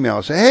Pete an email.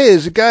 I say, "Hey,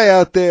 there's a guy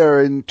out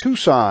there in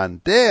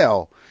Tucson,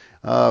 Dale.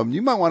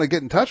 You might want to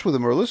get in touch with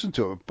him or listen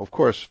to him." Of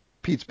course,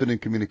 Pete's been in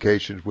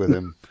communications with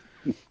him,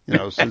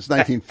 since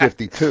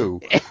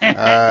 1952.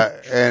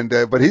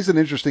 But he's an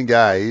interesting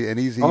guy, and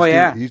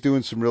he's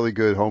doing some really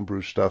good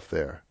homebrew stuff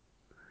there.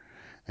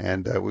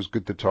 And it was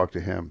good to talk to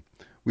him.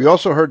 We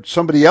also heard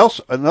somebody else,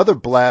 another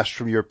blast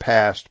from your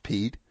past,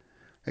 Pete.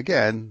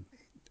 Again,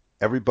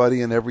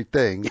 everybody and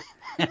everything.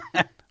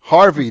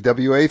 Harvey,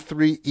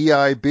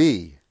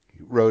 WA3EIB,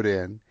 wrote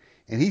in,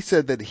 and he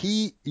said that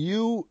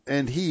you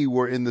and he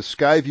were in the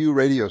Skyview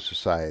Radio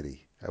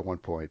Society at one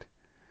point.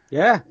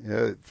 Yeah.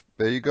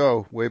 There you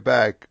go, way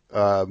back.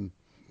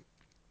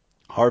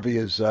 Harvey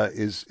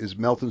is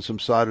melting some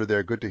solder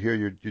there. Good to hear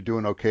you're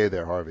doing okay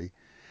there, Harvey.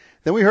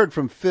 Then we heard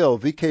from Phil,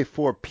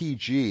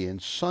 VK4PG in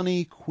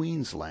sunny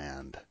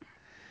Queensland.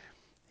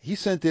 He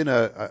sent in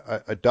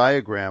a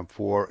diagram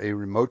for a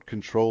remote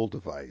control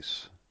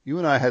device. You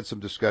and I had some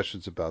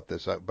discussions about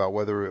this, about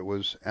whether it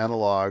was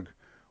analog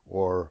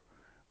or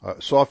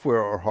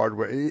software or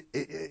hardware.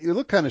 It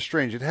looked kind of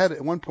strange. It had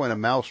at one point a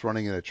mouse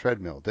running in a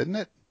treadmill, didn't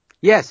it?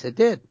 Yes, it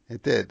did.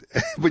 It did.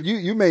 But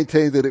you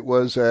maintained that it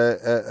was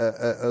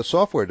a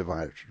software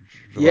device,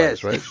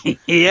 Yes. right?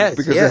 Yes,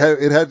 Because yes.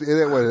 it had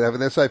an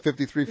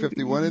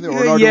SI5351 in there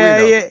or an Yeah,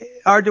 Arduino. yeah.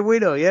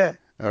 Arduino, yeah.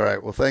 All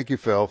right. Well, thank you,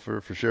 Phil,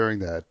 for sharing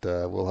that.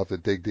 We'll have to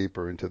dig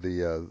deeper into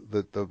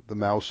the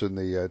mouse and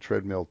the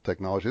treadmill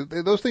technology.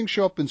 Those things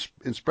show up in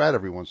Sprat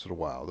every once in a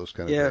while. Those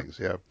kind of Yeah. things.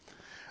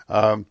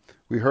 Yeah.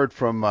 We heard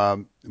from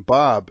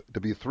Bob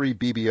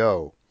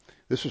W3BBO.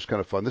 This was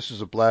kind of fun. This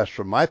is a blast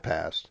from my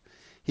past.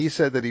 He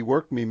said that he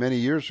worked me many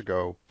years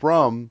ago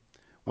from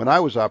when I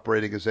was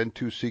operating as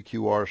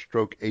N2CQR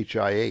stroke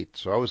HI8.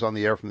 So I was on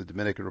the air from the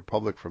Dominican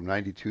Republic from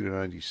 92 to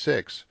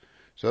 96.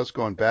 So that's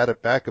going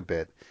back a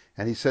bit.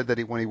 And he said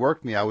that when he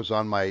worked me, I was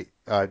on my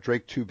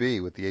Drake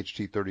 2B with the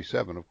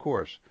HT37, of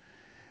course.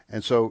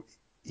 And so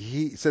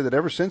he said that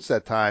ever since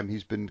that time,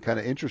 he's been kind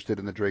of interested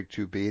in the Drake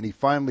 2B, and he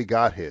finally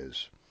got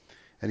his.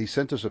 And he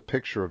sent us a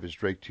picture of his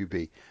Drake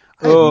 2B.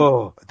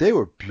 Oh, They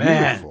were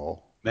man.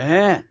 beautiful.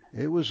 Man.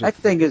 It was That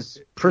thing is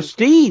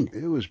pristine.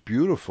 It was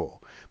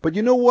beautiful. But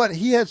you know what?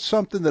 He had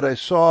something that I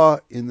saw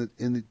in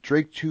the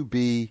Drake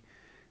 2B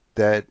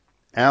that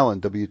Alan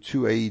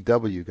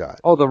W2AEW got.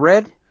 Oh, the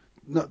red?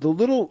 No, the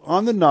little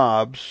on the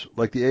knobs,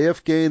 like the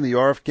AF gain, the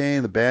RF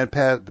gain,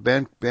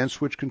 the band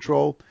switch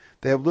control,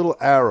 they have little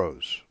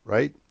arrows,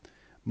 right?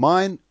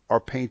 Mine are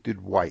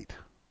painted white.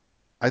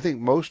 I think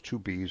most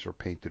 2Bs are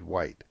painted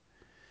white.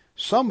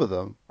 Some of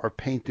them are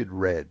painted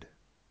red,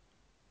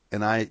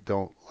 and I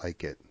don't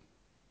like it.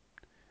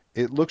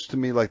 It looks to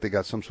me like they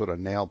got some sort of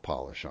nail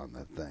polish on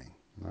that thing,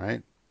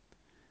 right?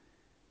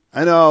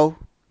 I know,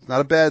 it's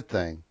not a bad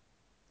thing.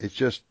 It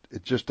just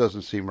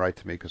doesn't seem right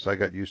to me because I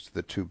got used to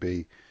the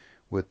 2B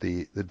with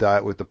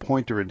the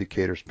pointer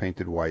indicators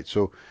painted white.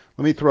 So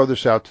let me throw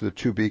this out to the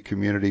 2B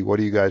community. What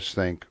do you guys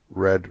think,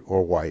 red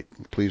or white?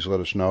 Please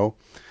let us know.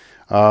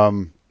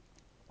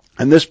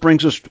 And this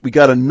brings us, we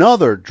got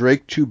another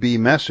Drake 2B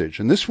message,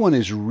 and this one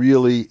is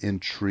really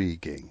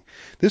intriguing.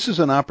 This is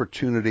an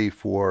opportunity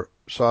for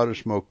Solder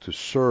Smoke to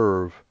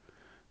serve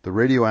the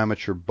radio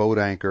amateur boat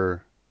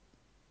anchor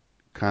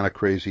kind of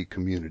crazy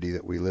community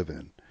that we live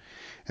in.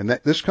 And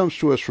this comes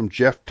to us from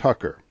Jeff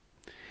Tucker.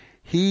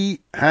 He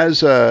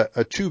has a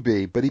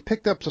 2B, but he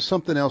picked up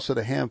something else at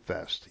a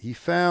Hamfest. He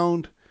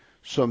found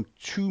some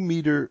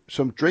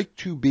some Drake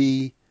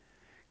 2B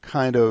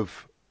kind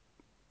of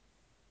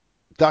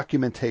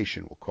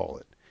documentation, we'll call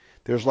it.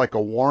 There's like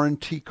a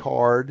warranty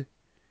card.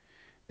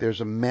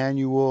 There's a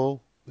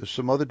manual. There's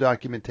some other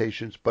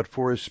documentations, but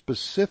for a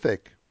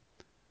specific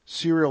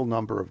serial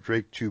number of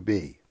Drake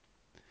 2B.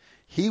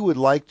 He would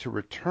like to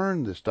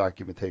return this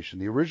documentation,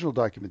 the original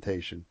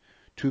documentation,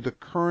 to the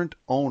current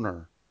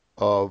owner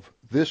of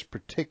this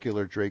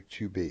particular Drake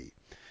 2B.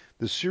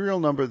 The serial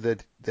number of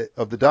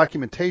the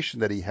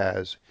documentation that he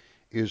has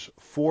is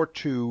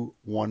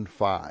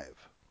 4215.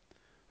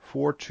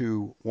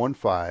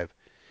 4215.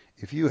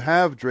 If you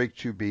have Drake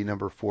 2B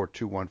number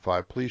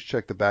 4215, please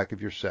check the back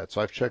of your set.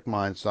 So I've checked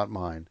mine. It's not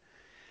mine.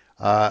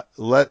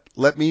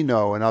 Let me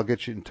know, and I'll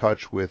get you in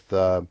touch with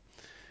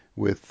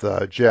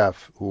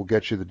Jeff, who will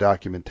get you the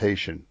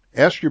documentation.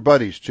 Ask your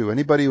buddies, too.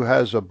 Anybody who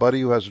has a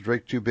buddy who has a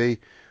Drake 2B,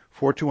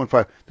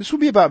 4215. This will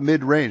be about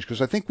mid-range,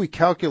 because I think we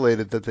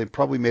calculated that they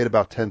probably made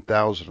about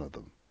 10,000 of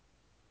them.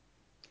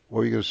 What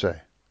were you going to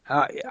say?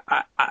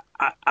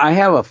 I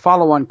have a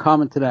follow-on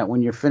comment to that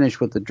when you're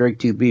finished with the Drake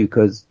 2B,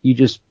 because you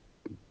just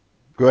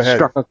Go ahead.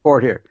 Struck a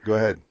chord here. Go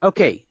ahead.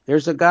 Okay,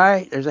 there's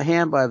a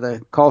hand by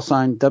the call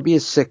sign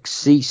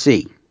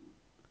W6CC,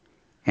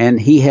 and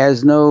he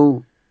has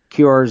no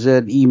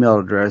QRZ email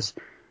address,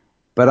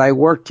 but I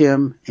worked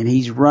him, and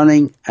he's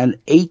running an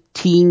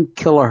 18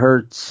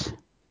 kilohertz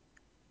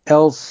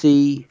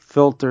LC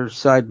filter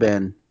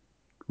sideband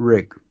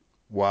rig.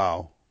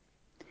 Wow.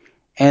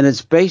 And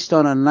it's based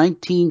on a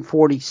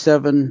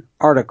 1947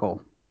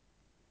 article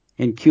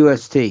in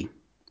QST.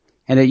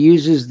 And it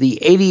uses the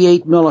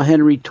 88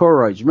 millihenry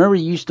toroids. Remember,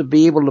 you used to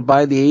be able to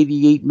buy the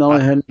 88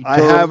 millihenry toroids?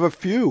 I have a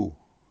few.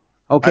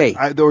 Okay.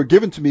 They were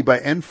given to me by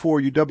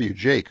N4UW,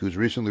 Jake, who's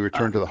recently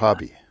returned to the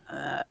hobby.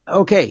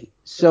 Okay.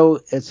 So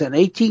it's an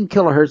 18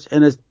 kilohertz,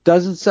 and it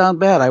doesn't sound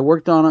bad. I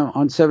worked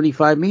on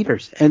 75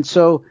 meters. And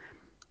so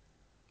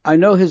I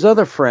know his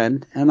other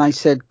friend, and I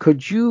said,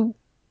 could you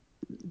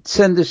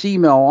send this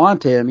email on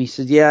to him? He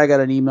said, yeah, I got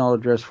an email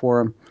address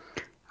for him.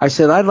 I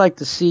said, I'd like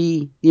to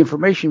see the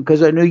information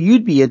because I knew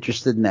you'd be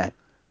interested in that.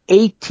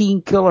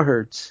 18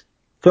 kilohertz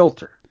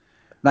filter,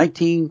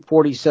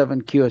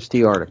 1947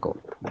 QST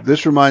article.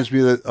 This reminds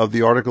me of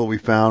the article we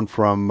found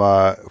from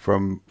I think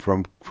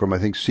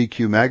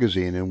CQ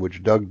magazine, in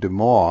which Doug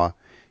DeMaw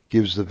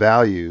gives the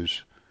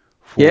values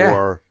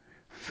for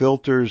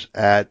filters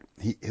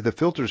the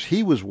filters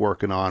he was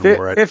working on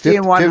were at 50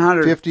 and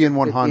 100. 50 and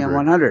 100. 50 and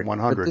 100.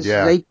 100, but this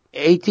yeah. is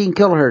 18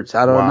 kilohertz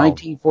out of a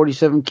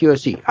 1947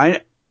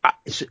 QSC.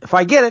 If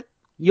I get it,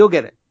 you'll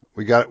get it.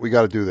 We got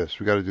to do this.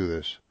 We got to do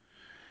this.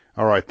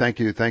 All right. Thank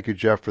you,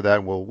 Jeff, for that.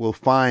 And we'll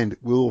find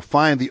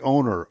the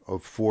owner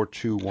of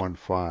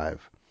 4215.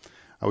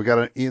 We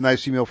got a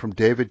nice email from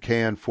David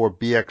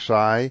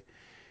KN4BXI,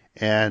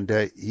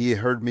 and he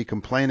heard me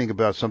complaining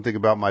about something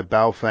about my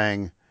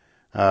Baofeng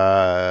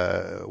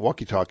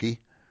walkie-talkie.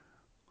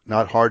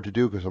 Not hard to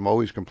do because I'm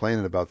always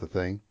complaining about the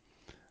thing.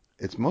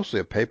 It's mostly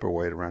a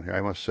paperweight around here,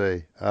 I must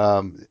say.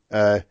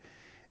 But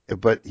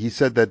he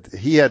said that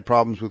he had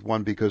problems with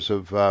one because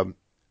of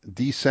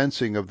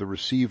desensing of the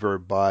receiver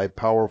by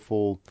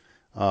powerful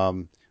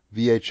VHF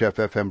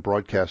FM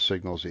broadcast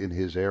signals in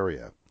his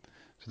area.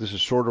 So this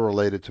is sort of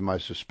related to my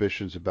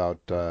suspicions about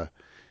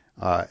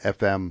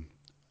FM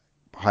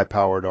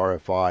high-powered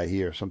RFI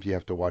here, something you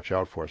have to watch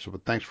out for. So,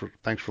 but thanks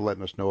for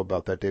letting us know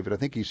about that, David. I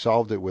think he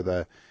solved it with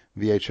a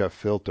VHF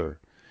filter.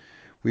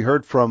 We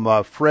heard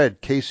from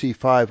Fred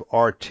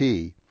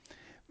KC5RT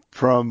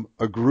from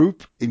a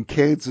group in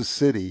Kansas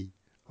City,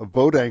 a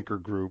boat anchor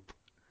group.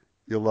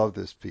 You'll love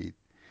this, Pete.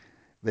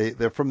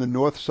 They're from the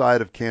north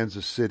side of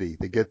Kansas City.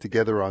 They get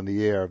together on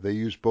the air. They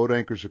use boat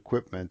anchors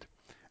equipment,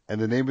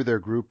 and the name of their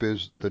group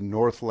is the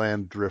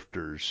Northland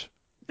Drifters.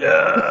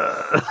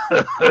 The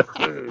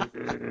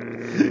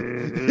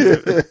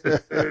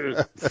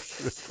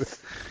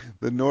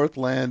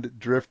Northland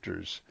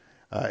Drifters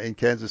in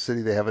Kansas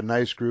City. They have a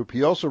nice group.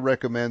 He also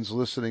recommends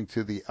listening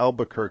to the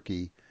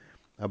Albuquerque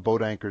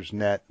Boat Anchors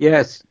Net.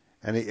 Yes.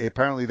 And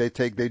apparently they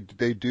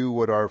do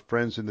what our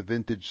friends in the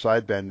Vintage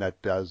Sideband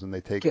Net does, and they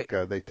take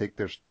their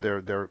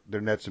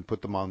nets and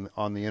put them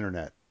on the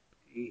internet.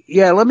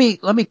 Yeah, let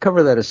me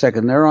cover that a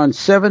second. They're on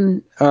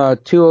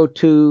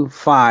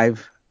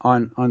 72025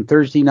 on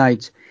Thursday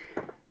nights,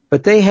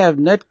 but they have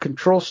net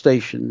control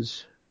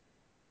stations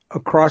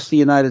across the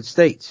United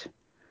States.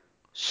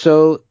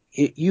 So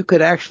you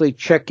could actually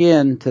check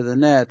in to the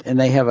net, and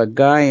they have a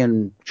guy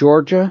in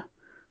Georgia.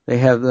 They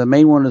have the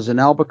main one is in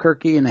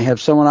Albuquerque, and they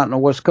have someone out on the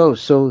West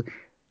Coast. So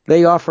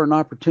they offer an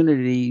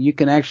opportunity. You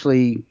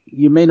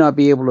may not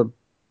be able to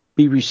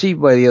be received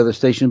by the other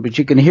station, but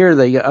you can hear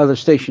the other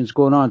stations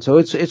going on. So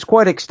it's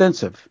quite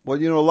extensive. Well,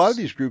 a lot of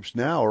these groups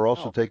now are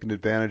also taking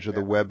advantage of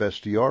the web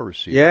SDR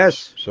receivers.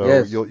 Yes. So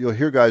yes. You'll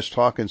hear guys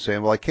talking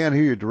saying, "Well, I can't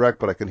hear you direct,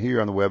 but I can hear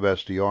you on the web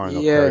SDR," and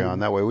they'll carry on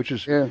that way, which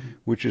is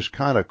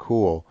kind of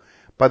cool.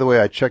 By the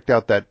way, I checked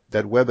out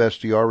that web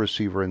SDR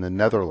receiver in the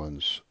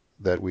Netherlands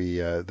that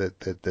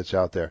that's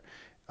out there.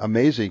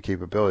 Amazing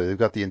capability. They've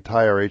got the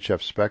entire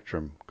HF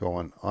spectrum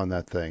going on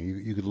that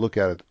thing. You could look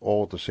at it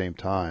all at the same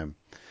time.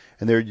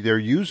 And they're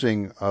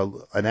using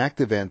an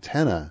active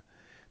antenna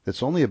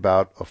that's only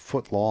about a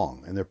foot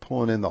long, and they're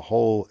pulling in the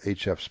whole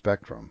HF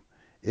spectrum.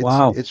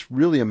 Wow! It's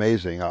really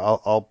amazing.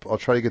 I'll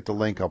try to get the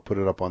link. I'll put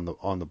it up on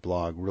the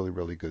blog. Really,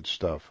 really good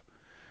stuff.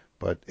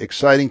 But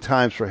exciting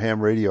times for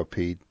ham radio,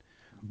 Pete.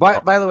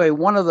 By the way,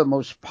 one of the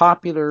most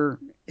popular,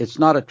 it's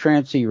not a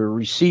transceiver,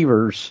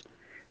 receivers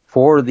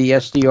for the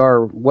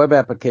SDR web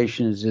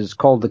applications is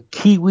called the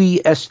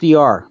Kiwi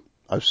SDR.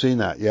 I've seen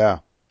that. Yeah.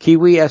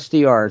 Kiwi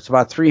SDR. It's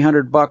about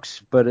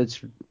 $300, but it's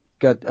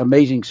got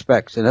amazing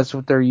specs, and that's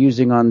what they're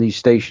using on these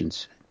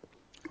stations.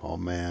 Oh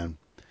man,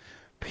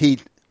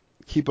 Pete,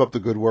 keep up the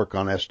good work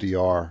on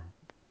SDR.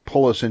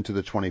 Pull us into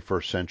the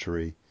 21st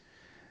century.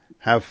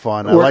 Have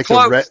fun. I like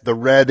the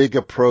Radig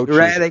approach.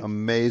 Is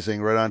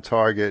amazing, right on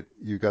target.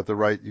 You got the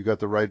right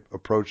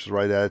approach, the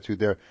right attitude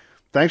there.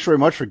 Thanks very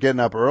much for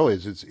getting up early.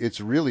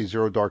 It's really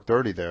 0 dark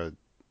 30 there,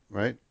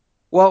 right?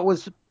 Well, it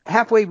was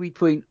halfway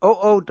between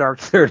dark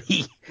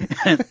 30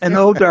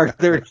 and dark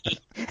 30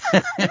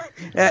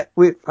 at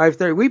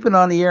 5:30. We've been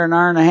on the air an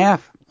hour and a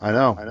half. I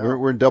know.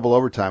 We're in double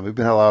overtime. We've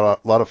been having a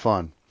lot of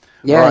fun.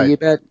 Yeah, right. You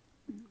bet.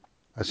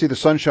 I see the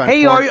sunshine.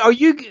 Hey, are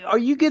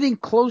you getting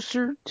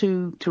closer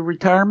to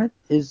retirement?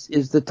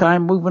 Is the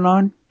time moving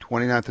on?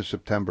 29th of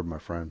September, my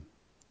friend.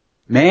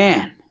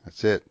 Man,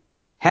 that's it.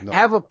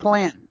 Have a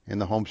plan in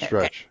the home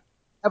stretch.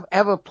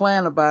 Have a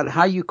plan about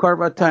how you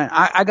carve out time.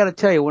 I got to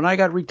tell you, when I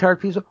got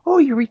retired, people say, "Oh,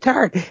 you're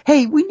retired.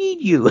 Hey, we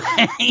need you."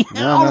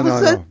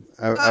 No.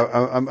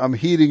 I'm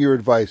heeding your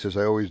advice as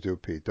I always do,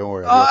 Pete. Don't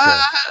worry.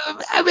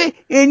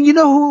 And you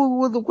know who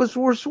was the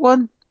worst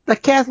one? The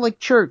Catholic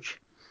Church.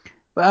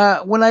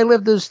 When I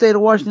lived in the state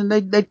of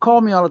Washington, they'd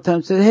call me all the time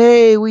and say,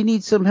 "Hey, we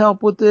need some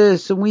help with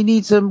this, and we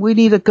need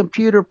a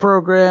computer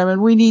program,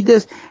 and we need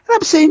this." And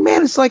I'm saying,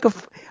 man, it's like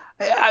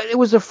it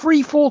was a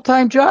free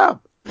full-time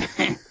job.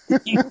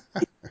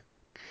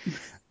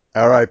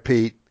 All right,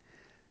 Pete.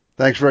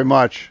 Thanks very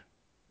much.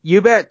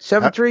 You bet.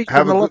 7-3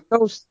 from the Left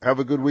Coast. Have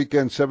a good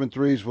weekend,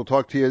 7-3s. We'll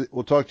talk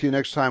to you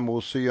next time. We'll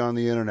see you on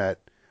the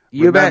internet.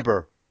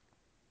 Remember,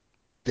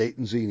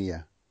 Dayton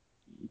Xenia.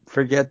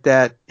 Forget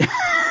that.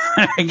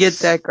 Get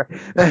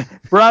that.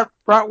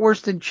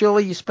 Bratwurst and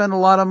chili. You spend a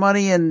lot of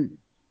money, and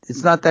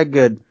it's not that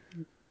good.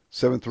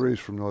 7-3s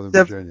from Northern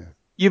Virginia.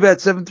 You bet.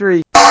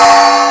 7-3.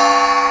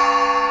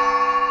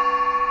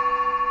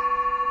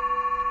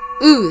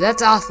 Woohoo,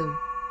 that's awesome.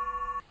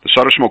 The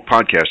Solder Smoke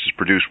podcast is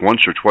produced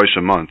once or twice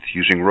a month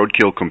using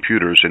roadkill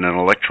computers in an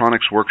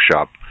electronics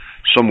workshop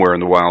somewhere in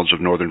the wilds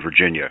of Northern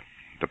Virginia.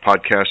 The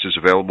podcast is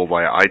available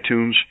via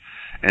iTunes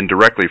and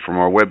directly from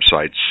our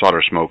website,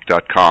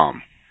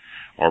 soldersmoke.com.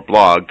 Our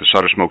blog, the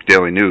Solder Smoke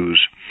Daily News,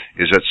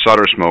 is at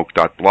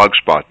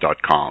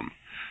soldersmoke.blogspot.com.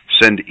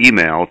 Send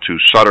email to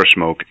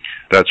soldersmoke,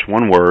 that's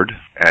one word,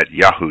 at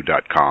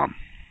yahoo.com.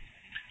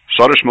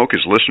 Solder Smoke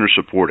is listener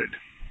supported,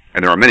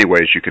 and there are many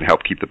ways you can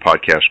help keep the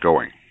podcast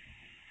going.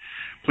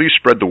 Please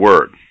spread the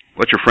word.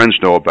 Let your friends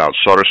know about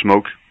Solder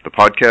Smoke, the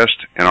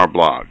podcast, and our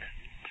blog.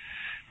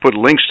 Put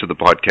links to the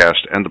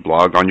podcast and the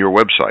blog on your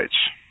websites.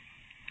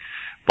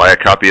 Buy a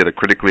copy of the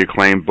critically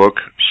acclaimed book,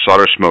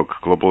 Solder Smoke,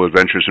 Global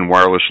Adventures in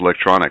Wireless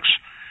Electronics,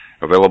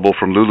 available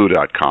from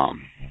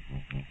lulu.com.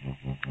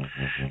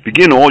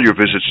 Begin all your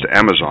visits to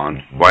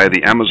Amazon via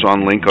the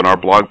Amazon link on our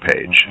blog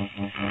page.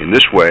 In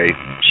this way,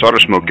 Solder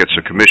Smoke gets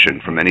a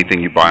commission from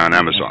anything you buy on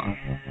Amazon.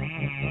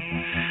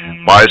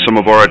 Buy some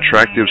of our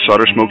attractive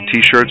Solder Smoke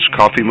t-shirts,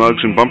 coffee mugs,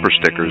 and bumper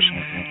stickers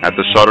at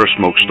the Solder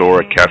Smoke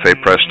store at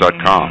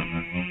cafepress.com.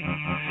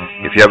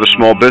 If you have a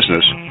small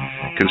business,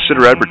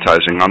 consider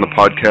advertising on the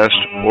podcast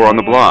or on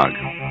the blog.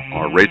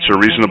 Our rates are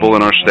reasonable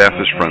and our staff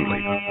is friendly.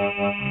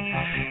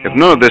 If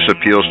none of this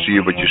appeals to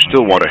you but you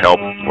still want to help,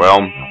 well,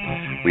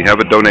 we have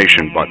a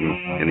donation button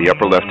in the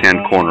upper left-hand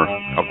corner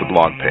of the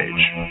blog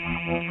page.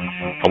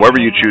 However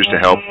you choose to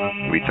help,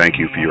 we thank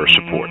you for your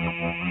support.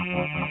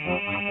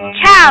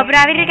 Ciao,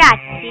 bravi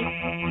ragazzi!